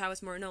was because I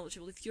was more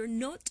knowledgeable. If you're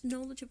not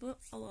knowledgeable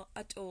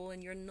at all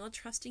and you're not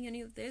trusting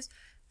any of this,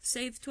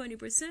 save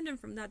 20%, and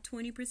from that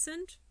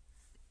 20%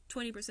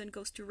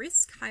 goes to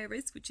risk, high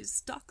risk, which is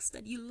stocks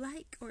that you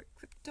like, or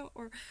crypto,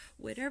 or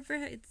whatever.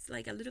 It's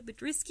like a little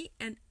bit risky,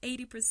 and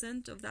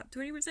 80% of that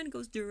 20%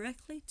 goes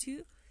directly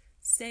to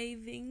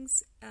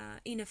savings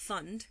in a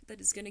fund that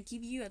is going to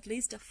give you at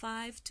least a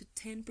 5 to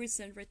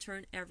 10%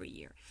 return every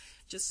year.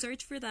 Just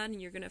search for that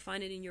and you're going to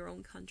find it in your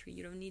own country.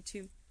 You don't need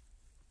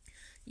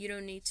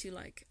to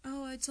like,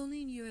 oh, it's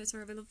only in US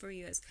or available for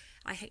US.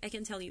 I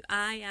can tell you,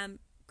 I am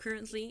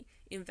currently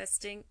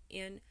investing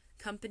in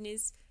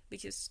companies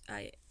because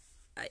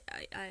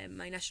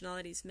my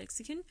nationality is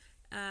Mexican,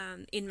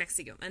 in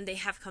Mexico, and they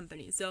have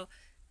companies. So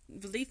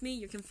believe me,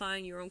 you can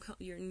find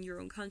in your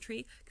own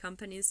country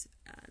companies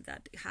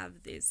that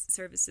have these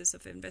services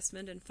of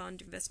investment and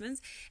fund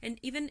investments. And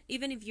even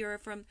if you're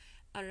from,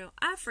 I don't know,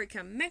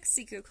 Africa,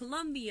 Mexico,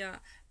 Colombia,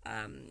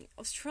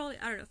 Australia,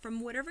 I don't know, from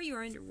whatever you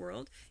are in the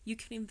world, you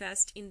can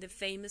invest in the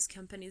famous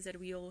companies that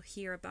we all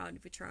hear about,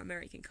 which are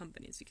American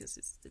companies, because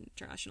it's the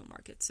international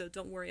market. So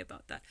don't worry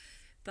about that.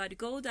 But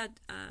go that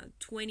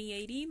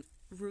 20/80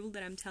 rule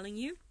that I'm telling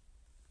you,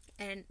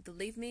 and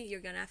believe me, you're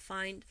gonna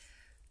find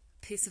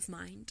peace of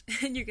mind.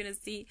 And you're gonna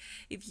see,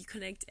 if you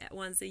connect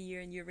once a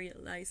year and you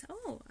realize,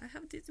 oh, I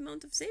have this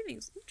amount of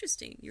savings,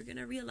 interesting, you're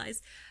gonna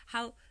realize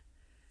how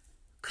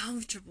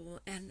comfortable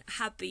and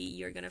happy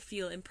you're gonna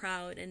feel and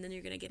proud, and then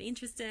you're gonna get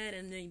interested,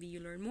 and maybe you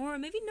learn more,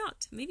 maybe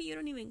not, maybe you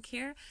don't even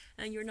care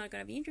and you're not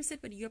gonna be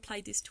interested, but you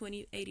apply this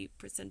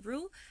 20/80%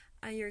 rule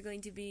and you're going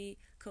to be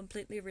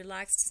completely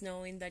relaxed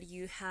knowing that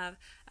you have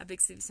a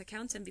big savings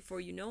account, and before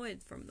you know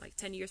it, from like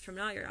 10 years from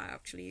now, you're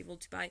actually able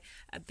to buy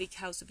a big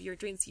house of your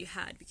dreams you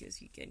had,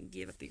 because you can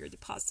give a bigger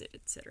deposit,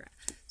 etc.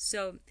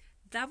 So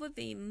that would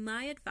be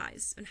my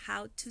advice on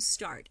how to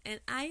start. And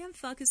I am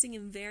focusing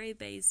in very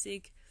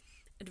basic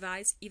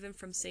advice, even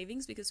from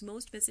savings, because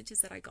most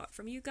messages that I got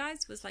from you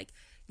guys was like,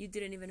 you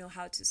didn't even know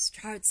how to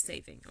start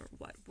saving, or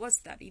what was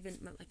that even,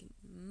 like,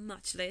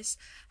 much less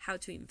how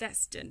to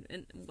invest, and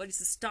what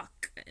is a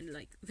stock, and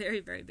like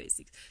very, very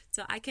basic.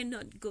 So I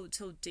cannot go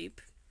so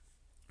deep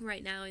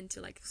right now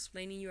into like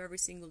explaining you every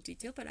single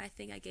detail, but I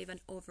think I gave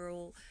an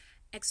overall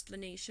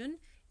explanation.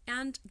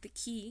 And the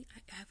key,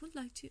 I would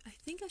like to, I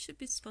think I should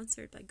be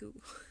sponsored by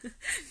Google,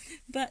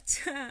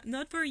 but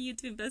not for you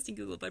to invest in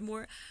Google, but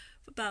more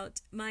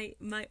about my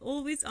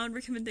always on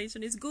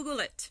recommendation is Google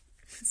it.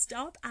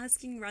 Stop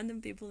asking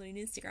random people on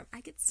Instagram.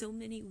 I get so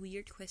many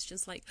weird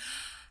questions like,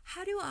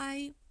 how do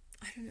I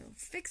don't know,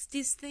 fix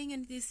this thing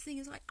and this thing?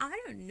 Is like, I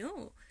don't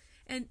know.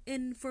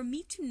 And for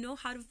me to know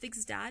how to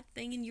fix that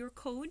thing in your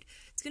code,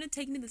 it's going to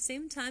take me the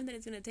same time that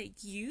it's going to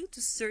take you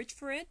to search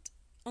for it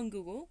on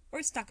Google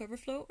or Stack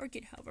Overflow or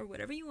GitHub or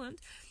whatever you want,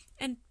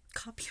 and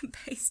copy and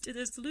paste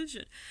the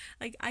solution.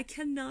 Like, I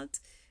cannot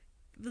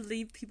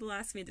believe people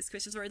ask me these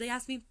questions, or they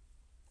ask me,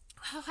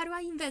 how do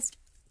I invest?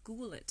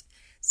 Google it.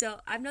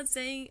 So I'm not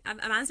saying, I'm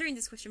answering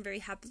this question very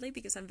happily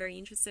because I'm very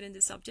interested in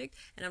this subject,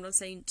 and I'm not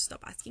saying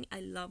stop asking.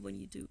 I love when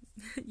you do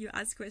you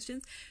ask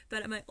questions,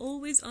 but my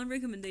always on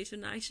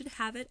recommendation, I should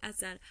have it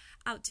as an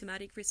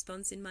automatic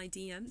response in my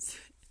DMs,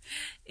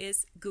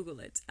 is Google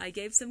it. I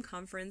gave some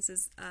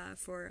conferences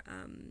for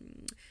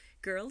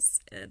girls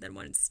that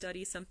wanted to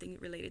study something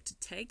related to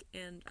tech,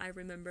 and I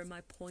remember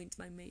my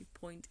main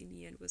point in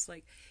the end was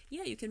like,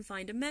 yeah, you can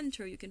find a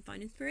mentor, you can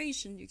find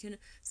inspiration, you can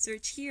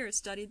search here,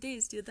 study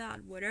this, do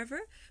that,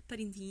 whatever, but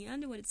in the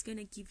end, what it's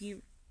gonna give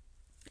you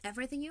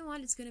everything you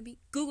want, it's gonna be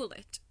Google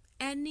it.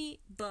 Any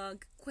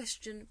bug,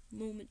 question,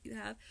 moment you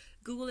have,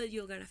 Google it,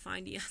 you're gonna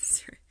find the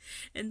answer.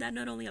 And that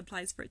not only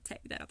applies for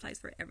tech, that applies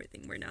for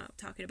everything. We're now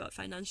talking about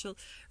financial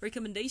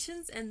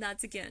recommendations, and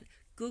that's, again,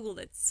 Google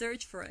it,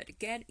 search for it,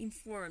 get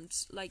informed,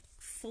 like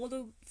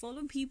follow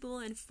people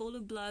and follow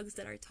blogs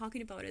that are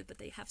talking about it, but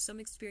they have some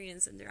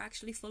experience and they're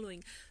actually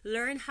following.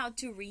 Learn how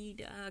to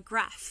read a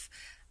graph,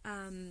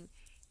 and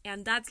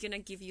that's gonna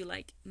give you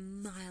like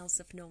miles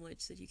of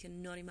knowledge that you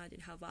cannot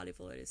imagine how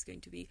valuable it is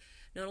going to be,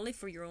 not only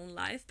for your own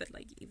life, but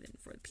like even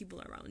for the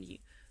people around you.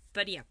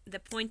 But yeah, the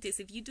point is,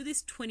 if you do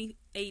this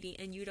 20/80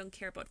 and you don't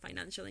care about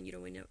financial and you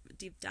don't want to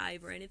deep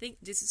dive or anything,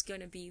 this is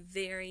gonna be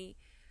very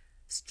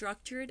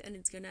structured, and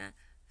it's gonna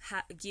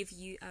give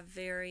you a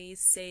very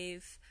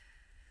safe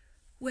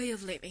way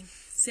of living,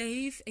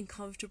 safe and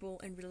comfortable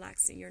and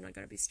relaxing. You're not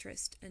gonna be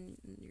stressed, and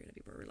you're gonna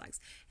be more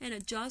relaxed. And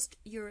adjust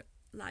your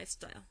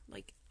lifestyle.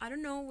 Like, I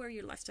don't know where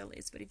your lifestyle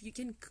is, but if you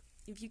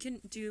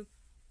can do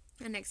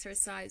an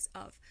exercise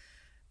of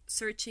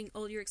searching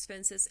all your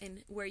expenses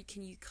and where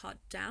can you cut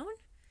down,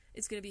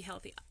 it's gonna be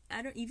healthy.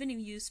 Even if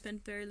you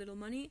spend very little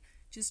money,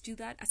 just do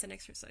that as an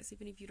exercise.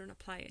 Even if you don't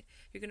apply it,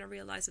 you're going to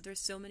realize that there's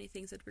so many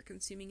things that we're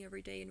consuming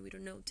every day and we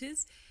don't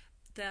notice,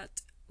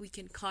 that we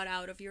can cut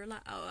out of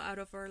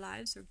our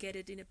lives, or get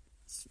it in a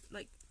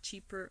like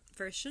cheaper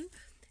version,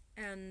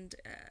 and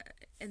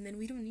then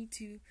we don't need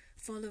to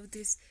follow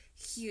this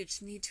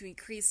huge need to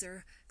increase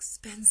our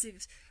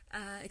expenses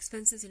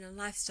in a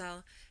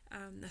lifestyle.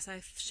 As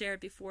I've shared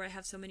before, I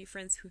have so many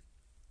friends who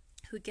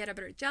get a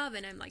better job,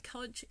 and I'm like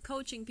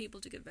coaching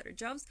people to get better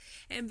jobs,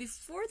 and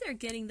before they're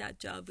getting that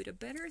job with a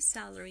better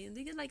salary and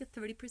they get like a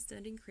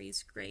 30%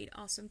 increase, great,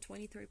 awesome,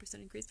 20-30%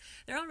 increase,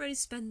 they're already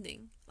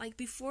spending, like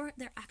before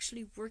they're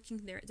actually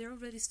working there, they're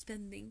already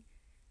spending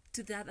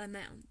to that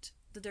amount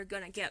that they're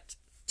gonna get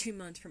 2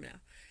 months from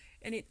now.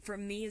 And it, for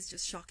me, is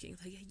just shocking.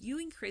 Like, you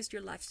increase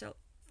your lifestyle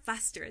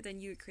faster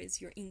than you increase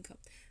your income.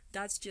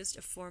 That's just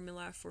a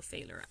formula for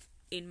failure,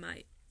 in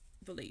my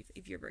belief.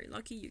 If you're very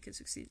lucky, you can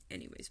succeed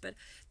anyways. But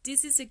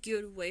this is a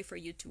good way for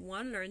you to,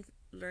 one,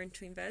 learn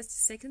to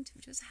invest. Second, to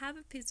just have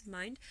a peace of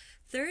mind.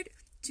 Third,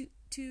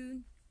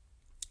 to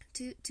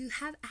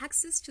have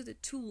access to the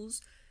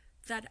tools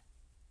that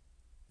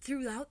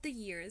throughout the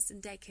years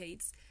and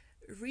decades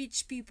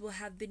rich people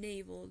have been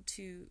able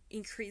to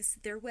increase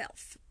their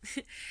wealth.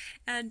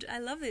 And I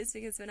love this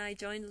because when I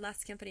joined the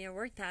last company I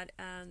worked at,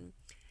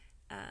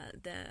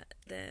 the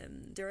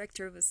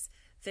director was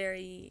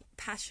very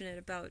passionate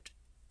about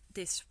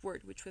this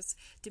word, which was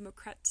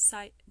democrat.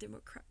 I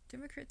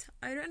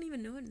don't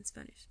even know it in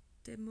Spanish.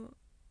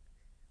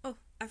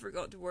 I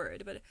forgot the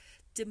word, but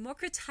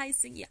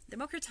democratizing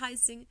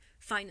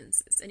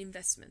finances and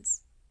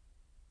investments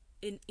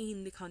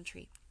in the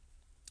country.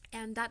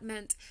 And that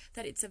meant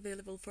that it's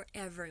available for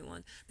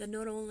everyone, that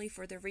not only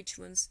for the rich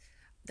ones,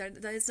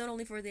 that it's not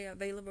only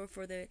available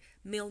for the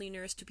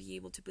millionaires to be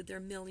able to put their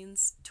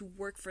millions to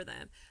work for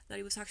them, that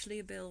it was actually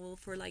available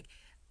for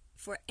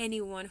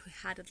anyone who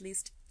had at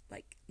least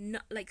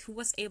who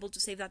was able to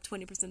save that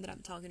 20% that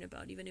I'm talking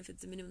about, even if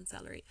it's the minimum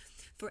salary,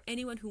 for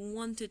anyone who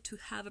wanted to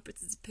have a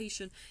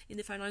participation in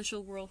the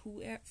financial world,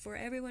 for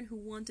everyone who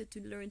wanted to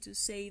learn to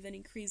save and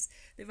increase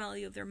the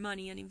value of their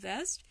money and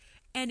invest.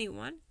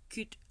 Anyone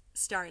could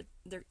start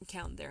their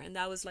account there, and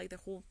that was like the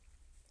whole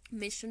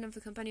mission of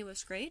the company.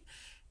 Was great,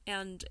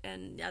 and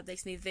that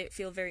makes me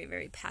feel very,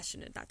 very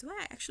passionate. That's why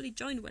I actually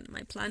joined when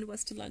my plan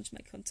was to launch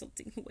my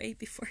consulting way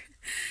before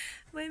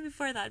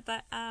that.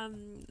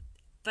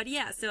 But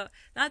yeah, so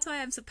that's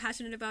why I'm so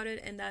passionate about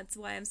it, and that's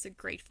why I'm so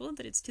grateful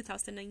that it's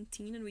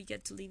 2019 and we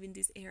get to live in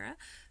this era,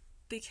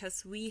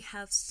 because we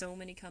have so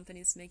many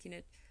companies making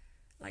it,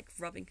 like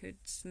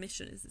Robinhood's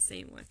mission is the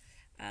same one,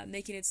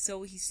 making it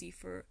so easy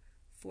for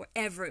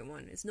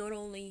everyone. It's not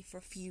only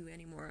for few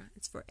anymore.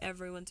 It's for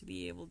everyone to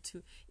be able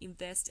to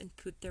invest and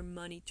put their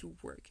money to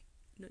work.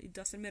 It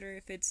doesn't matter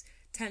if it's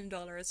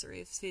 $10 or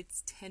if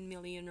it's 10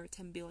 million or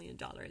 $10 billion.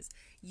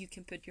 You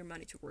can put your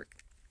money to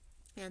work.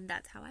 And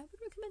that's how I would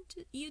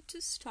recommend you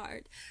to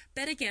start.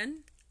 But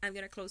again, I'm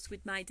going to close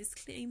with my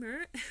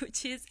disclaimer,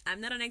 which is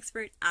I'm not an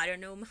expert. I don't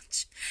know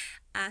much.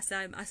 As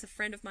a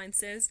friend of mine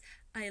says,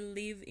 I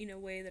live in a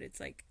way that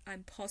it's like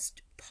I'm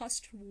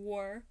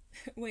post-war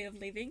way of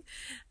living.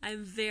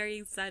 I'm very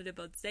excited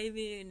about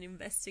saving and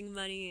investing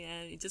money,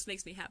 and it just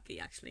makes me happy,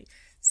 actually.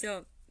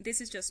 So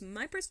this is just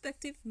my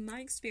perspective, my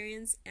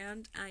experience,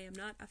 and I am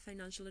not a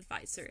financial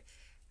advisor.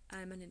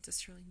 I'm an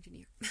industrial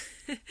engineer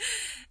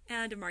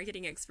and a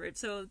marketing expert.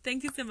 So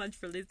thank you so much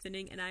for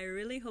listening, and I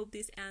really hope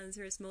this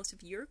answers most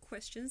of your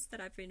questions that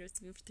I've been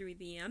receiving through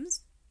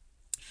DMs.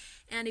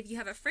 And if you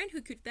have a friend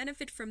who could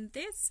benefit from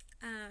this,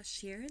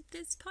 share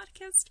this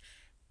podcast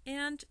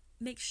and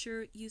make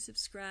sure you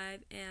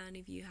subscribe. And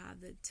if you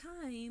have the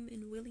time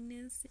and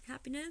willingness and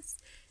happiness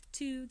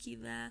to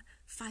give a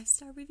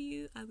 5-star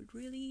review, I would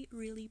really,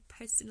 really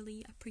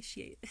personally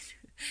appreciate it.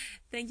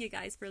 Thank you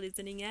guys for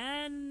listening,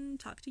 and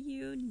talk to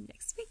you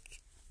next week.